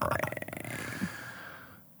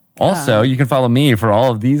 Also, you can follow me for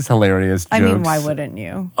all of these hilarious jokes. I mean, why wouldn't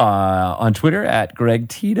you? On Twitter at Greg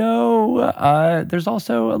Tito. There's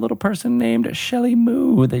also a little person named Shelly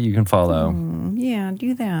Moo that you can follow. Yeah,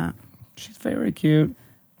 do that. She's very cute.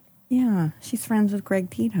 Yeah, she's friends with Greg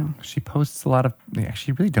Tito. She posts a lot of...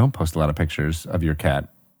 Actually, you really don't post a lot of pictures of your cat.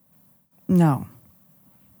 No.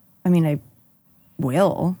 I mean, I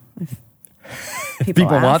will if people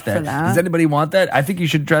want that. for that. Does anybody want that? I think you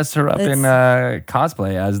should dress her up in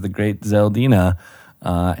cosplay as the great Zeldina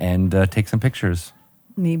and take some pictures.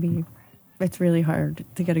 Maybe it's really hard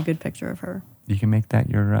to get a good picture of her. You can make that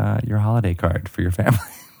your holiday card for your family.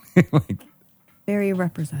 Very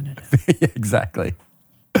representative. Exactly.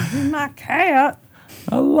 My cat.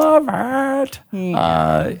 I love it.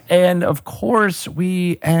 Yeah. And of course,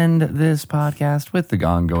 we end this podcast with the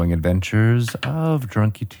ongoing adventures of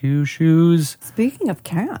Drunky Two Shoes. Speaking of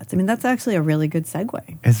cats, I mean, that's actually a really good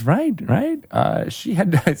segue. It's right. She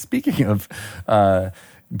had, speaking of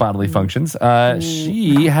bodily functions,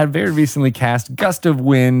 she had very recently cast Gust of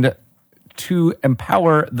Wind to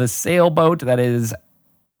empower the sailboat that is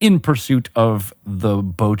in pursuit of the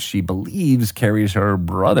boat she believes carries her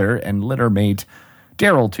brother and litter mate,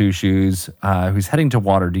 Daryl Two Shoes, who's heading to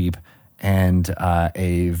Waterdeep, and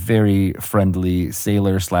a very friendly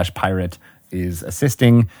sailor/pirate is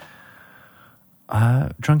assisting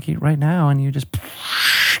Drunky right now, and you just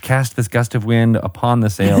cast this gust of wind upon the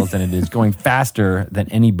sails, and it is going faster than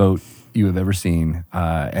any boat you have ever seen.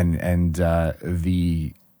 And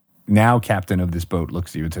the now captain of this boat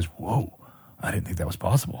looks at you and says, "Whoa, I didn't think that was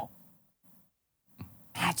possible."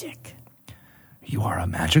 Magic. You are a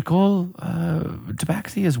magical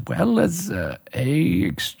tabaxi as well as a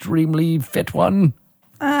extremely fit one.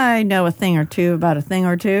 I know a thing or two about a thing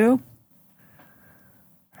or two.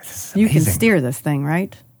 This is You can amazing. steer this thing,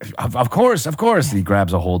 right? Of course. He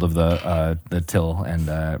grabs a hold of the till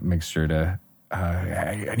and makes sure to.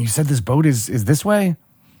 And you said this boat is this way?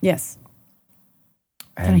 Yes.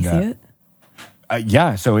 And, Can I see it?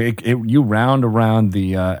 Yeah, so you round around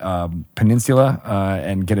the peninsula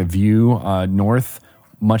and get a view north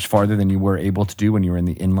much farther than you were able to do when you were in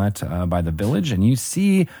the inlet by the village, and you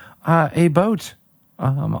see a boat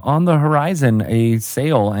on the horizon, a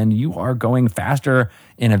sail, and you are going faster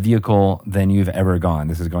in a vehicle than you've ever gone.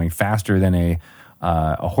 This is going faster than a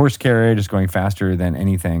horse carriage. It's going faster than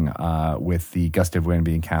anything with the gust of wind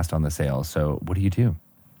being cast on the sails. So what do you do?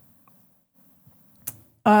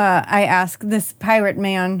 I ask this pirate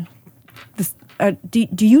man,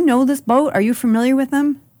 do you know this boat? Are you familiar with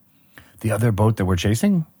them? The other boat that we're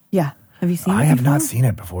chasing? Yeah. Have you seen it I have before? not seen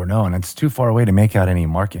it before, no, and it's too far away to make out any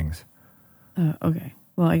markings. Okay.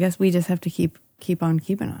 Well, I guess we just have to keep on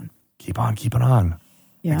keeping on. Keep on keeping on.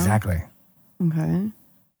 Yeah. Exactly. Okay.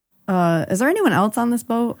 Is there anyone else on this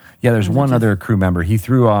boat? Yeah, there's one other crew member. He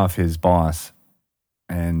threw off his boss,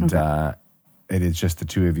 and it is just the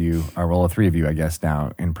two of you, or well, the three of you, I guess,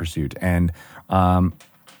 now in pursuit. And after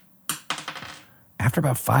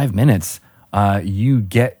about 5 minutes, you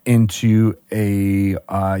get into you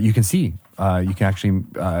can see, you can actually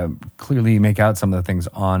clearly make out some of the things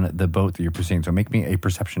on the boat that you're pursuing. So make me a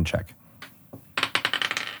perception check.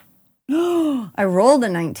 I rolled a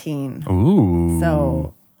 19. Ooh.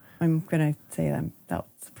 So I'm going to say that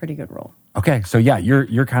was a pretty good roll. Okay, so yeah,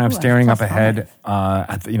 you're kind of staring up plus ahead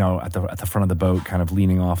at the front of the boat, kind of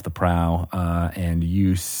leaning off the prow, and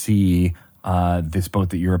you see this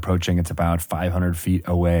boat that you're approaching. It's about 500 feet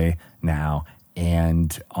away now,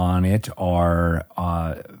 and on it are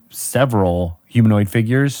several humanoid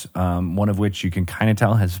figures. One of which you can kind of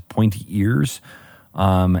tell has pointy ears,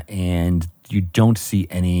 and you don't see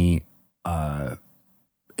anything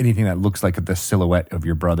that looks like the silhouette of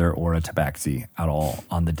your brother or a tabaxi at all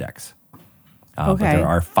on the decks. But there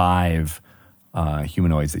are 5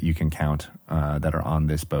 humanoids that you can count that are on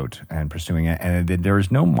this boat and pursuing it. And there is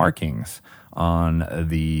no markings on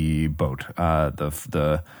the boat.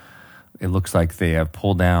 It looks like they have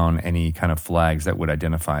pulled down any kind of flags that would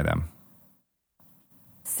identify them.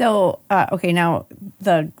 So, now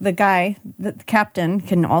the guy, the captain,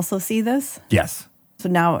 can also see this? Yes. So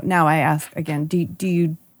now I ask again, do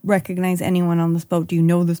you recognize anyone on this boat? Do you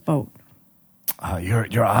know this boat?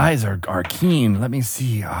 Your eyes are keen. Let me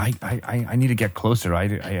see. I need to get closer. I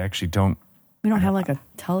actually don't. We don't have like a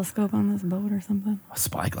telescope on this boat or something? A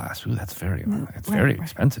spyglass. Ooh, that's very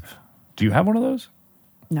expensive. Do you have one of those?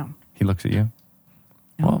 No. He looks at you.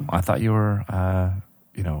 No. Well, I thought you were,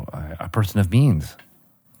 a person of means.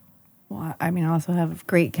 Well, I mean, I also have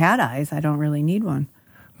great cat eyes. I don't really need one.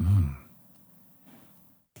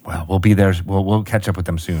 Well, we'll be there. We'll catch up with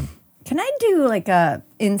them soon. Can I do like a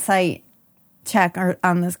insight check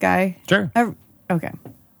on this guy? Sure. Okay.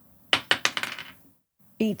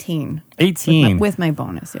 18. 18. With my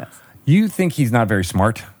bonus, yes. You think he's not very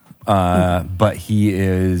smart, but he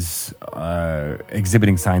is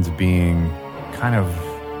exhibiting signs of being kind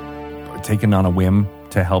of taken on a whim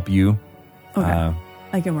to help you. Okay.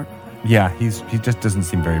 I can work with that. Yeah, he just doesn't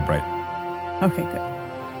seem very bright. Okay, good.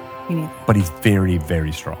 We need that. But he's very,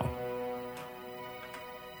 very strong.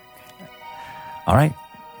 All right.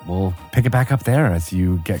 We'll pick it back up there as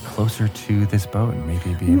you get closer to this boat and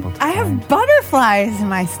maybe be able to I have butterflies in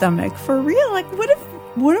my stomach. For real. Like, what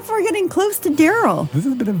if we're getting close to Daryl? This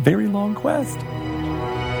has been a very long quest.